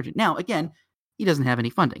Logan Sargent. Now, again, he doesn't have any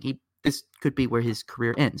funding. This could be where his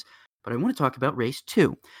career ends. But I want to talk about race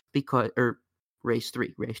 2, race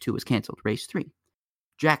 3. Race 2 was canceled. Race 3.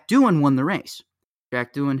 Jack Doohan won the race.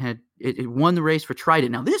 Jack Doohan had won the race for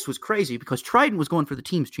Trident. Now, this was crazy because Trident was going for the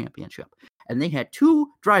team's championship. And they had two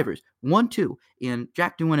drivers, 1-2, in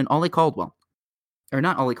Jack Doohan and Ollie Caldwell. Or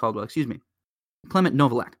not Ollie Caldwell, excuse me. Clement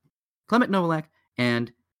Novalak. Clement Novalak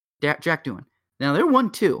and Jack Doohan. Now, they're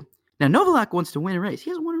 1-2. Now, Novalak wants to win a race. He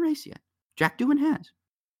hasn't won a race yet. Jack Doohan has.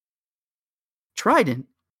 Trident,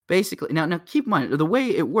 basically. Now, keep in mind, the way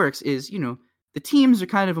it works is, the teams are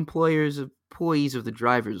kind of employees of the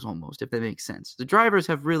drivers almost, if that makes sense. The drivers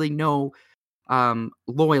have really no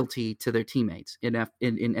loyalty to their teammates in F3,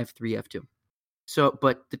 F2. So,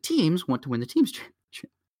 but the teams want to win the teams championship.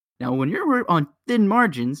 Now, when you're on thin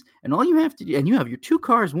margins and all you have to do, and you have your 2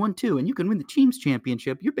 cars, 1-2, and you can win the teams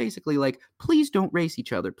championship, you're basically like, please don't race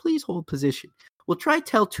each other. Please hold position. Well, try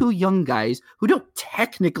tell 2 young guys who don't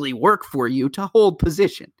technically work for you to hold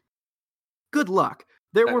position. Good luck.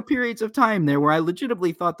 There were periods of time there where I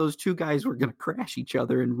legitimately thought those 2 guys were going to crash each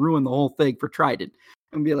other and ruin the whole thing for Trident.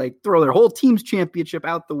 And be like, throw their whole team's championship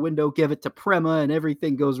out the window, give it to Prema, and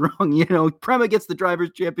everything goes wrong. You know, Prema gets the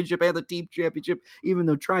driver's championship and the team championship, even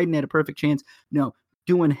though Trident had a perfect chance. No,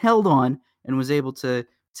 Doohan held on and was able to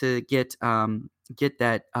get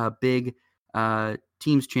that big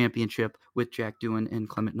team's championship with Jack Doohan and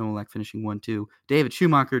Clement Nowack finishing 1-2. David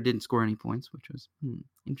Schumacher didn't score any points, which was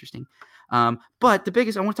interesting. But the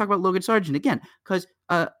biggest, I want to talk about Logan Sargent again, because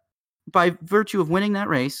by virtue of winning that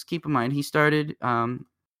race, keep in mind he started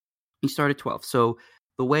 12th. So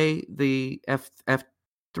the way the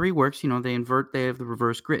F3 works, you know, they have the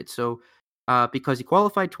reverse grid. So because he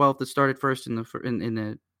qualified 12th, that started first in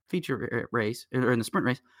the feature race or in the sprint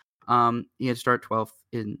race, he had to start 12th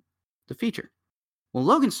in the feature. Well,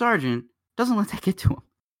 Logan Sargent doesn't let that get to him.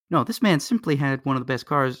 No, this man simply had one of the best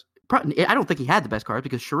cars. I don't think he had the best cars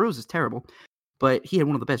because Charouz is terrible, but he had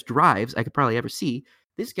one of the best drives I could probably ever see.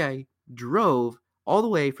 This guy drove all the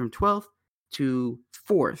way from 12th to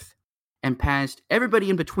 4th and passed everybody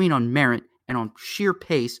in between on merit and on sheer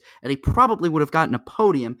pace, and he probably would have gotten a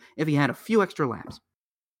podium if he had a few extra laps.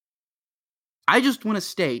 I just want to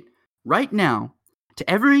state right now to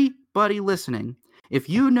everybody listening, if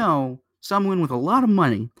you know someone with a lot of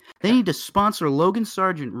money, they need to sponsor Logan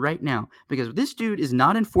Sargent right now, because this dude is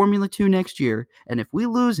not in Formula 2 next year, and if we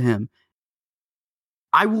lose him,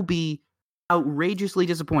 I will be outrageously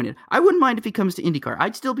disappointed. I wouldn't mind if he comes to IndyCar.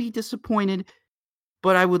 I'd still be disappointed,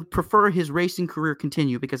 but I would prefer his racing career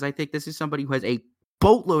continue, because I think this is somebody who has a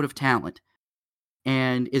boatload of talent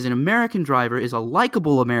and is an American driver, is a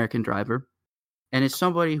likable American driver, and is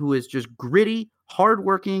somebody who is just gritty,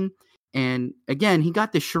 hardworking. And again, he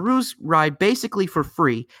got the Charouz ride basically for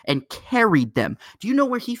free and carried them. Do you know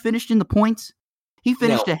where he finished in the points? He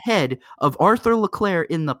finished ahead of Arthur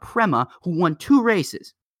Leclerc in the Prema, who won 2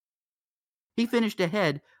 races. He finished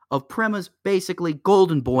ahead of Prema's basically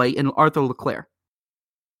golden boy in Arthur Leclerc.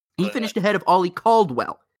 He finished ahead of Ollie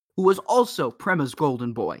Caldwell, who was also Prema's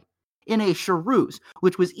golden boy, in a Charouz,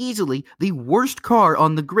 which was easily the worst car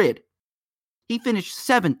on the grid. He finished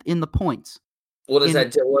 7th in the points. What is that?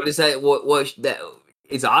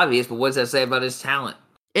 It's obvious, but what does that say about his talent?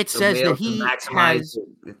 It says that he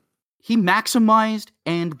maximized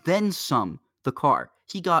and then some the car.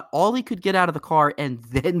 He got all he could get out of the car and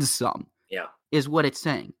then some. Yeah, is what it's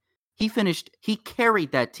saying. He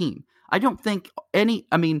carried that team. I don't think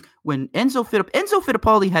when Enzo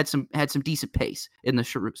Fittipaldi had some decent pace in the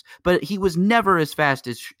Charouz, but he was never as fast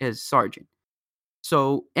as Sargent.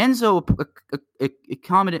 So Enzo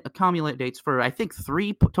accumulates for, I think,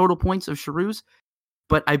 3 total points of Charouz,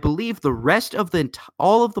 but I believe the rest of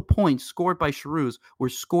all of the points scored by Charouz were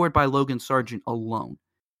scored by Logan Sargent alone.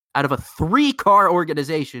 Out of a 3-car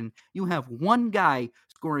organization, you have one guy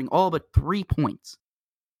scoring all but 3 points.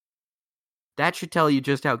 That should tell you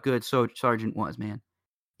just how good Sargent was, man.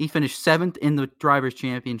 He finished 7th in the Drivers'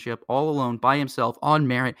 Championship all alone by himself on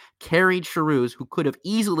merit, carried Charouz, who could have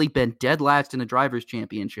easily been dead last in the Drivers'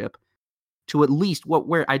 Championship, to at least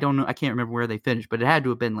I don't know, I can't remember where they finished, but it had to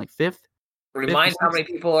have been like 5th. Remind how many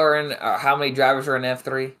people are in, how many drivers are in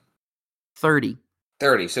F3? 30.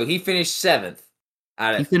 So he finished 7th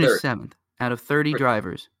out of 30. He finished 7th out of 30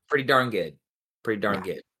 drivers. Pretty darn good.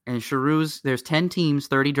 Good. And Charouz, there's 10 teams,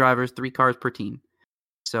 30 drivers, 3 cars per team.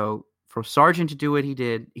 So for Sargent to do what he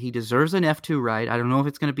did, he deserves an F2 ride. I don't know if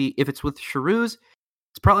it's going to be, if it's with Charouz,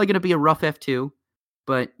 it's probably going to be a rough F2,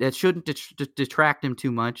 but that shouldn't detract him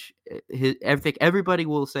too much. I think everybody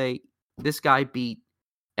will say this guy beat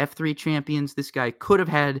F3 champions. This guy could have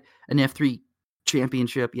had an F3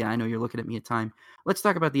 championship. Yeah, I know you're looking at me at time. Let's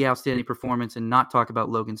talk about the outstanding performance and not talk about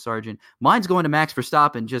Logan Sargent. Mine's going to Max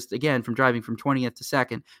Verstappen, just again from driving from 20th to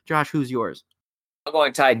 2nd. Josh, who's yours? I'm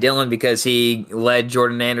going Ty Dillon because he led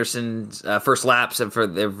Jordan Anderson's first laps for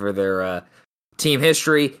their team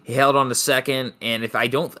history. He held on to 2nd,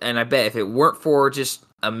 and I bet if it weren't for just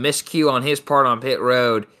a miscue on his part on pit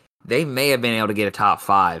road, they may have been able to get a top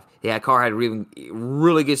 5. That car had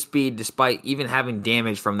really good speed, despite even having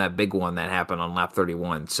damage from that big one that happened on lap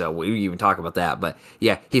 31. So we even talk about that. But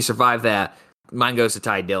yeah, he survived that. Mine goes to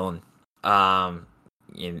Ty Dillon. And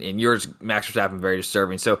yours, Max Verstappen, very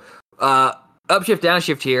disturbing. So upshift,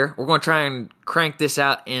 downshift here. We're going to try and crank this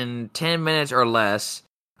out in 10 minutes or less.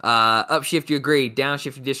 Upshift, you agree.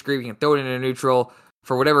 Downshift, you disagree. We can throw it into neutral.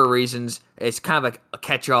 for whatever reasons, it's kind of like a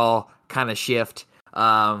catch-all kind of shift.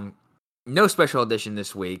 No special edition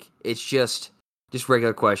this week. It's just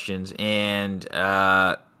regular questions, and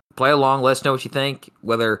play along. Let us know what you think,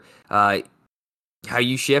 whether how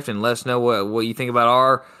you shift, and let us know what you think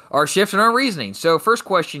about our shift and our reasoning. So first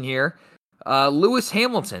question here, Lewis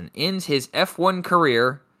Hamilton ends his F1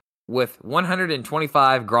 career with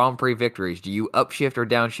 125 Grand Prix victories. Do you upshift or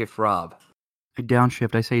downshift, Rob? I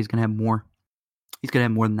downshift. I say he's going to have more. He's going to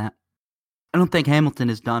have more than that. I don't think Hamilton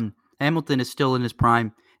is done. Hamilton is still in his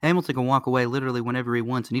prime. Hamilton can walk away literally whenever he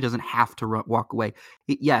wants, and he doesn't have to walk away.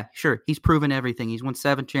 Yeah, sure, he's proven everything. He's won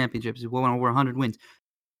 7 championships. He's won over 100 wins.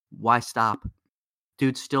 Why stop?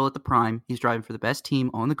 Dude's still at the prime. He's driving for the best team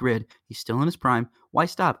on the grid. He's still in his prime. Why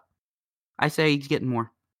stop? I say he's getting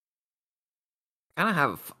more. I don't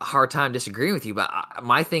have a hard time disagreeing with you, but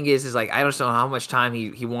my thing is like I don't know how much time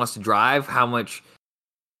he wants to drive, how much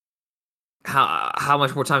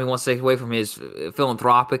more time he wants to take away from his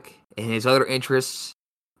philanthropic and his other interests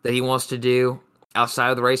that he wants to do outside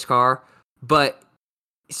of the race car. But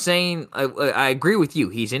saying I agree with you,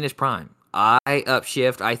 he's in his prime. I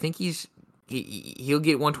upshift. I think he'll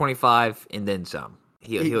get 125 and then some.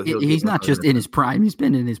 He's not just in his prime. He's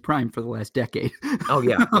been in his prime for the last decade. Oh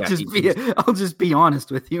yeah, I'll just be honest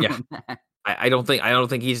with you on that. I don't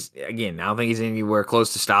think he's anywhere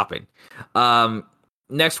close to stopping.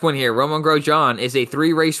 Next one here, Romain Grosjean is a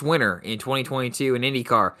 3-race winner in 2022 in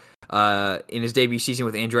IndyCar. In his debut season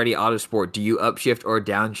with Andretti Autosport. Do you upshift or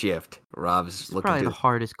downshift? Rob's looking. Probably the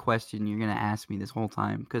hardest question you're going to ask me this whole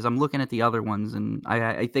time, because I'm looking at the other ones and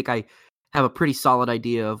I think I have a pretty solid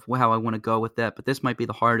idea of how I want to go with that, but this might be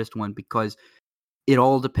the hardest one because it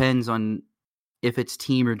all depends on if it's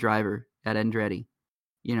team or driver at Andretti.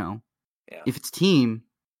 If it's team,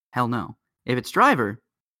 hell no. If it's driver,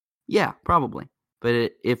 yeah, probably.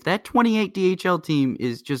 But if that 28 DHL team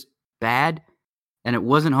is just bad and it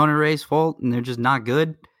wasn't Hunter Ray's fault and they're just not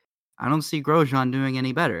good, I don't see Grosjean doing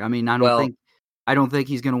any better. I mean, I don't think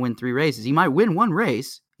he's going to win 3 races. He might win 1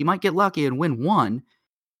 race. He might get lucky and win 1.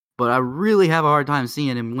 But I really have a hard time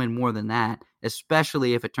seeing him win more than that,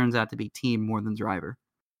 especially if it turns out to be team more than driver.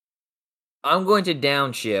 I'm going to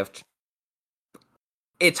downshift.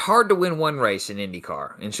 It's hard to win 1 race in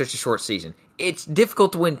IndyCar in such a short season. It's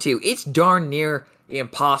difficult to win 2. It's darn near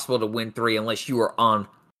impossible to win 3 unless you are on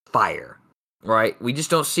fire, right? We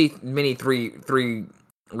just don't see many three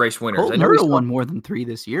race winners. Colton Herta won more than 3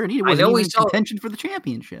 this year, and he wasn't even in contention for the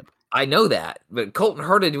championship. I know that, but Colton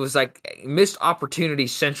Herta was like missed opportunity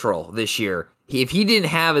central this year. If he didn't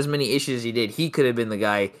have as many issues as he did, he could have been the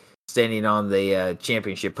guy standing on the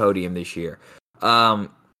championship podium this year. But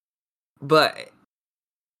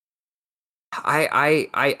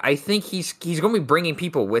I think he's going to be bringing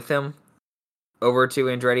people with him over to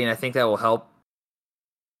Andretti, and I think that will help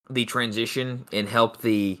the transition and help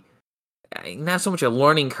the not so much a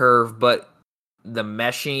learning curve, but the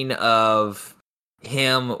meshing of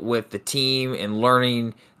him with the team and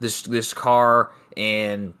learning this car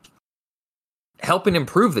and helping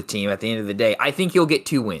improve the team at the end of the day. I think he'll get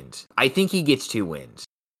 2 wins. I think he gets 2 wins.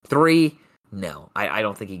 3, no. I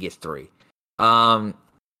don't think he gets 3.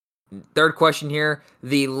 Third question here.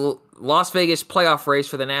 The Las Vegas playoff race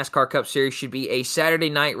for the NASCAR Cup Series should be a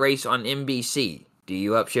Saturday night race on NBC. Do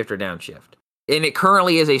you upshift or downshift? And it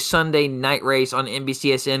currently is a Sunday night race on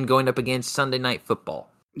NBCSN going up against Sunday Night Football.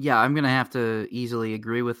 Yeah, I'm going to have to easily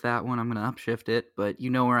agree with that one. I'm going to upshift it, but you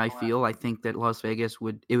know where I feel. I think that Las Vegas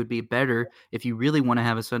would be better if you really want to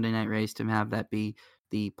have a Sunday night race to have that be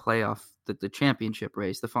the playoff, the championship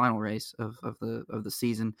race, the final race of the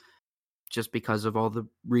season, just because of all the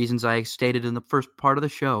reasons I stated in the first part of the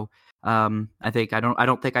show. I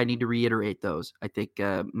don't think I need to reiterate those. I think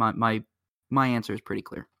my answer is pretty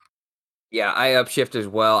clear. Yeah, I upshift as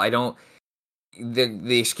well. I don't.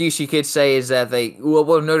 The excuse you could say is that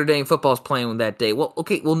Notre Dame football is playing that day. Well,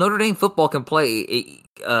 okay, Notre Dame football can play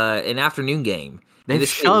an afternoon game. They've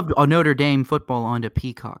shoved a Notre Dame football onto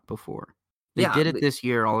Peacock before. They did it this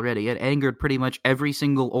year already. It angered pretty much every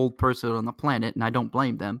single old person on the planet, and I don't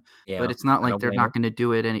blame them. Yeah, but it's not like they're not going to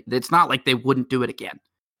do it. It's not like they wouldn't do it again.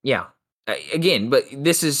 Yeah, again, but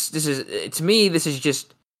this is to me. This is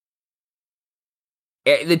just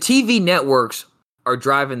the TV networks are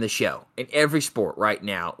driving the show in every sport right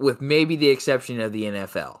now, with maybe the exception of the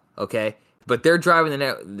NFL, okay? But they're driving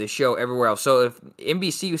the show everywhere else. So if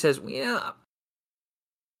NBC says,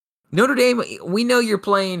 Notre Dame, we know you're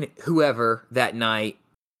playing whoever that night,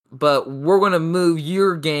 but we're going to move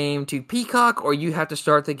your game to Peacock, or you have to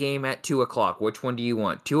start the game at 2 o'clock. Which one do you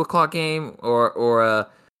want? 2 o'clock game or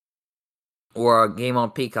or a game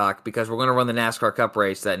on Peacock because we're going to run the NASCAR Cup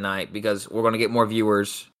race that night because we're going to get more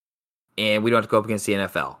viewers and we don't have to go up against the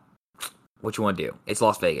NFL. What you want to do? It's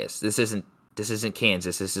Las Vegas. This isn't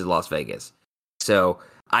Kansas. This is Las Vegas. So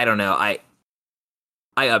I don't know. I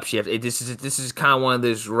upshift. This is kind of one of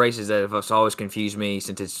those races that have always confused me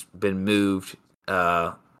since it's been moved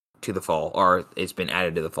to the fall, or it's been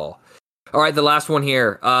added to the fall. All right, the last one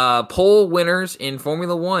here. Pole winners in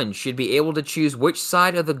Formula One should be able to choose which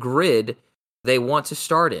side of the grid they want to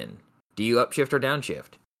start in. Do you upshift or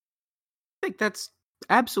downshift? I think that's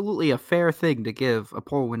absolutely a fair thing to give a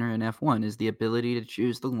pole winner in F1 is the ability to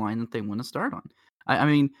choose the line that they want to start on. I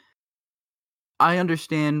mean, I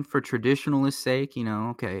understand for traditionalist sake,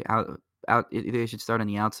 okay, they should start on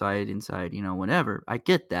the outside, inside, whatever. I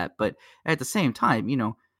get that, but at the same time,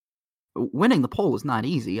 winning the pole is not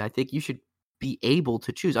easy. I think you should be able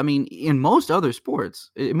to choose. I mean, in most other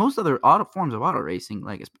sports, in most other forms of auto racing,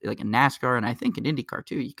 like in NASCAR and I think in IndyCar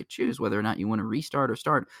too, you could choose whether or not you want to restart or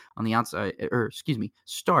start on the outside,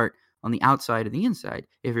 start on the outside or the inside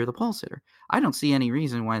if you're the pole sitter. I don't see any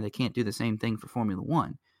reason why they can't do the same thing for Formula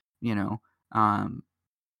One.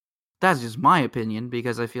 That's just my opinion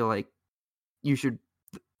because I feel like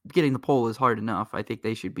getting the pole is hard enough. I think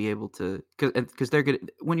they should be able to, because they're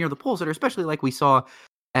good when you're the pole sitter, especially like we saw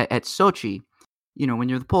at Sochi. When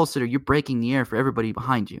you're the pole sitter, you're breaking the air for everybody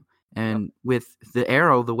behind you. And with the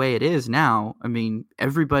aero the way it is now, I mean,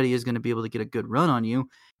 everybody is going to be able to get a good run on you,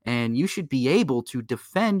 and you should be able to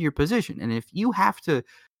defend your position. And if you have to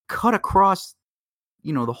cut across,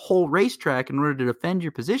 the whole racetrack in order to defend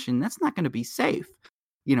your position, that's not going to be safe.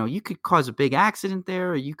 You could cause a big accident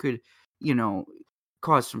there, or you could,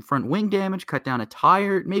 cause some front wing damage, cut down a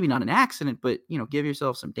tire, maybe not an accident, but, give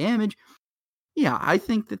yourself some damage. Yeah, I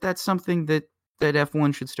think that's something that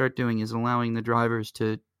F1 should start doing is allowing the drivers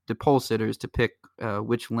the pole sitters to pick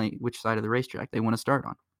which side of the racetrack they want to start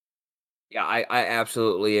on. Yeah, I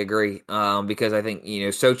absolutely agree. Because I think,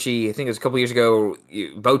 Sochi, I think it was a couple years ago,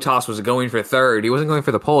 Bottas was going for third. He wasn't going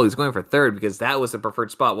for the pole. He was going for third because that was the preferred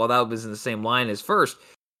spot. While that was in the same line as first,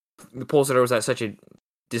 the pole sitter was at such a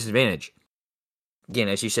disadvantage. Again,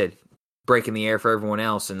 as you said, breaking the air for everyone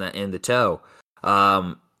else in the toe.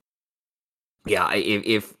 Yeah,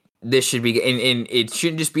 if this should be, and it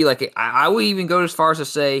shouldn't just be like, I would even go as far as to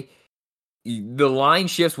say the line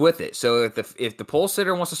shifts with it. So if the pole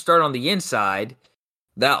sitter wants to start on the inside,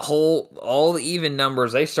 all the even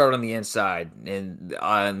numbers, they start on the inside, and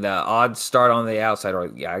the odds start on the outside.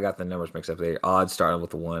 Or I got the numbers mixed up there. Odds starting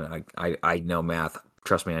with the one. I know math.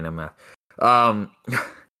 Trust me, I know math. I'm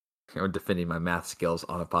defending my math skills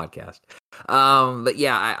on a podcast. But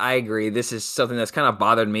yeah, I agree. This is something that's kind of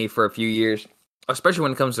bothered me for a few years, especially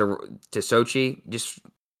when it comes to Sochi, just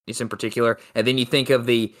in particular. And then you think of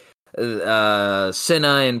the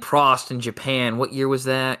Senna and Prost in Japan. What year was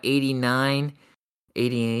that? 89?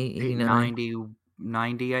 88? 89?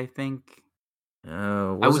 90, I think.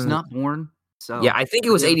 I was not born. So yeah, I think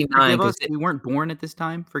it was 89. Forgive us. We weren't born at this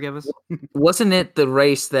time. Forgive us. Wasn't it the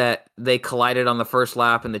race that they collided on the first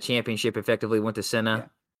lap and the championship effectively went to Senna?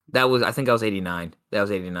 Yeah. I think that was 89. That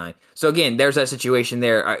was 89. So again, there's that situation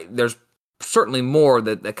there. There's certainly more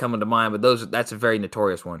that come into mind, but that's a very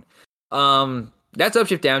notorious one. That's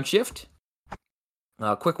upshift, downshift.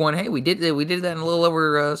 Quick one. Hey, we did that in a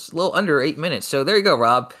little under 8 minutes. So there you go,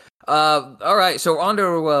 Rob. All right, so on to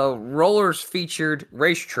Rollers featured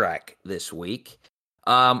racetrack this week.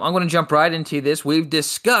 I'm going to jump right into this. We've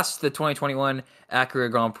discussed the 2021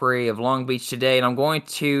 Acura Grand Prix of Long Beach today, and I'm going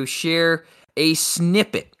to share a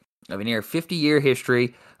snippet of a near 50-year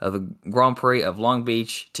history of the Grand Prix of Long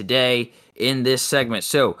Beach today in this segment.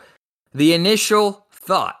 So, the initial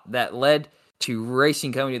thought that led to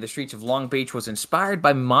racing coming to the streets of Long Beach was inspired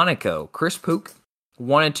by Monaco. Chris Pook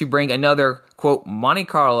wanted to bring another, quote, Monte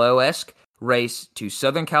Carlo-esque race to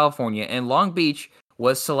Southern California, and Long Beach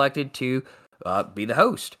was selected to be the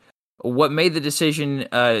host. What made the decision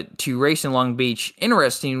to race in Long Beach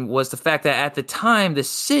interesting was the fact that at the time, the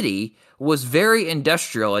city was very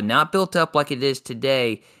industrial and not built up like it is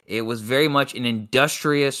today. It was very much an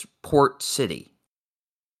industrious port city.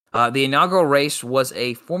 The inaugural race was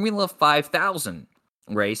a Formula 5000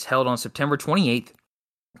 race held on September 28th,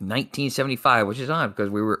 1975, which is odd because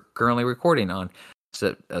we were currently recording on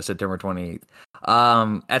September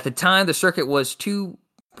 28th. At the time, the circuit was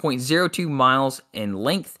 2.02 miles in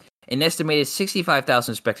length. An estimated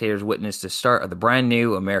 65,000 spectators witnessed the start of the brand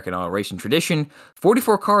new American auto racing tradition.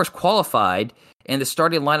 44 cars qualified, and the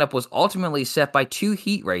starting lineup was ultimately set by 2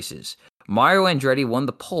 heat races. Mario Andretti won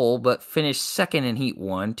the pole, but finished second in Heat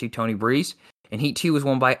 1 to Tony Breeze, and Heat 2 was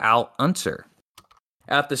won by Al Unser.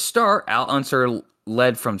 At the start, Al Unser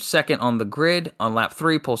led from second on the grid. On lap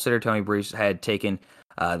 3, pole sitter Tony Breeze had taken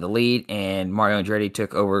the lead, and Mario Andretti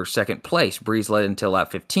took over second place. Breeze led until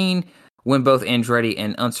lap 15, when both Andretti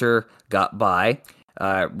and Unser got by.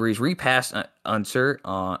 Breeze repassed Unser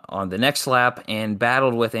on the next lap and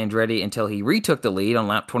battled with Andretti until he retook the lead on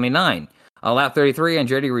lap 29. On lap 33,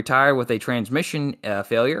 Andretti retired with a transmission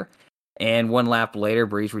failure, and 1 lap later,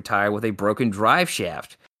 Breeze retired with a broken drive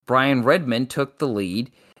shaft. Brian Redmond took the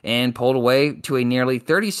lead and pulled away to a nearly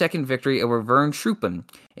 30-second victory over Vern Schruppen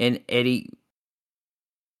and Eddie.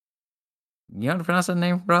 You know how to pronounce that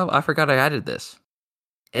name, Rob? I forgot I added this.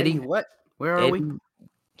 Eddie what? Where are we?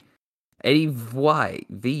 Eddie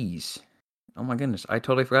V's. Oh my goodness, I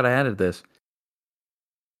totally forgot I added this.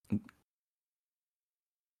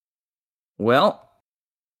 Well,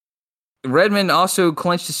 Redmond also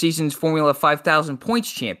clinched the season's Formula 5000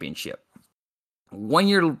 points championship. 1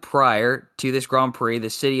 year prior to this Grand Prix, the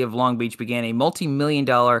city of Long Beach began a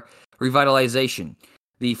multi-million-dollar revitalization.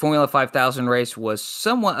 The Formula 5000 race was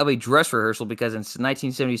somewhat of a dress rehearsal because in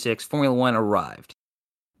 1976, Formula One arrived.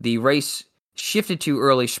 The race shifted to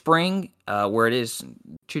early spring, where it is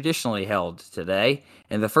traditionally held today,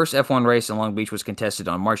 and the first F1 race in Long Beach was contested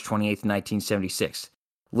on March 28, 1976.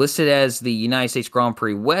 Listed as the United States Grand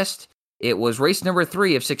Prix West, it was race number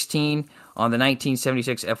 3 of 16 on the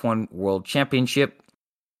 1976 F1 World Championship.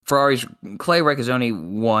 Ferrari's Clay Regazzoni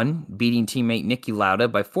won, beating teammate Niki Lauda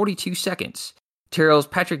by 42 seconds. Tyrrell's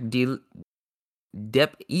Patrick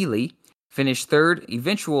Depp-Ely finished third.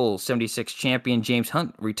 Eventual 76 champion James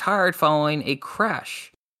Hunt retired following a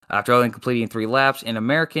crash. After only completing 3 laps,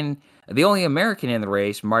 the only American in the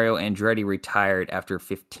race, Mario Andretti, retired after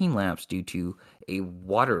 15 laps due to a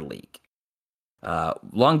water leak.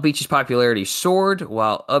 Long Beach's popularity soared,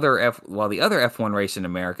 while the other F1 race in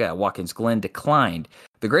America at Watkins Glen declined.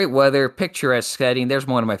 The great weather, picturesque setting, there's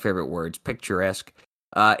one of my favorite words, picturesque,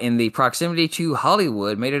 in the proximity to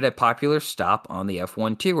Hollywood made it a popular stop on the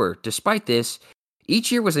F1 tour. Despite this,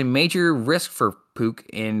 each year was a major risk for Puch,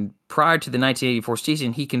 and prior to the 1984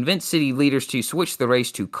 season, he convinced city leaders to switch the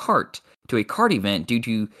race to a kart event due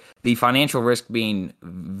to the financial risk being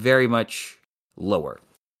very much lower.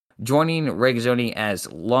 Joining Regazzoni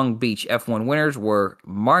as Long Beach F1 winners were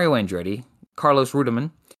Mario Andretti, Carlos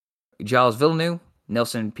Reutemann, Gilles Villeneuve,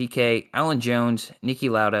 Nelson Piquet, Alan Jones, Niki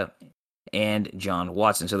Lauda, and John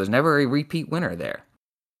Watson. So there's never a repeat winner there.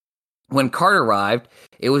 When kart arrived,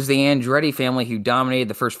 it was the Andretti family who dominated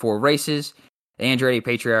the first 4 races. The Andretti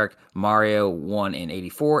patriarch Mario won in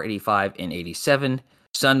 84, 85, and 87.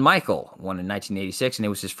 Son Michael won in 1986, and it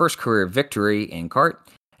was his first career victory in kart.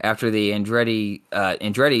 After the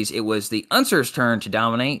Andretti's, it was the Unser's turn to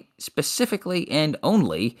dominate, specifically and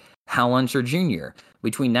only Hal Unser Jr.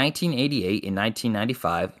 Between 1988 and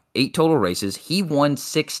 1995, 8 total races, he won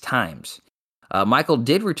 6 times. Michael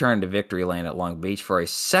did return to victory lane at Long Beach for a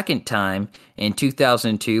second time in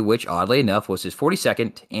 2002, which, oddly enough, was his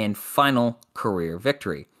 42nd and final career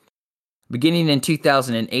victory. Beginning in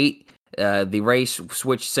 2008, the race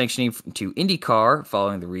switched sanctioning to IndyCar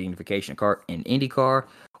following the reunification of kart in IndyCar.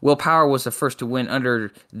 Will Power was the first to win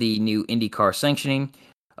under the new IndyCar sanctioning.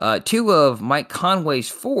 2 of Mike Conway's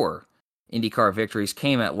 4 IndyCar victories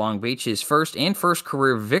came at Long Beach. His first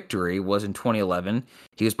career victory was in 2011.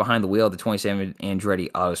 He was behind the wheel of the 27 Andretti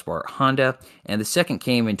Autosport Honda, and the second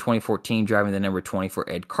came in 2014, driving the number 20 for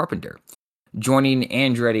Ed Carpenter. Joining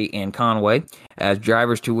Andretti and Conway as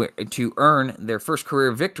drivers to earn their first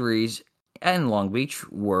career victories in Long Beach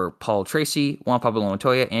were Paul Tracy, Juan Pablo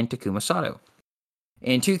Montoya, and Takuma Sato.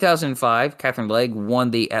 In 2005, Catherine Legg won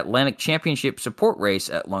the Atlantic Championship support race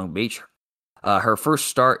at Long Beach, her first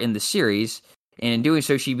start in the series, and in doing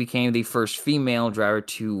so, she became the first female driver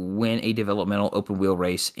to win a developmental open-wheel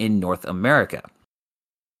race in North America.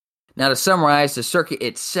 Now, to summarize, the circuit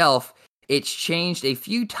itself, it's changed a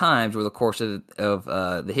few times over the course of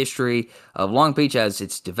the history of Long Beach as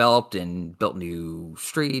it's developed and built new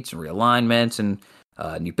streets and realignments and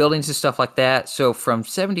new buildings and stuff like that. So from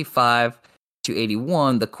 75 to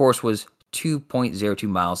 81, the course was 2.02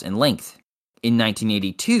 miles in length. In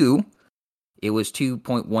 1982, it was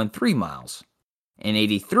 2.13 miles. In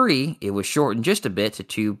 83, it was shortened just a bit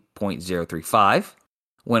to 2.035.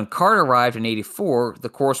 When kart arrived in 84, the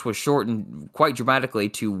course was shortened quite dramatically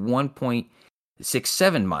to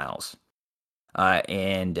 1.67 miles.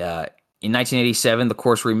 In 1987, the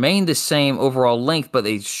course remained the same overall length, but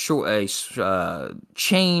a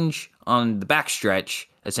change on the backstretch,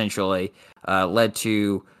 essentially, led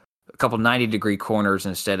to a couple 90-degree corners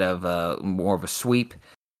instead of more of a sweep.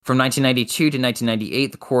 From 1992 to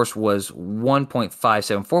 1998, the course was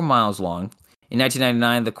 1.574 miles long. In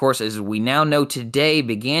 1999, the course, as we now know today,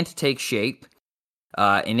 began to take shape.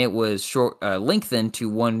 and it was lengthened to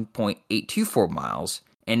 1.824 miles.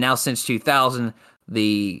 And now since 2000,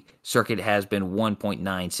 the circuit has been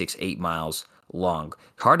 1.968 miles long.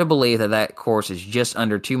 Hard to believe that course is just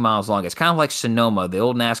under 2 miles long. It's kind of like Sonoma, the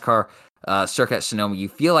old NASCAR circuit at Sonoma. You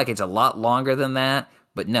feel like it's a lot longer than that,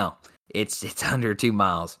 but no, it's under 2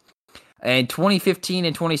 miles. In 2015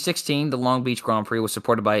 and 2016, the Long Beach Grand Prix was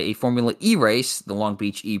supported by a Formula E race, the Long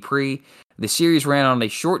Beach E-Prix. The series ran on a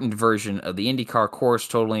shortened version of the IndyCar course,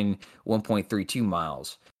 totaling 1.32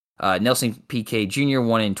 miles. Nelson Piquet Jr.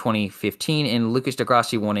 won in 2015, and Lucas di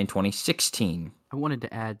Grassi won in 2016. I wanted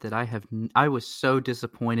to add that I was so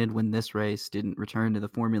disappointed when this race didn't return to the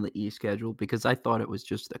Formula E schedule, because I thought it was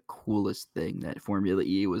just the coolest thing that Formula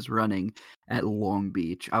E was running at Long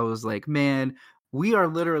Beach. I was like, man, we are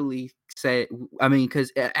literally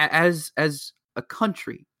because as a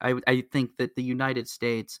country, I think that the United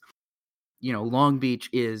States, Long Beach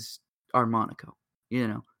is our Monaco.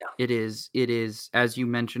 Yeah. It is, as you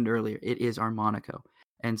mentioned earlier, it is our Monaco.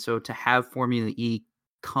 And so to have Formula E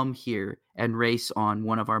come here and race on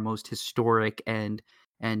one of our most historic and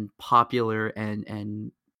popular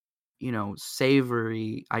and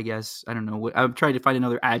savory, I guess, I don't know, I'm trying to find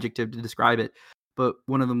another adjective to describe it, but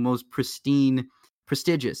one of the most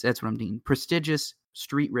prestigious, that's what I'm meaning, prestigious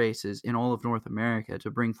street races in all of North America, to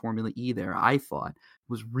bring Formula E there, I thought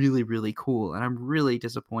was really, really cool. And I'm really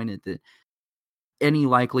disappointed that any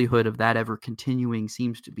likelihood of that ever continuing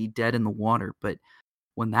seems to be dead in the water. But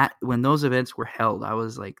when those events were held, I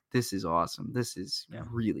was like, this is awesome. This is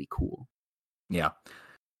really cool. Yeah.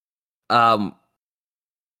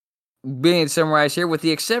 Being summarized here, with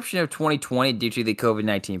the exception of 2020 due to the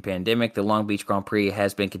COVID-19 pandemic, the Long Beach Grand Prix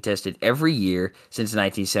has been contested every year since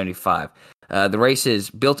 1975. The race has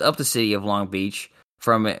built up the city of Long Beach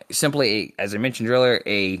from simply, as I mentioned earlier,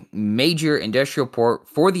 a major industrial port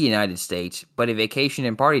for the United States, but a vacation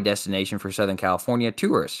and party destination for Southern California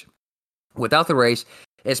tourists. Without the race,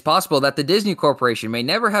 it's possible that the Disney Corporation may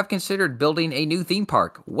never have considered building a new theme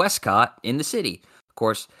park, Westcott, in the city. Of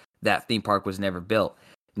course, that theme park was never built.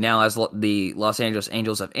 Now, as the Los Angeles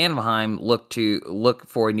Angels of Anaheim look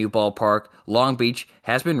for a new ballpark, Long Beach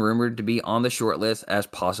has been rumored to be on the short list as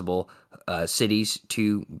possible cities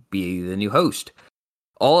to be the new host.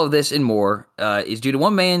 All of this and more is due to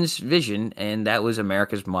one man's vision, and that was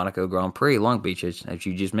America's Monaco Grand Prix, Long Beach, as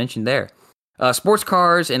you just mentioned there. Sports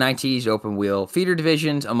cars and IT's open-wheel feeder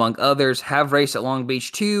divisions, among others, have raced at Long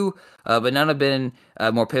Beach too, but none have been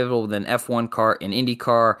more pivotal than F1 kart and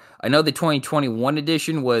IndyCar. I know the 2021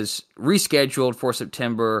 edition was rescheduled for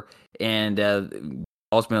September, and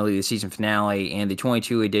ultimately the season finale, and the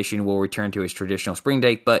 22 edition will return to its traditional spring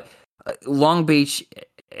date. But Long Beach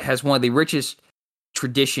has one of the richest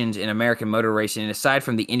traditions in American motor racing, and aside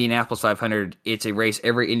from the Indianapolis 500, it's a race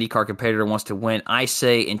every IndyCar competitor wants to win. I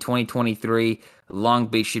say in 2023, Long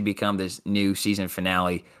Beach should become this new season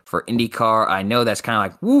finale for IndyCar. I know that's kind of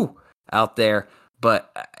like woo out there,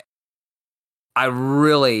 but I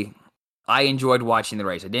enjoyed watching the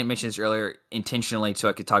race. I didn't mention this earlier intentionally so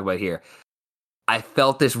I could talk about it here. I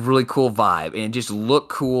felt this really cool vibe, and it just looked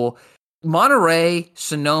cool. Monterey,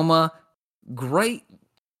 Sonoma, great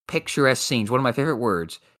picturesque scenes. One of my favorite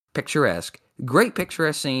words, picturesque. Great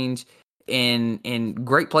picturesque scenes in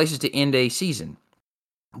great places to end a season.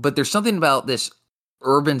 But there's something about this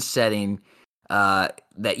urban setting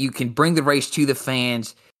that you can bring the race to the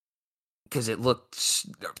fans, because it looked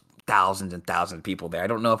thousands and thousands of people there. I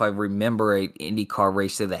don't know if I remember an IndyCar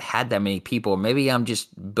race there that had that many people. Maybe I'm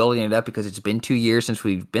just building it up because it's been 2 years since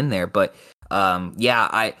we've been there. But I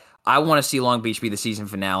want to see Long Beach be the season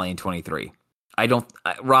finale in 23.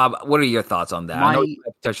 Rob, what are your thoughts on that? I know you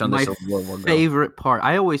touched on this a little ago. Favorite part,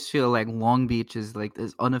 I always feel like Long Beach is like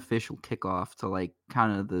this unofficial kickoff to like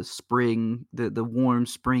kind of the spring, the warm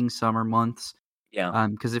spring, summer months. Yeah.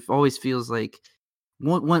 Because it always feels like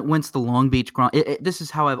once the Long Beach Grand, this is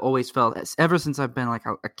how I've always felt ever since I've been like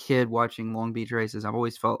a kid watching Long Beach races. I've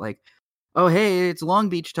always felt like, oh hey, it's Long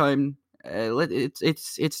Beach time.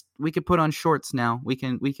 It's we can put on shorts now. We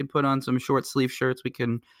can put on some short sleeve shirts. We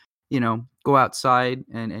can, go outside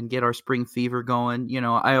and get our spring fever going.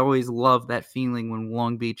 I always love that feeling when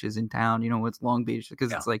Long Beach is in town. It's Long Beach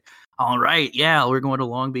because it's like, all right, yeah, we're going to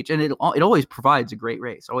Long Beach, and it always provides a great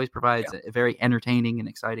race. Always provides a very entertaining and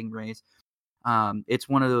exciting race. It's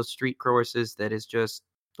one of those street courses that is just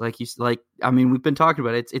we've been talking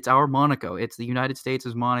about it. It's our Monaco. It's the United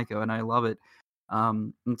States' Monaco, and I love it.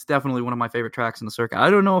 It's definitely one of my favorite tracks in the circuit. I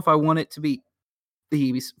don't know if I want it to be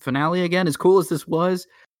the finale again, as cool as this was.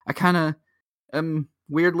 I kind of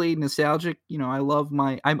weirdly nostalgic. I love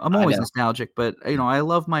I'm always nostalgic, but I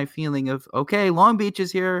love my feeling of, okay, Long Beach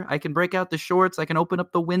is here. I can break out the shorts. I can open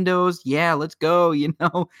up the windows. Yeah, let's go.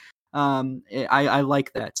 I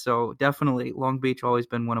like that. So definitely Long Beach always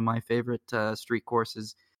been one of my favorite street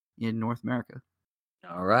courses in North America.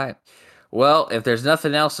 All right. Well, if there's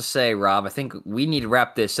nothing else to say, Rob, I think we need to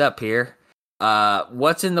wrap this up here.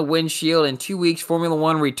 What's in the windshield? In 2 weeks, Formula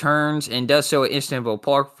One returns and does so at Istanbul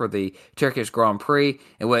Park for the Turkish Grand Prix,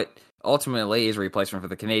 and what ultimately is a replacement for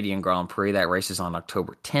the Canadian Grand Prix. That race is on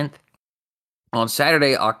October 10th. On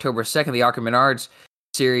Saturday, October 2nd, the ARCA Menards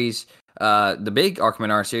Series, the big ARCA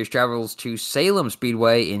Menards Series, travels to Salem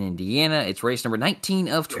Speedway in Indiana. It's race number 19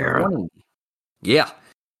 of 20. Yeah.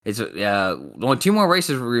 It's only 2 more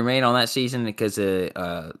races remain on that season because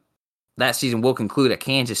that season will conclude at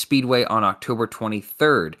Kansas Speedway on October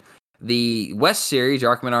 23rd. The West Series, the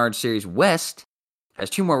ARCA Menards Series West, has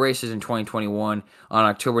 2 more races in 2021 on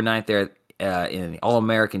October 9th there in the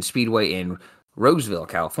All-American Speedway in Roseville,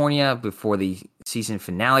 California, before the season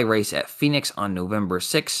finale race at Phoenix on November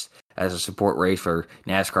 6th as a support race for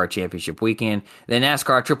NASCAR Championship Weekend. The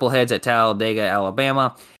NASCAR triple heads at Talladega,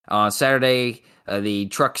 Alabama. On Saturday, the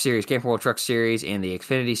Truck Series, Camping World Truck Series, and the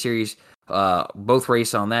Xfinity Series both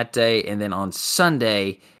race on that day. And then on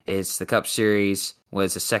Sunday, it's the Cup Series,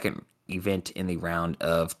 was the second event in the round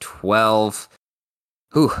of 12.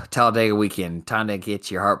 Talladega weekend. Time to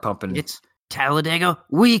get your heart pumping. It's Talladega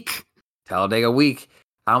week. Talladega week.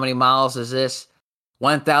 How many miles is this?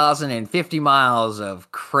 1,050 miles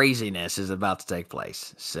of craziness is about to take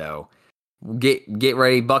place. So get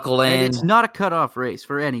ready, buckle in. And it's not a cutoff race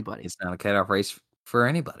for anybody. It's not a cutoff race for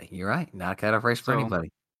anybody. You're right. Not a cutoff race for anybody.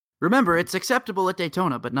 Remember, it's acceptable at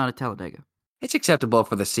Daytona, but not at Talladega. It's acceptable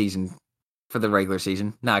for the season, for the regular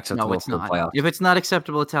season. Not acceptable for the playoffs. If it's not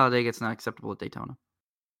acceptable at Talladega, it's not acceptable at Daytona.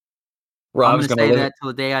 Rob's I'm going to say that till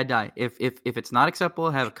the day I die. If it's not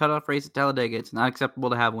acceptable to have a cutoff race at Talladega, it's not acceptable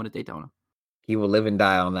to have one at Daytona. He will live and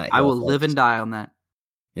die on that. I will live and die on that.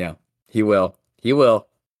 Yeah, he will. He will.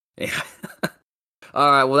 Yeah. All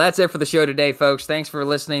right. Well, that's it for the show today, folks. Thanks for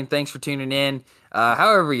listening. Thanks for tuning in.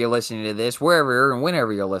 However you're listening to this, wherever and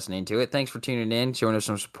whenever you're listening to it, thanks for tuning in, showing us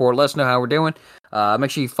some support. Let us know how we're doing.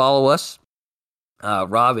 Make sure you follow us.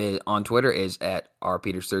 Rob is on Twitter is at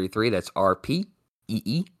rpeters33. That's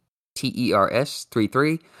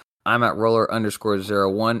RPEETERS33. I'm at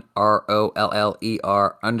roller_01,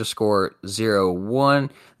 ROLLER_01.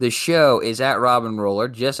 The show is at Robin Roller,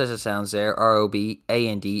 just as it sounds there,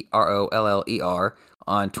 ROBANDROLLER,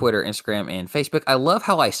 on Twitter, Instagram, and Facebook. I love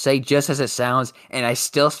how I say just as it sounds, and I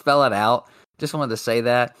still spell it out. Just wanted to say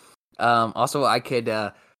that. Also, I could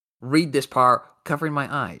read this part covering my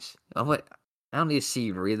eyes. I don't need to see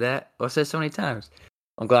you read that. I've said so many times.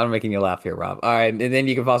 I'm glad I'm making you laugh here, Rob. All right, and then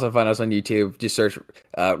you can also find us on YouTube. Just search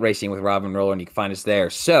Racing with Robin Roller, and you can find us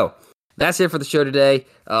there. So that's it for the show today.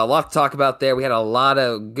 A lot to talk about there. We had a lot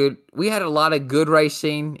of good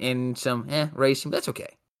racing and some racing. But that's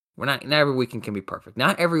okay. Not every weekend can be perfect.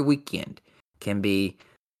 Not every weekend can be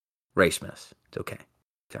race mess. It's okay.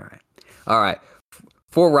 It's all right. All right.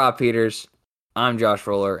 For Rob Peters, I'm Josh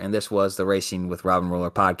Roller, and this was the Racing with Robin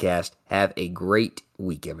Roller podcast. Have a great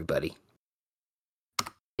week, everybody.